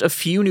launched a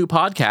few new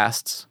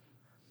podcasts,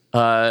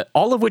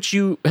 all of which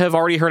you have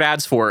already heard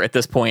ads for at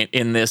this point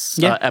in this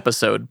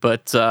episode.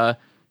 But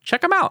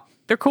check them out;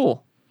 they're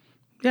cool.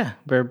 Yeah,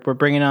 we're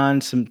bringing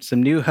on some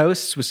new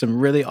hosts with some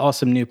really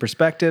awesome new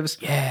perspectives.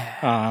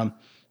 Yeah.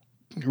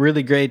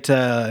 Really great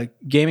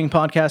gaming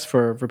podcast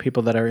for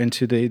people that are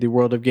into the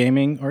world of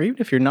gaming, or even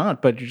if you're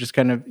not, but you're just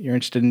you're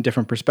interested in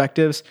different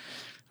perspectives.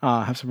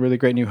 Have some really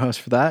great new hosts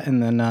for that,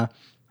 and then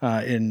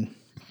in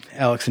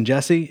Alex and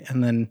Jesse,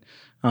 and then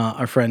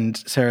our friend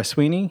Sarah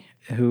Sweeney,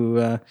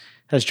 who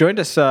has joined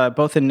us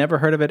both in Never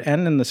Heard of It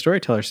and in the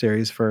Storyteller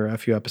series for a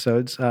few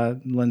episodes.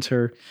 Lends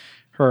her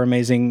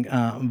amazing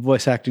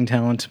voice acting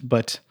talent,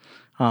 but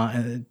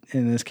in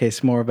this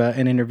case, more of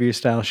an interview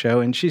style show.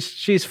 And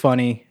she's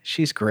funny,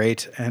 she's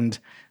great, and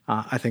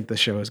I think the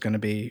show is going to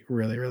be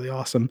really, really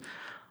awesome.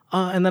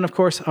 And then, of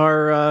course,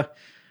 our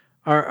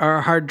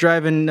hard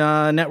driving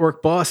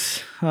network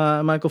boss,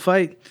 Michael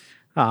Fight,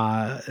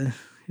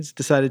 has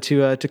decided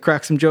to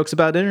crack some jokes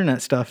about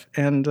internet stuff,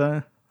 and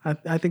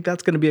I think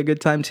that's going to be a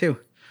good time too.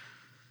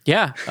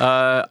 Yeah,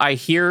 I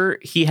hear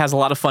he has a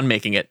lot of fun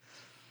making it.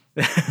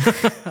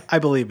 I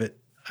believe it.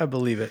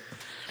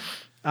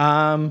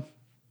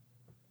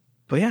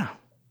 But yeah.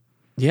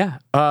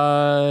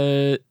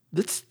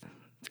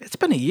 It's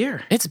been a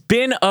year. It's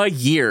been a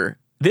year.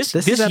 This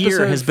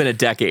year has been a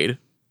decade.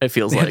 It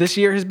feels like this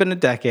year has been a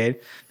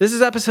decade. This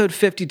is episode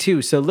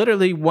 52, so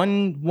literally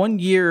one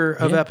year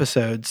of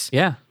episodes.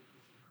 Yeah.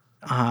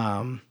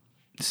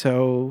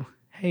 So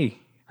hey,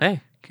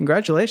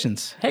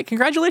 congratulations. Hey,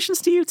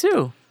 congratulations to you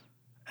too.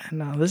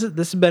 And this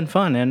has been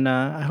fun, and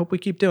I hope we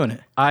keep doing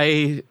it.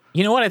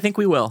 You know what? I think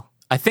we will.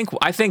 I think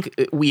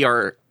we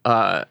are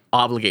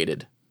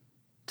obligated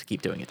to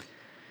keep doing it.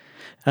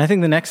 And I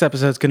think the next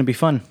episode is going to be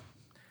fun.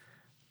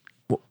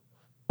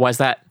 Why is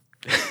that?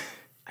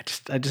 I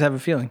just have a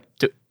feeling.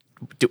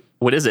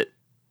 What is it?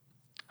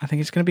 I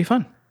think it's going to be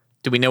fun.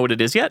 Do we know what it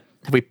is yet?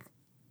 Have we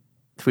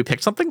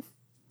picked something?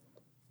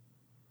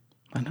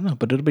 I don't know,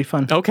 but it'll be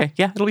fun. Okay,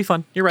 yeah, it'll be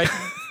fun. You're right.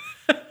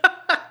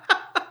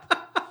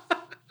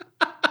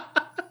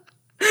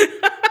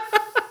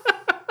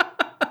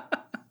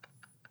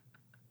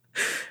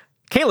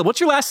 Caleb, what's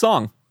your last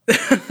song?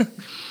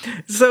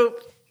 So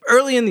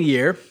early in the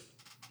year,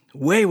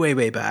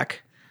 way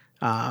back,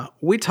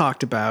 we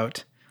talked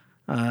about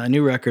a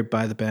new record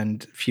by the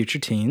band Future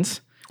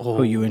Teens,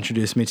 who you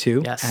introduced me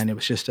to. Yes. And it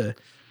was just it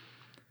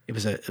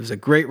was a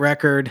great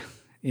record.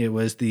 It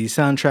was the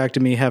soundtrack to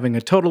me having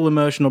a total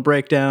emotional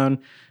breakdown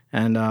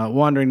and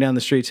wandering down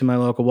the street to my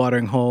local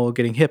watering hole,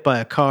 getting hit by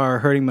a car,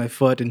 hurting my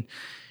foot, and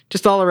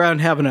just all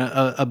around having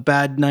a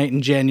bad night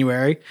in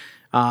January.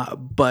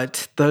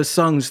 But those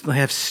songs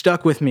have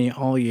stuck with me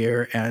all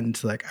year, and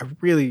I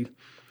really,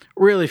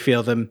 really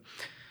feel them.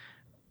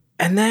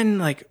 And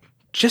then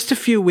just a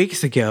few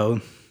weeks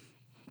ago,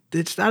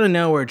 it's out of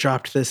nowhere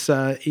dropped this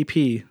EP.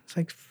 It's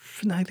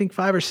I think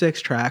 5 or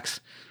 6 tracks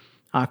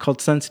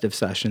called Sensitive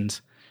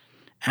Sessions.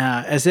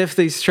 As if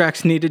these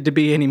tracks needed to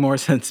be any more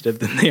sensitive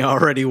than they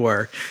already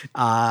were.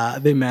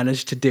 They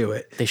managed to do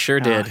it. They sure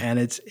did. And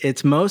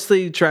it's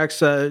mostly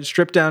tracks,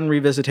 stripped down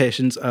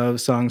revisitations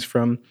of songs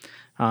from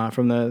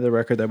the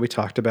record that we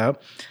talked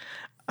about.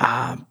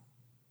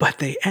 But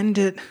they end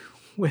it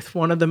with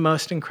one of the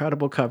most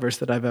incredible covers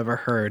that I've ever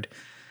heard.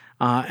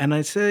 And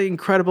I say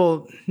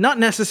incredible, not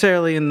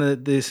necessarily in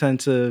the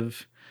sense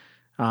of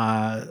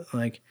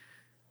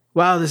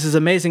wow, this is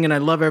amazing and I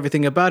love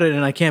everything about it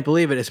and I can't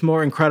believe it. It's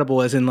more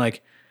incredible as in I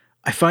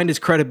find its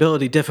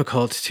credibility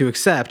difficult to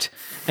accept,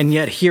 and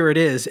yet here it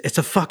is. It's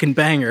a fucking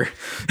banger.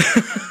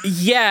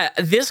 Yeah,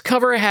 this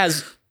cover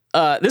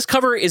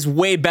is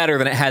way better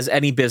than it has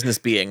any business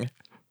being.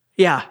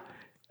 Yeah.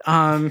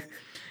 And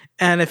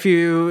if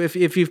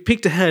you've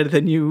peeked ahead,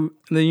 then you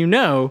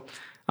know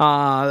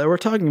We're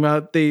talking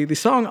about the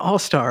song All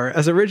Star,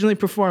 as originally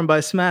performed by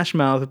Smash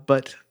Mouth,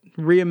 but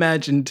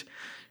reimagined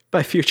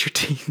by Future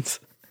Teens.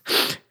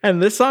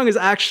 And this song is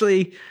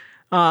actually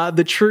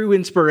the true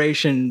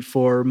inspiration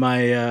for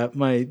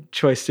my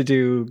choice to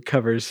do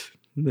covers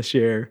this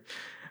year,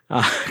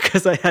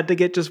 because I had to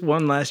get just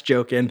one last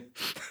joke in.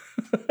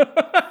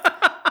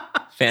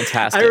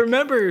 Fantastic. I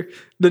remember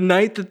the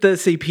night that the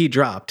CP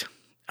dropped,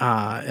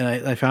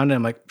 and I found it.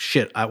 I'm like,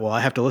 shit,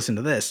 I have to listen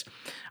to this.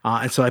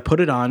 And so I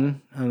put it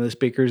on the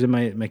speakers in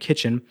my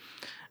kitchen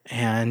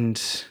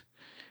and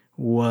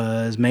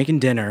was making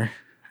dinner.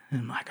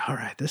 And I'm like, all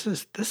right, this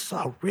is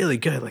all really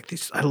good. Like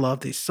I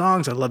love these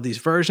songs. I love these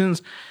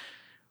versions.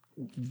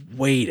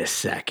 Wait a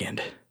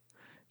second.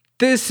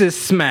 This is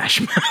Smash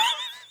Mouth.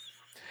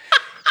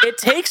 It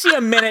takes you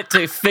a minute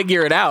to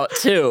figure it out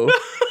too.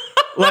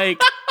 Like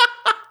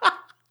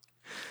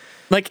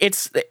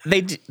it's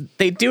they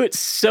do it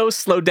so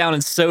slowed down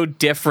and so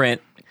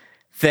different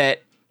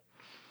that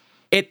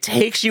it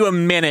takes you a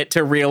minute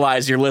to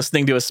realize you're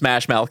listening to a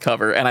Smash Mouth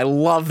cover, and I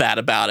love that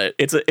about it.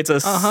 It's a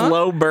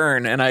slow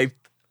burn, and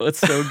it's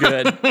so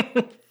good.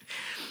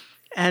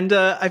 And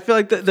I feel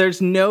like that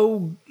there's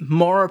no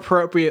more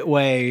appropriate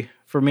way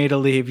for me to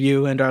leave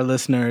you and our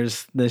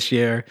listeners this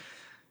year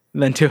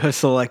than to have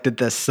selected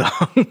this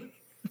song.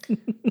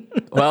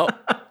 Well,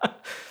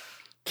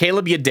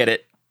 Caleb, you did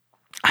it.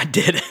 I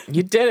did it.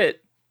 You did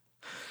it.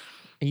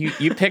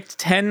 You picked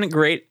 10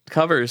 great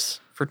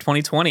covers for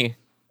 2020.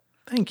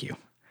 Thank you.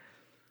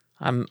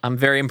 I'm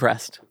very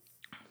impressed.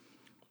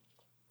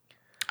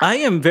 I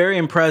am very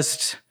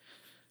impressed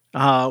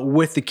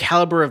with the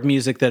caliber of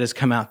music that has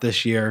come out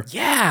this year.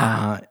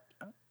 Yeah.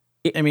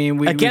 I mean,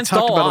 we Against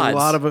talked all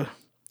about odds.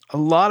 a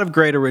lot of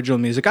great original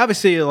music.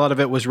 Obviously, a lot of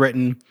it was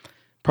written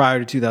prior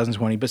to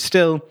 2020, but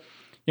still,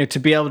 to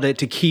be able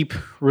to keep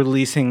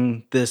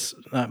releasing this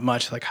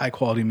much like high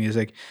quality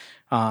music,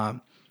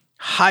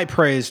 high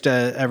praise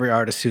to every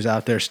artist who's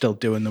out there still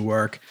doing the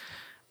work.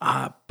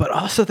 But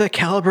also the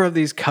caliber of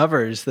these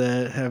covers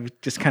that have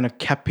just kind of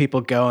kept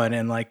people going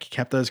and like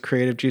kept those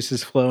creative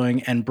juices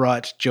flowing and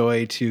brought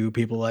joy to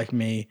people like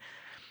me.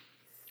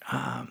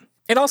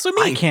 And also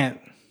me. To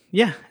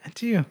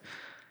you.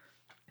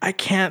 I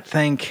can't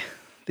thank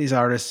these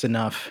artists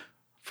enough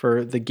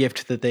for the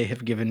gift that they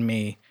have given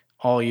me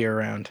all year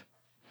round.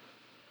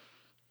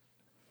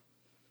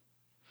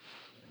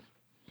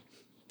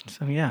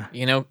 So yeah.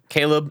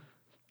 Caleb,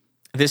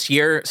 this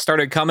year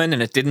started coming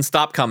and it didn't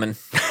stop coming.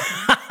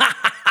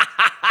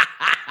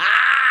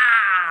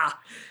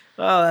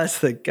 Oh, that's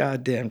the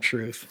goddamn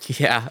truth.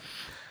 Yeah.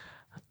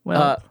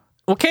 Well,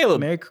 Caleb,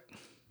 Merry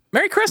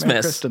Christmas.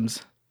 Merry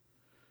Christmas.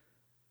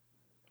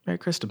 Merry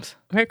Christmas.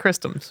 Merry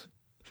Christmas.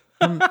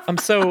 I'm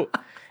so...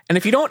 And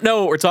if you don't know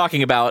what we're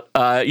talking about,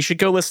 you should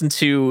go listen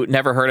to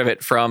Never Heard of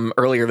It from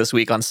earlier this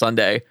week on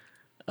Sunday,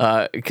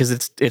 because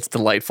it's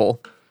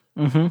delightful.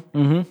 But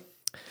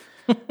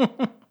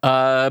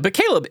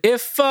Caleb,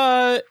 if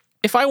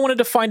I wanted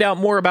to find out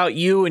more about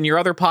you and your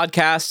other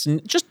podcasts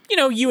and just,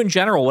 you in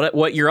general,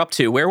 what you're up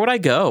to, where would I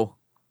go?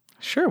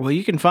 Sure. Well,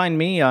 you can find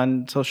me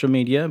on social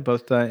media,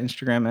 both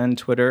Instagram and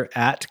Twitter,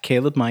 at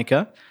Caleb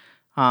Micah.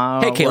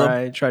 Hey, Caleb. Where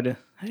I try to...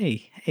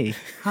 Hey,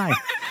 hi.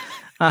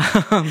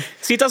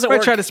 See, it doesn't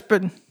work. I try to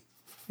spread...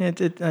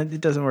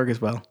 It doesn't work as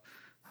well.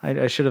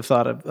 I should have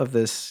thought of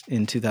this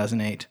in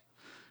 2008.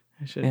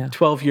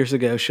 12 years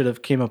ago, should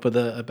have came up with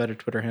a better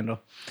Twitter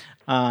handle.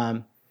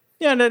 And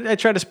I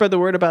try to spread the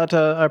word about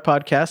our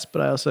podcast,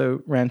 but I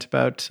also rant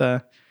about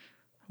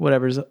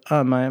whatever's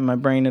on my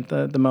brain at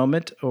the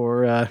moment,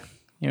 or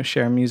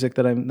share music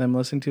that I'm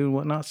listening to and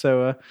whatnot.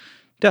 So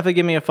definitely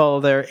give me a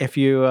follow there if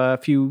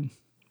you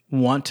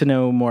want to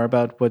know more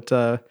about what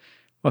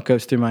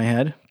goes through my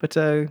head. But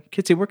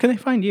Kitsy, where can they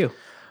find you?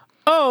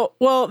 Oh,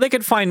 well, they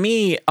could find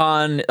me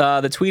on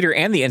the Twitter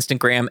and the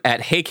Instagram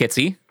at Hey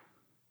Kitsy.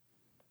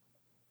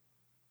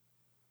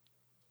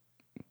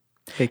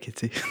 Hey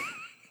Kitsy.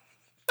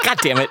 God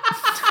damn it.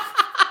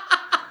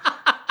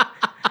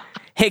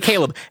 Hey,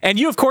 Caleb. And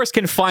you, of course,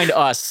 can find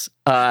us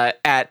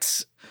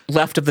at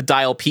Left of the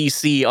Dial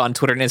PC on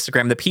Twitter and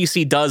Instagram. The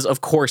PC does,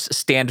 of course,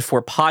 stand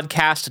for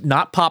podcast,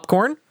 not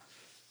popcorn.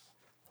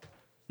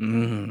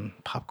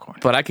 Popcorn.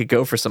 But I could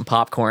go for some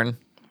popcorn.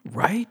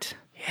 Right?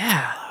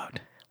 Yeah.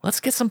 Let's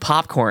get some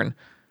popcorn.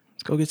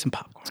 Let's go get some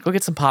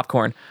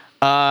popcorn.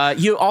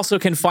 You also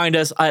can find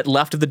us at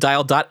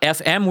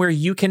leftofthedial.fm, where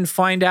you can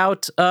find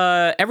out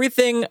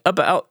everything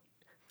about...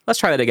 Let's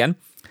try that again.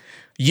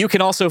 You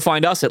can also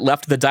find us at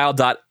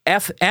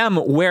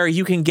leftofthedial.fm, where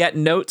you can get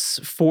notes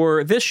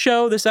for this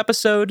show, this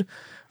episode.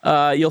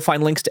 You'll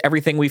find links to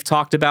everything we've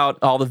talked about,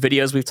 all the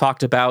videos we've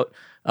talked about,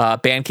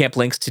 Bandcamp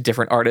links to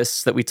different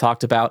artists that we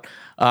talked about.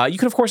 You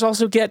can, of course,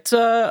 also get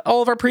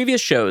all of our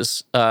previous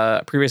shows,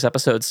 previous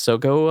episodes. So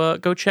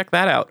go check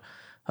that out.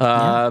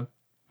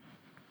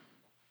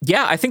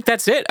 Yeah, I think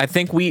that's it. I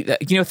think we,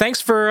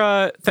 thanks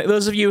for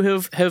those of you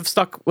who have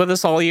stuck with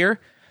us all year.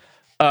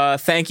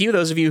 Thank you.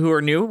 Those of you who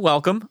are new,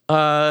 welcome.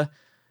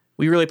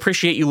 We really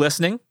appreciate you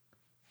listening.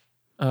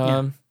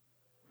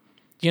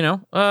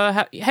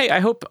 hey, I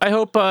hope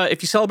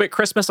if you celebrate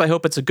Christmas, I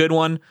hope it's a good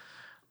one.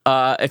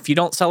 If you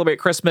don't celebrate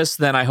Christmas,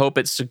 then I hope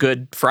it's a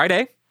good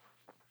Friday.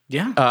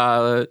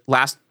 Yeah.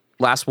 Last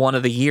one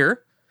of the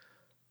year,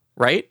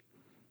 right?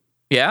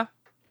 Yeah.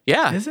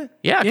 Is it?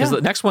 Yeah, because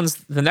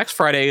the next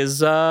Friday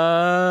is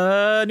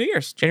New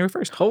Year's, January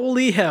 1st.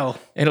 Holy hell.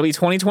 It'll be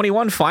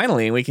 2021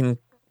 finally, and we can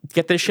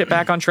get this shit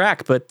back on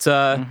track. But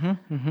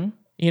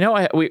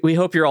we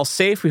hope you're all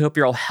safe. We hope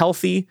you're all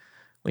healthy.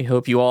 We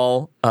hope you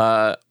all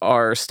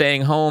are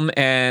staying home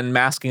and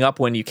masking up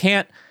when you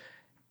can't.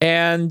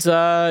 And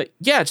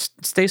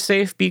just stay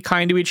safe, be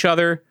kind to each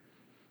other,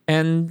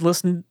 and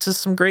listen to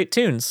some great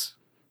tunes.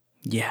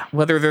 Yeah.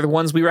 Whether they're the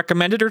ones we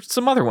recommended or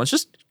some other ones,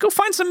 just go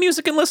find some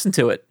music and listen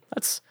to it.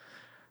 That's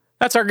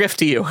our gift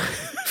to you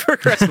for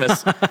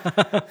Christmas.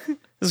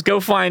 Just go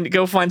find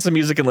some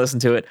music and listen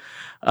to it.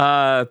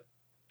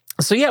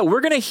 So yeah,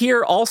 we're gonna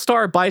hear All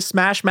Star by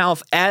Smash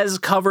Mouth as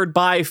covered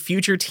by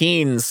Future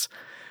Teens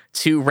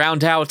to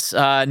round out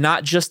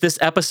not just this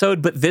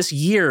episode but this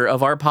year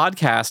of our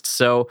podcast.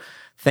 So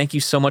thank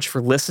you so much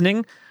for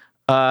listening.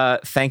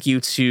 Thank you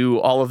to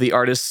all of the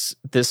artists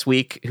this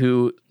week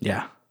who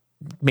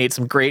made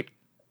some great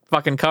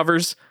fucking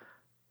covers.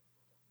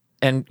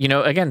 And,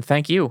 again,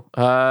 thank you.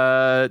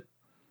 I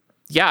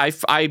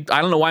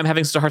don't know why I'm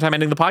having such a hard time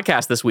ending the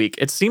podcast this week.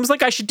 It seems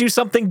like I should do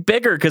something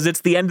bigger because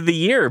it's the end of the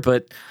year,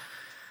 but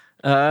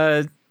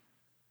I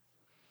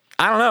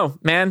don't know,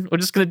 man. We're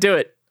just going to do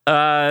it.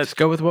 Let's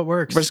go with what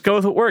works. Let's go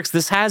with what works.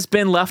 This has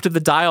been Left of the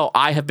Dial.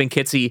 I have been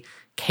Kitsy.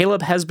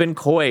 Caleb has been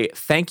Coy.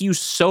 Thank you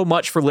so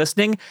much for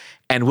listening,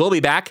 and we'll be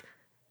back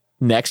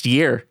next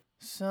year.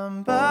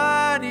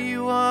 Somebody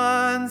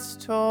once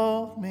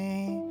told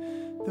me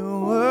the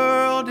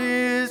world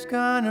is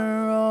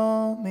gonna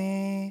roll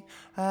me.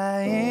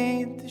 I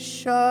ain't the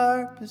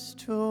sharpest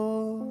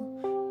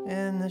tool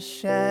in the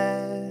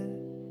shed.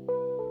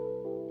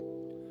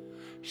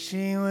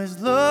 She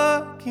was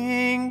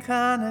looking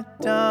kinda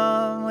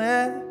dumb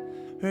with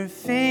her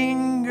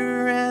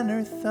finger and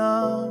her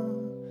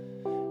thumb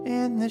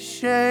in the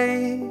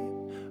shape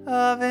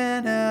of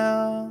an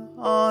L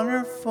on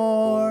her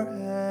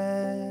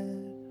forehead.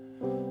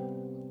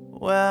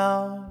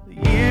 Well, the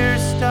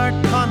years start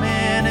coming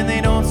and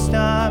they don't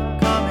stop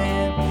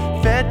coming.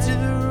 Fed to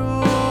the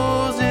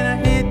rules and I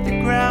hit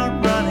the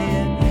ground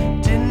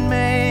running. Didn't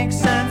make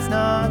sense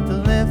not to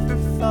live for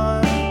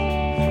fun.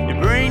 Your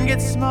brain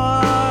gets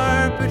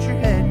smart, but your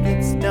head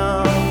gets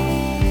dumb.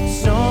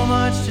 So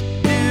much to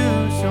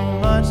do, so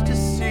much to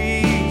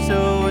see.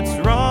 So what's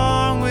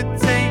wrong with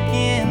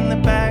taking the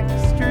back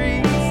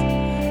streets?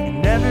 You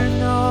never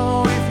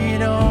know if you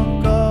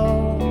don't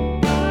go. You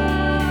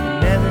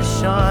never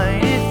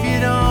shine if you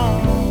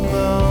don't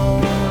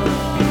glow.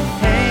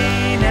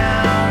 Hey,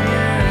 now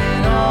you're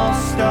an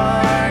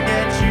all-star.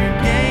 Get your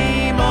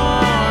game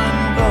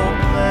on, go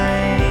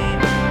play.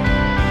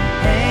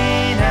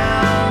 Hey,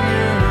 now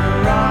you're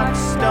a rock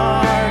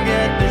star.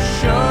 Get the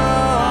show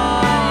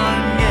on,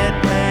 get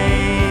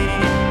paid.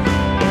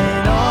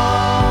 And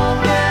all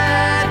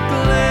that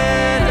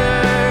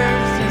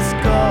glitters is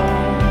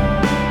gold.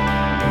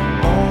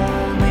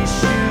 Only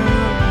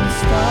shooting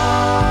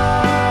stars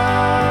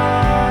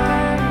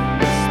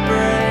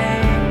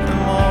break the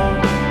mold.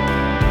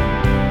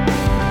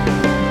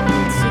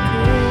 It's a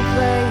cool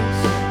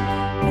place,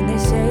 and they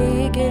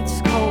say it gets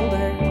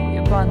colder.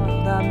 You're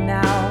bundled up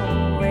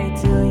now. Wait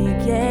till you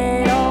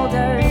get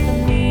older. The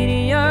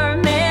meteor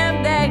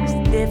man begs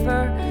to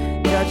differ,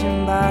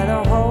 judging by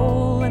the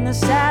hole in the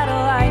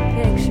satellite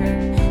picture.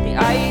 The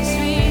ice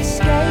we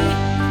skate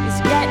is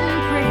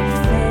getting pretty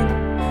thin.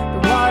 The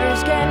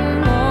water's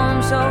getting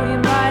warm, so you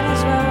might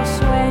as well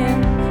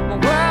swim. My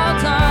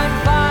world's on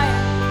fire.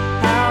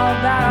 How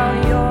about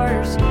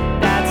yours?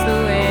 That's the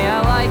way I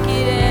like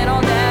it, and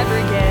I'll never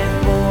get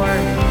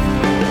bored.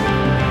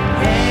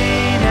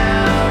 Hey,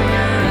 now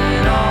you're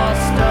an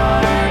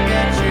all-star.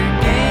 Get your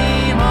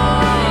game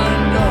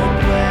on, go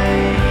play.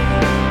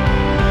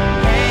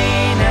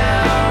 Hey,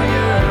 now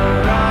you're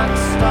a rock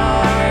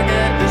star.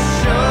 Get the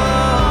show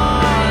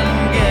on,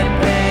 get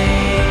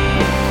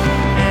paid.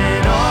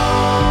 And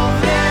all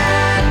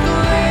that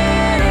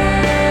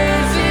glitters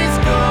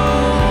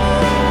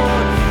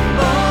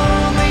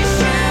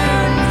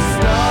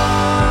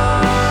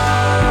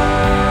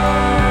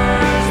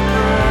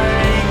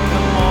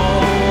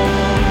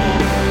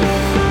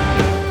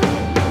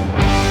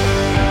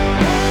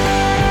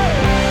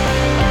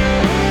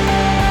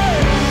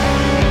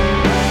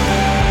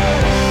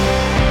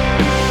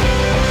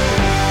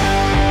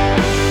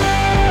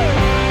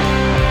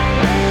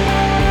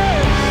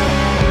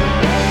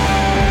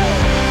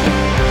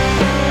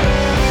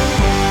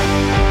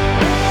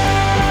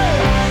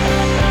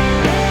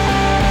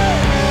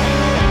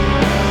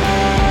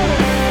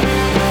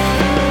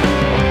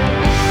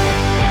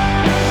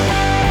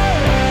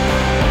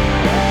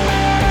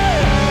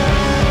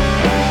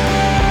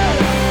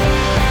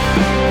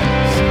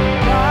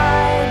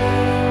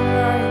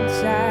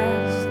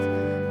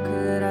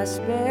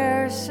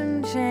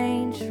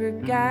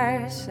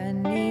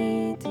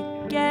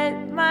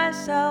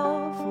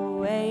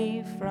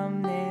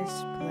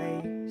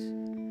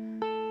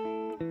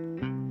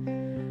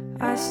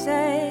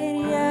said,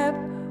 yep,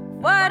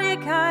 what a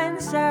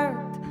concept.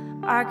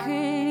 I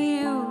could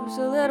use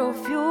a little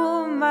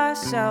fuel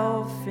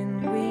myself,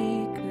 and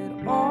we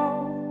could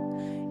all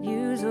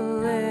use a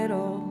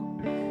little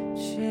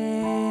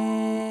change.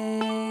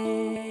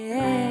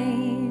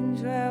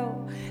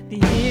 Well, the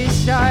years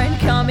start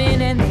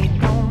coming and they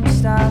don't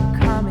stop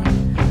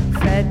coming.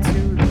 Fed to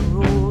the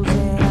rules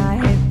and I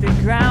hit the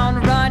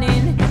ground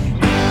running.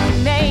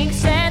 It makes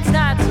sense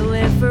not to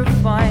live for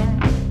fun.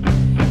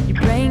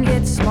 Your brain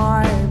gets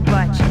smart,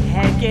 but your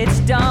head gets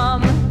dumb.